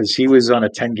sucks because he was on a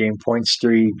 10-game point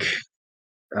streak.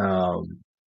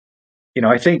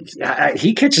 I think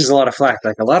he catches a lot of flack.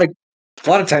 Like a lot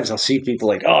of times, I'll see people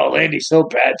like, "Oh, Landy's so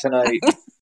bad tonight."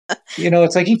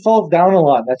 It's like he falls down a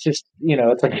lot. That's just,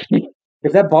 it's like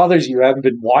if that bothers you, I haven't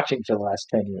been watching for the last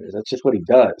 10 years. That's just what he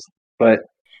does. But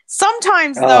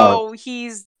sometimes, though,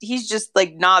 he's just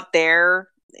like not there.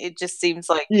 It just seems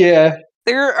like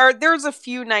there's a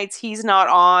few nights he's not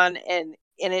on, and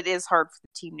it is hard for the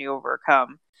team to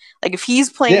overcome. Like if he's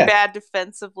playing bad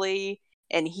defensively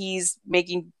and he's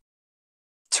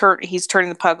turning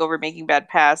the puck over, making bad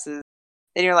passes,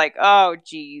 then you're like, oh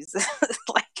geez.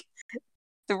 Like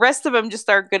the rest of them just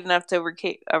aren't good enough to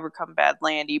overcome bad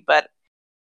Landy. But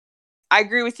I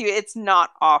agree with you, it's not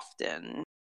often.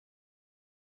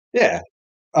 Yeah.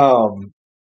 And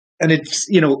it's,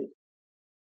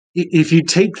 if you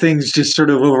take things just sort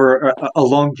of over a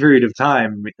long period of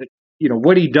time,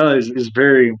 what he does is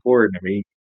very important. I mean,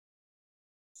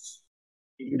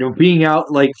 being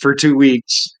out like for 2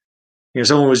 weeks,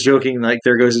 someone was joking like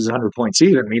there goes his 100-point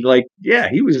season. I mean, like, yeah,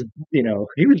 he was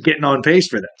getting on pace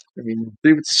for that. I mean,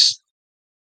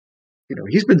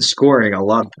 he's been scoring a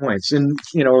lot of points, and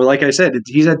like I said,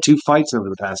 he's had 2 fights over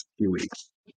the past few weeks.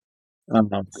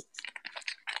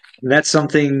 That's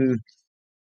something.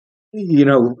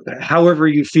 However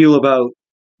you feel about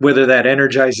whether that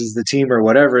energizes the team or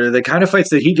whatever, the kind of fights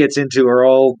that he gets into are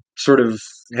all sort of,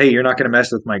 hey, you're not going to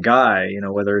mess with my guy.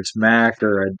 Whether it's Mac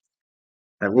or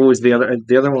what was the other?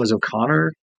 The other one was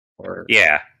O'Connor, or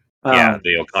the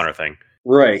O'Connor thing,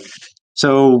 right?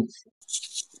 So,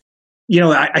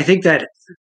 I think that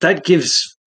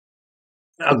gives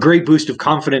a great boost of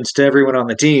confidence to everyone on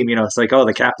the team. It's like, oh,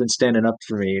 the captain's standing up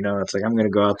for me. It's like I'm going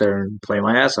to go out there and play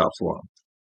my ass off for him.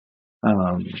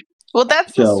 Well,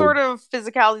 that's the sort of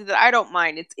physicality that I don't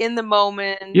mind. It's in the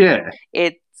moment. Yeah.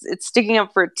 It's sticking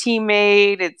up for a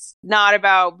teammate. It's not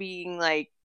about being like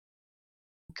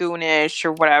goonish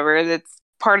or whatever. That's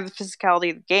part of the physicality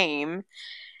of the game.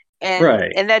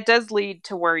 And that does lead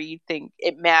to where you think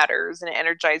it matters and it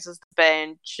energizes the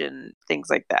bench and things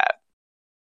like that.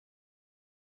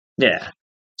 Yeah.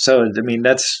 So, I mean,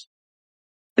 that's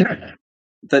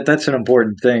an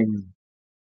important thing.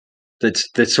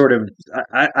 That's sort of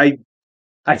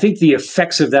I think the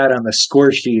effects of that on the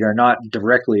score sheet are not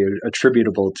directly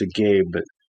attributable to Gabe, but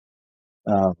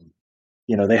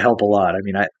they help a lot. I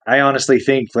mean, I honestly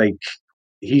think like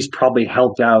he's probably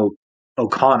helped out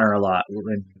O'Connor a lot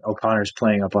when O'Connor's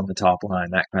playing up on the top line,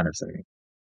 that kind of thing.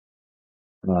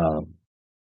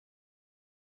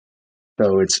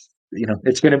 So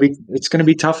it's going to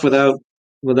be tough without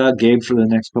Gabe for the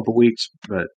next couple of weeks,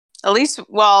 but at least,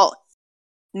 well,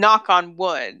 knock on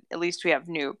wood, at least we have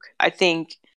Nuke. I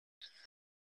think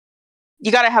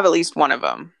you got to have at least one of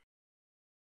them.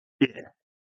 Yeah.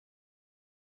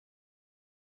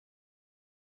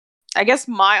 I guess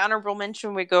my honorable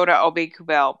mention would go to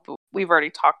Aubé-Kubel, but we've already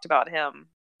talked about him.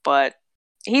 But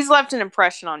he's left an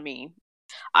impression on me.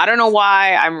 I don't know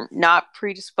why I'm not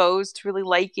predisposed to really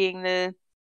liking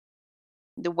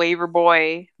the waiver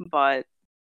boy, but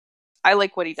I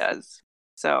like what he does.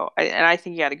 So, I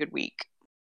think he had a good week.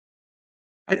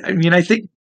 I mean, I think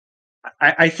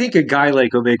a guy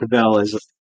like Aubé-Kubel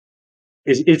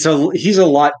he's a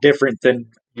lot different than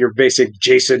your basic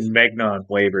Jason Megnon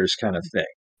waivers kind of thing.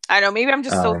 I know. Maybe I'm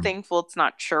just so thankful it's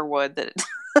not Sherwood that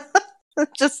it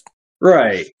just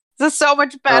right. This is so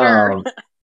much better.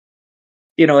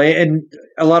 And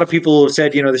a lot of people have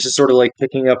said, this is sort of like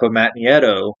picking up a Matt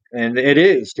Nieto, and it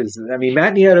is because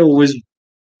Matt Nieto was,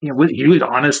 he was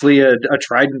honestly a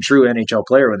tried and true NHL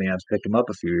player when the Avs picked him up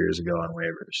a few years ago on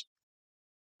waivers.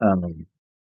 And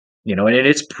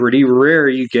it's pretty rare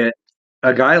you get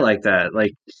a guy like that.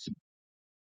 Like,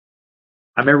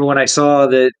 I remember when I saw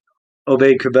that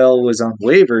Aubé-Kubel was on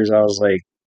waivers, I was like,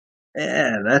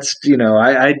 that's,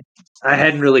 I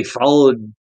hadn't really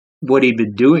followed what he'd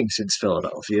been doing since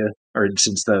Philadelphia, or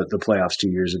since the playoffs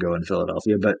 2 years ago in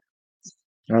Philadelphia. But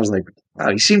I was like, wow,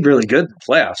 he seemed really good in the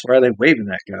playoffs. Why are they waiving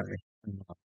that guy?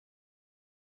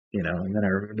 And then I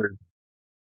remember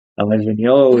Alain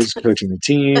Vigneault was coaching the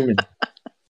team, and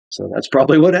so that's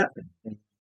probably what happened.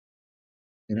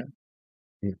 The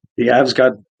Avs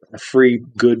got a free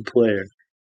good player.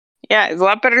 Yeah, it's a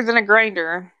lot better than a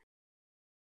grinder.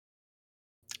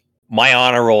 My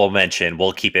honorable mention,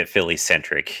 we'll keep it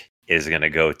Philly-centric, is going to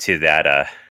go to that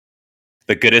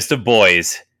the goodest of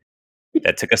boys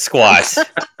that took a squat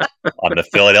on the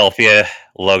Philadelphia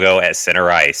logo at center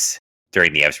ice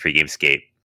during the Avs pregame skate.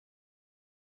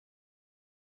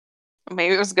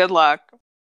 Maybe it was good luck.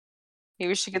 Maybe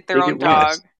we should get their own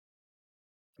dog.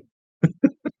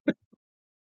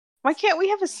 Why can't we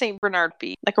have a St. Bernard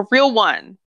beat? Like a real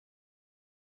one.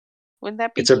 Wouldn't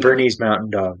that be It's cute? A Bernese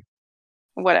Mountain Dog.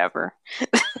 Whatever.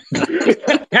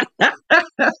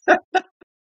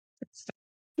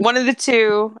 One of the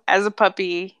two as a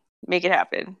puppy. Make it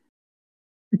happen.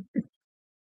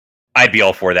 I'd be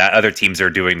all for that. Other teams are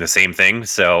doing the same thing,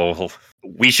 so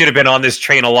we should have been on this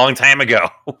train a long time ago.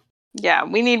 Yeah,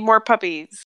 we need more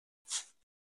puppies.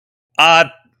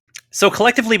 So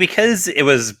collectively, because it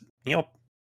was,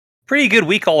 pretty good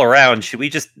week all around, should we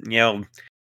just,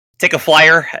 take a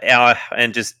flyer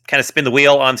and just kind of spin the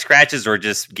wheel on scratches, or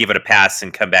just give it a pass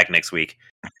and come back next week?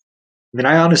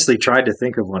 I honestly tried to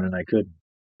think of one and I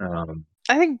couldn't.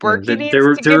 I think Berkey needs there to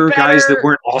were get guys better. that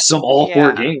weren't awesome all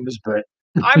 4 games, but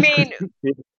I mean,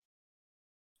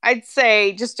 I'd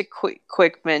say just a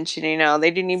quick mention.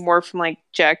 They do need more from like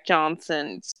Jack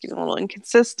Johnson. It's getting a little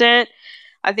inconsistent.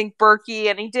 I think Berkey,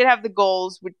 and he did have the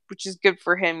goals, which is good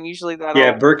for him. Usually that.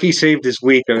 Yeah, Berkey saved his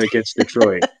week against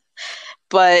Detroit.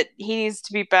 But he needs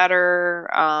to be better.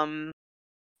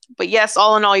 But yes,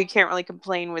 all in all, you can't really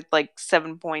complain with like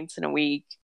 7 points in a week,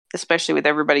 especially with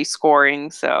everybody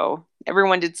scoring. So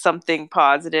everyone did something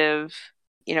positive.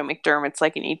 McDermott's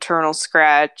like an eternal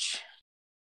scratch,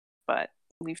 but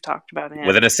we've talked about him.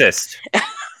 With an assist.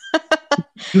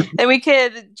 And we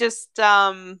could just,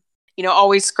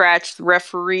 always scratch the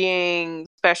refereeing,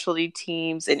 specialty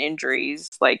teams, and injuries.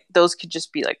 Like, those could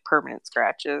just be like permanent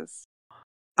scratches.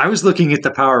 I was looking at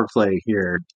the power play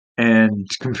here and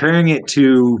comparing it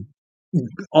to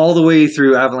all the way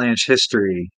through Avalanche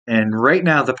history. And right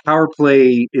now, the power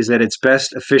play is at its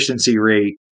best efficiency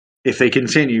rate, if they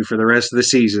continue for the rest of the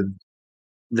season,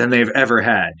 than they've ever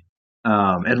had.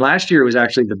 And last year was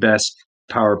actually the best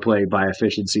power play by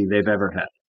efficiency they've ever had.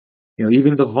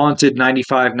 Even the vaunted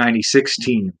 95-96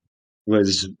 team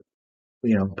was,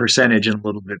 percentage and a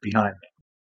little bit behind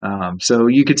them. So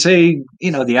you could say,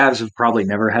 the Avs have probably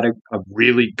never had a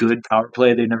really good power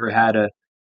play. They never had a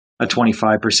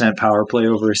 25% power play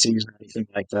over a season or anything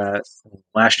like that.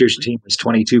 Last year's team was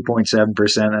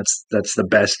 22.7%. That's the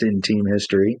best in team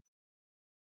history.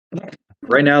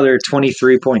 Right now they're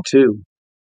 23.2.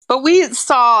 But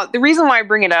the reason why I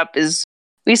bring it up is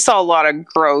we saw a lot of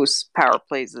gross power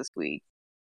plays this week.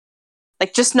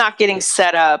 Like, just not getting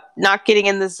set up, not getting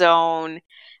in the zone.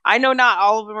 I know not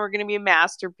all of them are going to be a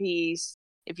masterpiece.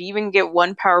 If you even get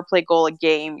one power play goal a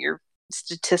game, you're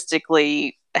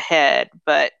statistically ahead.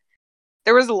 But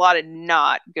there was a lot of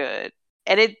not good.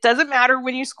 And it doesn't matter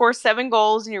when you score 7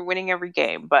 goals and you're winning every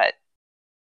game. But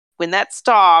when that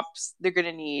stops, they're going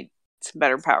to need some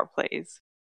better power plays.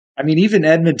 I mean, even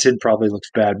Edmonton probably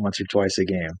looks bad once or twice a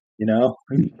game, I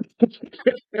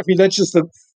mean, that's just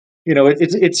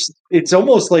it's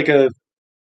almost like a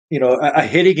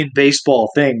hitting in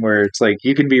baseball thing where it's like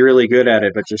you can be really good at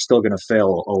it, but you're still going to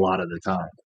fail a lot of the time.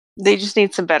 They just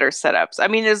need some better setups. I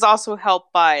mean, it's also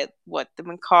helped by the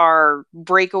Makar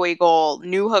breakaway goal,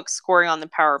 Newhook scoring on the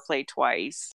power play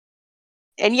twice.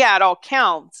 And yeah, it all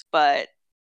counts, but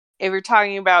if you're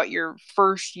talking about your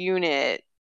first unit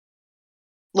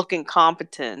looking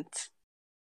competent,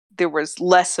 there was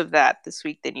less of that this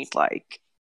week than you'd like.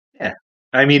 Yeah.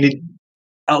 I mean,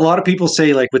 a lot of people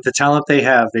say, like, with the talent they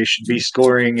have, they should be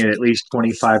scoring at least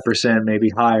 25%, maybe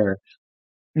higher.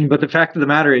 But the fact of the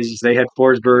matter is they had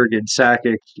Forsberg and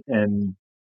Sakic and,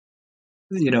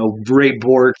 Ray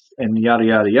Bork and yada,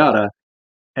 yada, yada,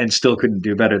 and still couldn't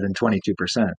do better than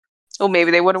 22%. Oh,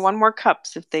 maybe they would have won more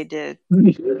cups if they did.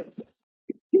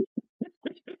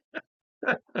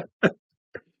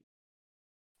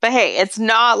 But hey, it's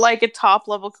not like a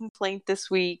top-level complaint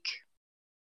this week.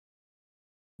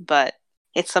 But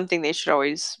it's something they should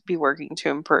always be working to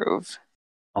improve.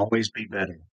 Always be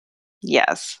better.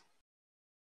 Yes.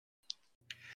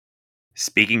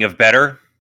 Speaking of better,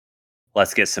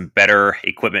 let's get some better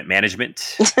equipment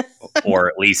management, or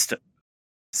at least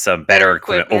some better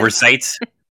equipment oversight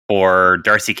for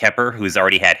Darcy Kuemper, who's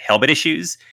already had helmet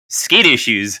issues, skate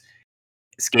lace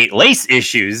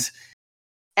issues,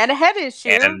 and a head issue.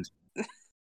 And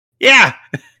yeah,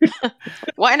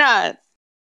 why not?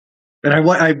 And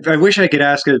I wish I could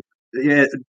ask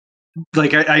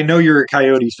I know you're a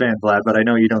Coyotes fan, Vlad, but I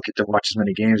know you don't get to watch as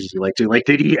many games as you like to. Like,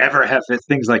 did he ever have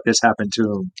things like this happen to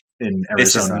him in Arizona?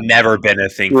 This has never been a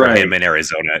thing for him in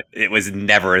Arizona. It was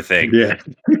never a thing. Yeah.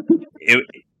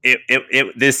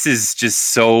 This is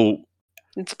just so.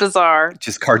 It's bizarre.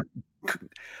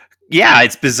 Yeah,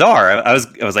 it's bizarre. I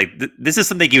was like, this is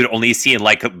something you would only see in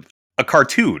like a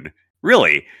cartoon.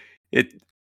 Really,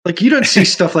 Like, you don't see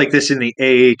stuff like this in the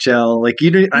AHL. Like,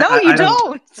 you don't. No, you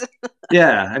don't.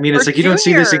 Yeah, I mean, it's like you don't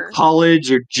see this in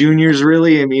college or juniors.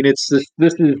 Really, I mean, this is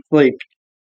like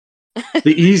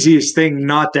the easiest thing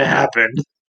not to happen.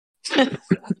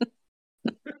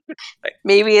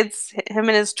 Maybe it's him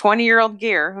and his 20-year-old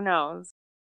gear. Who knows?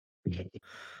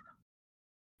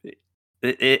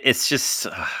 It's just.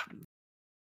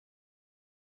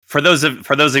 For those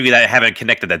of you that haven't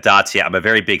connected the dots yet, I'm a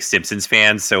very big Simpsons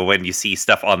fan. So when you see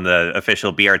stuff on the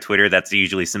official BR Twitter, that's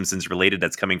usually Simpsons related.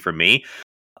 That's coming from me.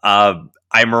 I'm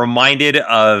reminded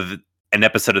of an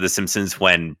episode of The Simpsons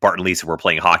when Bart and Lisa were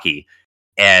playing hockey,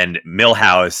 and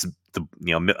Milhouse,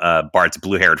 Bart's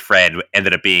blue-haired friend,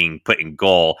 ended up being put in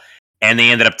goal, and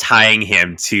they ended up tying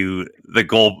him to the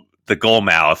goal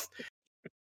mouth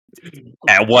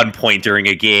at one point during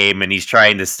a game, and he's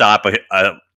trying to stop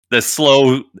a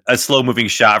slow moving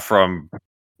shot from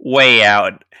way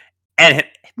out, and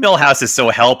Milhouse is so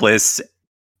helpless.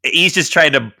 He's just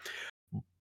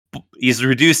he's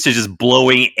reduced to just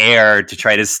blowing air to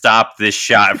try to stop this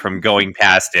shot from going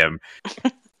past him.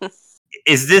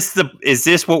 Is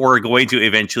this what we're going to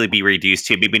eventually be reduced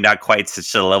to? Maybe not quite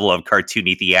such a level of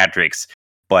cartoony theatrics,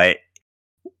 but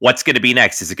what's going to be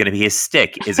next? Is it going to be his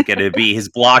stick? Is it going to be his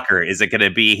blocker? Is it going to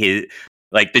be his...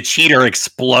 Like, the cheater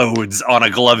explodes on a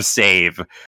glove save.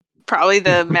 Probably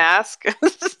the mask.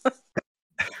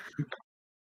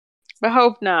 I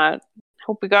hope not.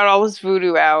 Hope we got all this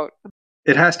voodoo out.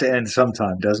 It has to end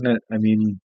sometime, doesn't it? I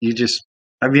mean,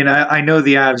 I know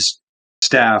the Avs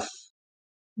staff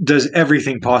does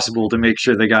everything possible to make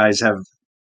sure the guys have,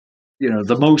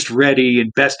 the most ready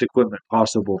and best equipment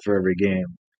possible for every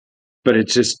game. But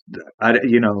it's just,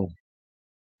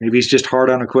 maybe it's just hard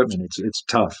on equipment. It's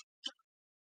tough.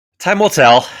 Time will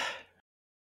tell.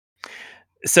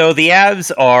 So the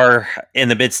Avs are in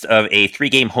the midst of a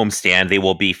 3-game homestand. They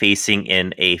will be facing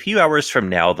in a few hours from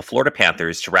now the Florida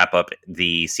Panthers to wrap up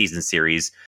the season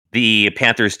series. The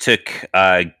Panthers took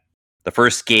the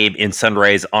first game in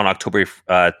Sunrise on October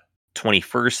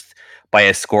 21st by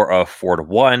a score of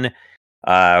 4-1.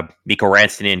 Mikko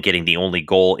Rantanen getting the only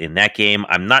goal in that game.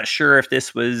 I'm not sure if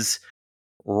this was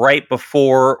right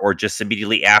before or just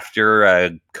immediately after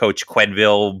Coach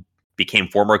Quenneville became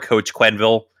former Coach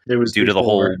Quenneville. It was due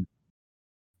before. to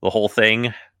the whole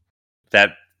thing.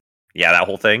 That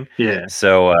whole thing. Yeah.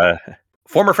 So,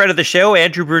 former friend of the show,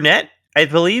 Andrew Brunette, I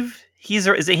believe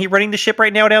isn't he running the ship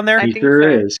right now down there? He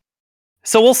sure is.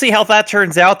 So we'll see how that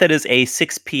turns out. That is a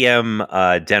 6 p.m.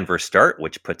 Denver start,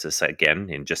 which puts us again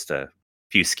in just a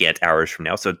few scant hours from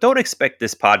now. So don't expect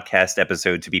this podcast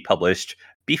episode to be published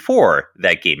before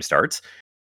that game starts.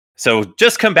 So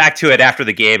just come back to it after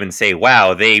the game and say,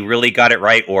 wow, they really got it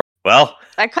right. Or, well,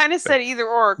 I kind of said either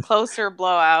or, closer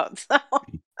blowout. So.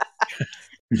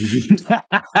 It's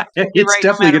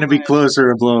definitely going to be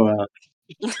closer a blowout.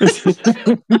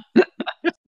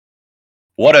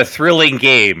 What a thrilling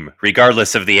game,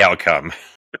 regardless of the outcome.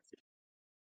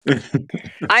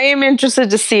 I am interested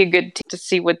to see to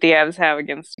see what the Avs have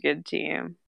against a good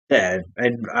team. Yeah,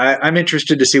 and I'm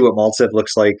interested to see what Maltsev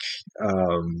looks like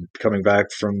coming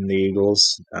back from the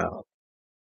Eagles.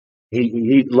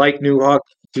 He like Newhook,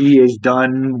 he has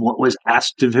done what was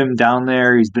asked of him down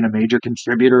there. He's been a major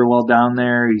contributor while down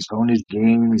there. He's honed his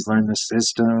game. He's learned the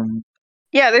system.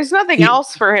 Yeah, there's nothing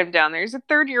else for him down there. He's a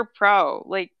third-year pro.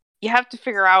 Like, you have to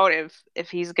figure out if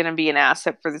he's going to be an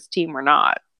asset for this team or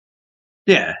not.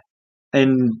 Yeah,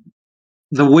 and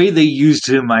the way they used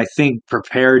him, I think,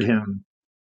 prepared him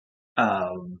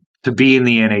to be in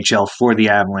the NHL for the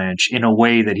Avalanche in a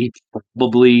way that he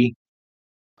probably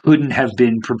couldn't have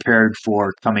been prepared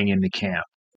for coming into camp.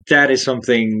 That is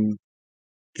something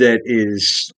that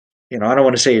is, I don't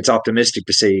want to say it's optimistic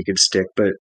to say he could stick,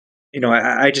 but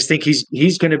I just think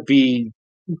he's going to be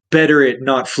better at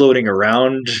not floating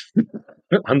around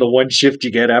on the one shift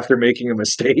you get after making a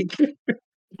mistake.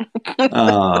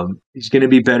 He's going to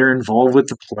be better involved with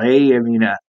the play. I mean,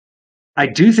 I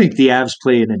do think the Avs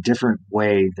play in a different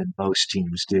way than most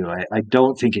teams do. I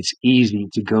don't think it's easy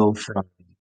to go from,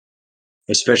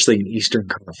 especially an Eastern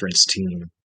Conference team,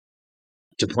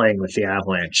 to playing with the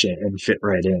Avalanche and fit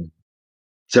right in.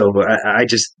 So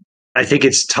I think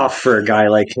it's tough for a guy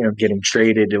like him getting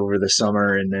traded over the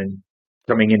summer and then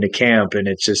coming into camp, and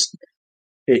it's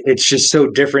just so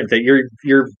different that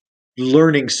you're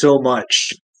learning so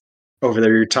much over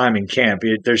your time in camp.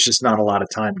 There's just not a lot of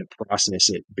time to process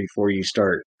it before you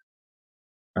start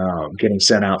getting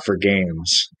sent out for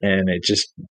games, and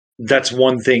that's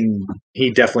one thing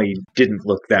he definitely didn't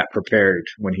look that prepared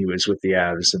when he was with the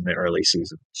Avs in the early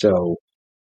season. So,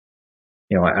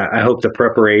 I hope the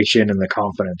preparation and the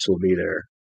confidence will be there.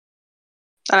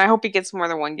 And I hope he gets more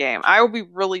than one game. I will be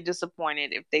really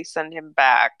disappointed if they send him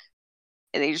back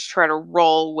and they just try to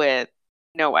roll with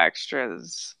no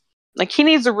extras. Like, he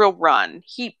needs a real run.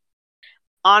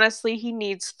 Honestly, he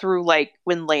needs through, like,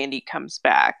 when Landy comes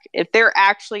back. If they're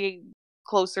actually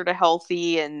closer to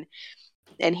healthy and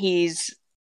he's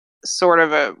sort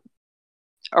of a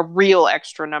real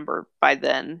extra number by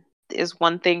then is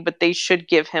one thing, but they should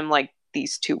give him, like,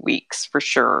 these 2 weeks for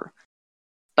sure.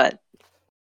 But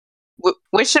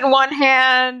wish in one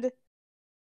hand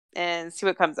and see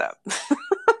what comes up.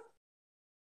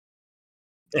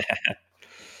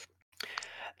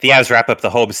 The Avs wrap up the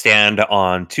homestand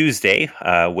on Tuesday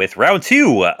with round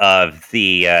 2 of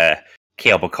the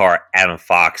Cale Makar, Adam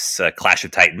Fox Clash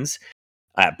of Titans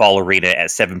at Ball Arena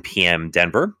at 7 p.m.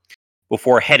 Denver,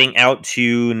 before heading out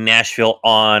to Nashville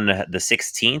on the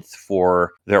 16th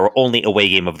for their only away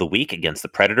game of the week against the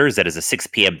Predators. That is a 6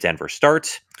 p.m. Denver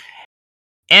start.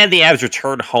 And the Avs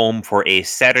return home for a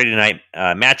Saturday night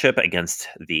matchup against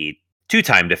the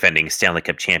two-time defending Stanley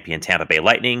Cup champion Tampa Bay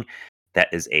Lightning. That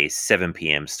is a 7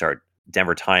 p.m. start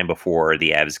Denver time before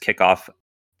the Avs kick off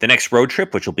the next road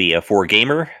trip, which will be a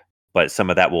 4-gamer, but some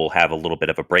of that will have a little bit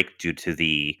of a break due to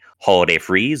the holiday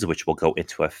freeze, which will go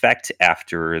into effect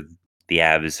after the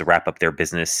Avs wrap up their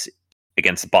business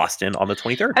against Boston on the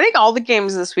 23rd. I think all the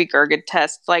games this week are a good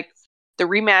test. Like, the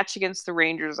rematch against the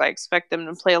Rangers, I expect them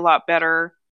to play a lot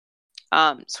better.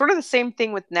 Sort of the same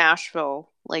thing with Nashville.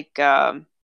 Like,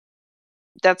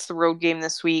 that's the road game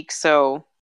this week, so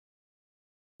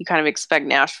you kind of expect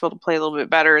Nashville to play a little bit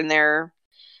better in their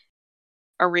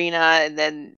arena, and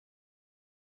then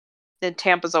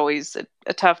Tampa's always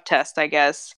a tough test, I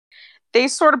guess. They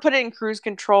sort of put it in cruise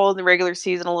control in the regular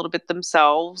season a little bit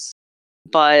themselves,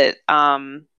 but I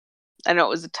know it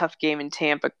was a tough game in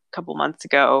Tampa a couple months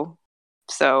ago,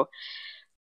 so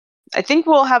I think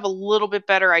we'll have a little bit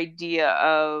better idea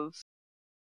of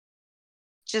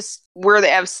just where the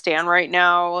Avs stand right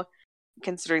now,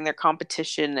 considering their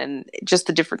competition and just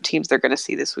the different teams they're going to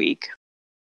see this week.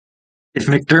 If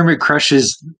McDermott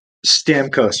crushes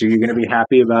Stamkos, are you going to be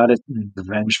happy about it?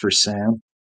 Revenge for Sam?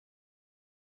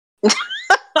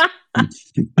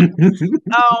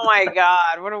 Oh my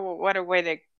God. What a way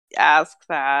to ask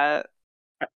that.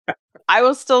 I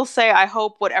will still say I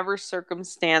hope whatever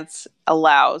circumstance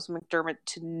allows McDermott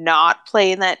to not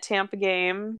play in that Tampa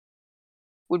game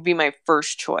would be my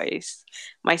first choice.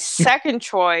 My second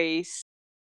choice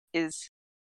is,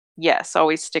 yes,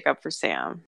 always stick up for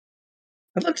Sam.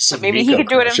 I'd love to see maybe Mikko he could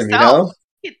do it crush him, himself.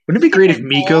 Wouldn't it be great if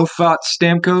Mikko fought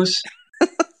Stamkos?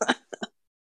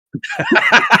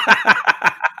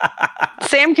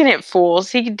 Sam can hit fools.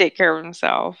 He can take care of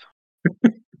himself.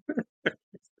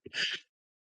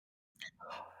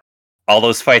 All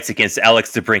those fights against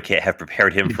Alex DeBrincat have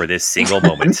prepared him for this single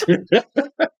moment.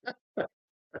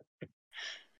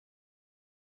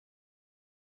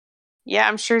 Yeah,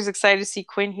 I'm sure he's excited to see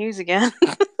Quinn Hughes again.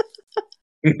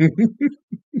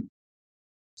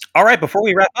 All right, before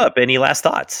we wrap up, any last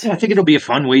thoughts? Yeah, I think it'll be a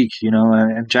fun week,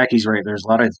 and Jackie's right. There's a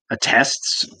lot of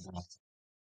tests.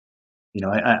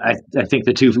 I think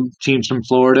the two teams from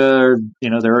Florida are,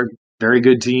 they're very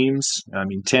good teams. I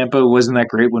mean, Tampa wasn't that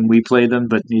great when we played them,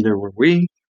 but neither were we.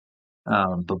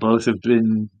 But both have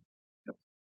been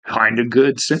kind of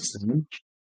good since then.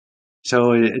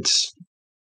 So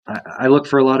I look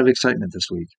for a lot of excitement this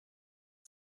week.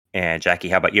 And Jackie,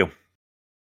 how about you?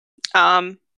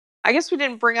 I guess we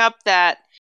didn't bring up that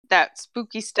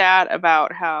spooky stat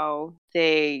about how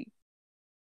the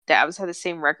Avs had the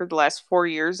same record the last 4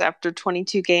 years after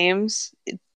 22 games.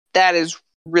 That is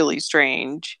really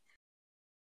strange.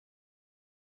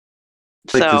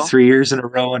 Like the 3 years in a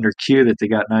row under Q that they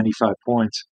got 95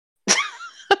 points.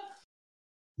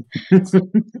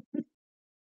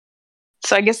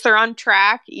 So I guess they're on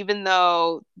track, even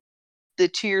though the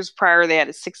 2 years prior they had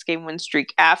a 6-game win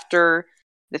streak. After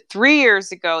the 3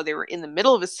 years ago, they were in the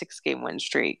middle of a 6-game win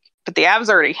streak. But the Avs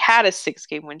already had a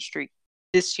 6-game win streak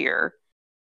this year.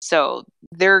 So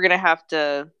they're going to have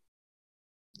to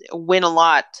win a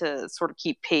lot to sort of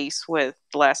keep pace with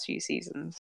the last few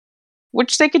seasons,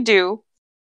 which they could do.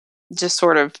 Just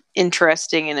sort of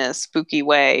interesting in a spooky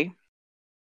way.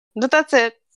 But that's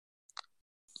it.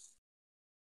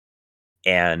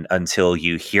 And until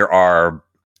you hear our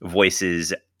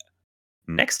voices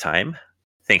next time,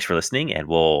 thanks for listening, and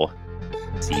we'll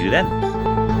see you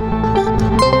then.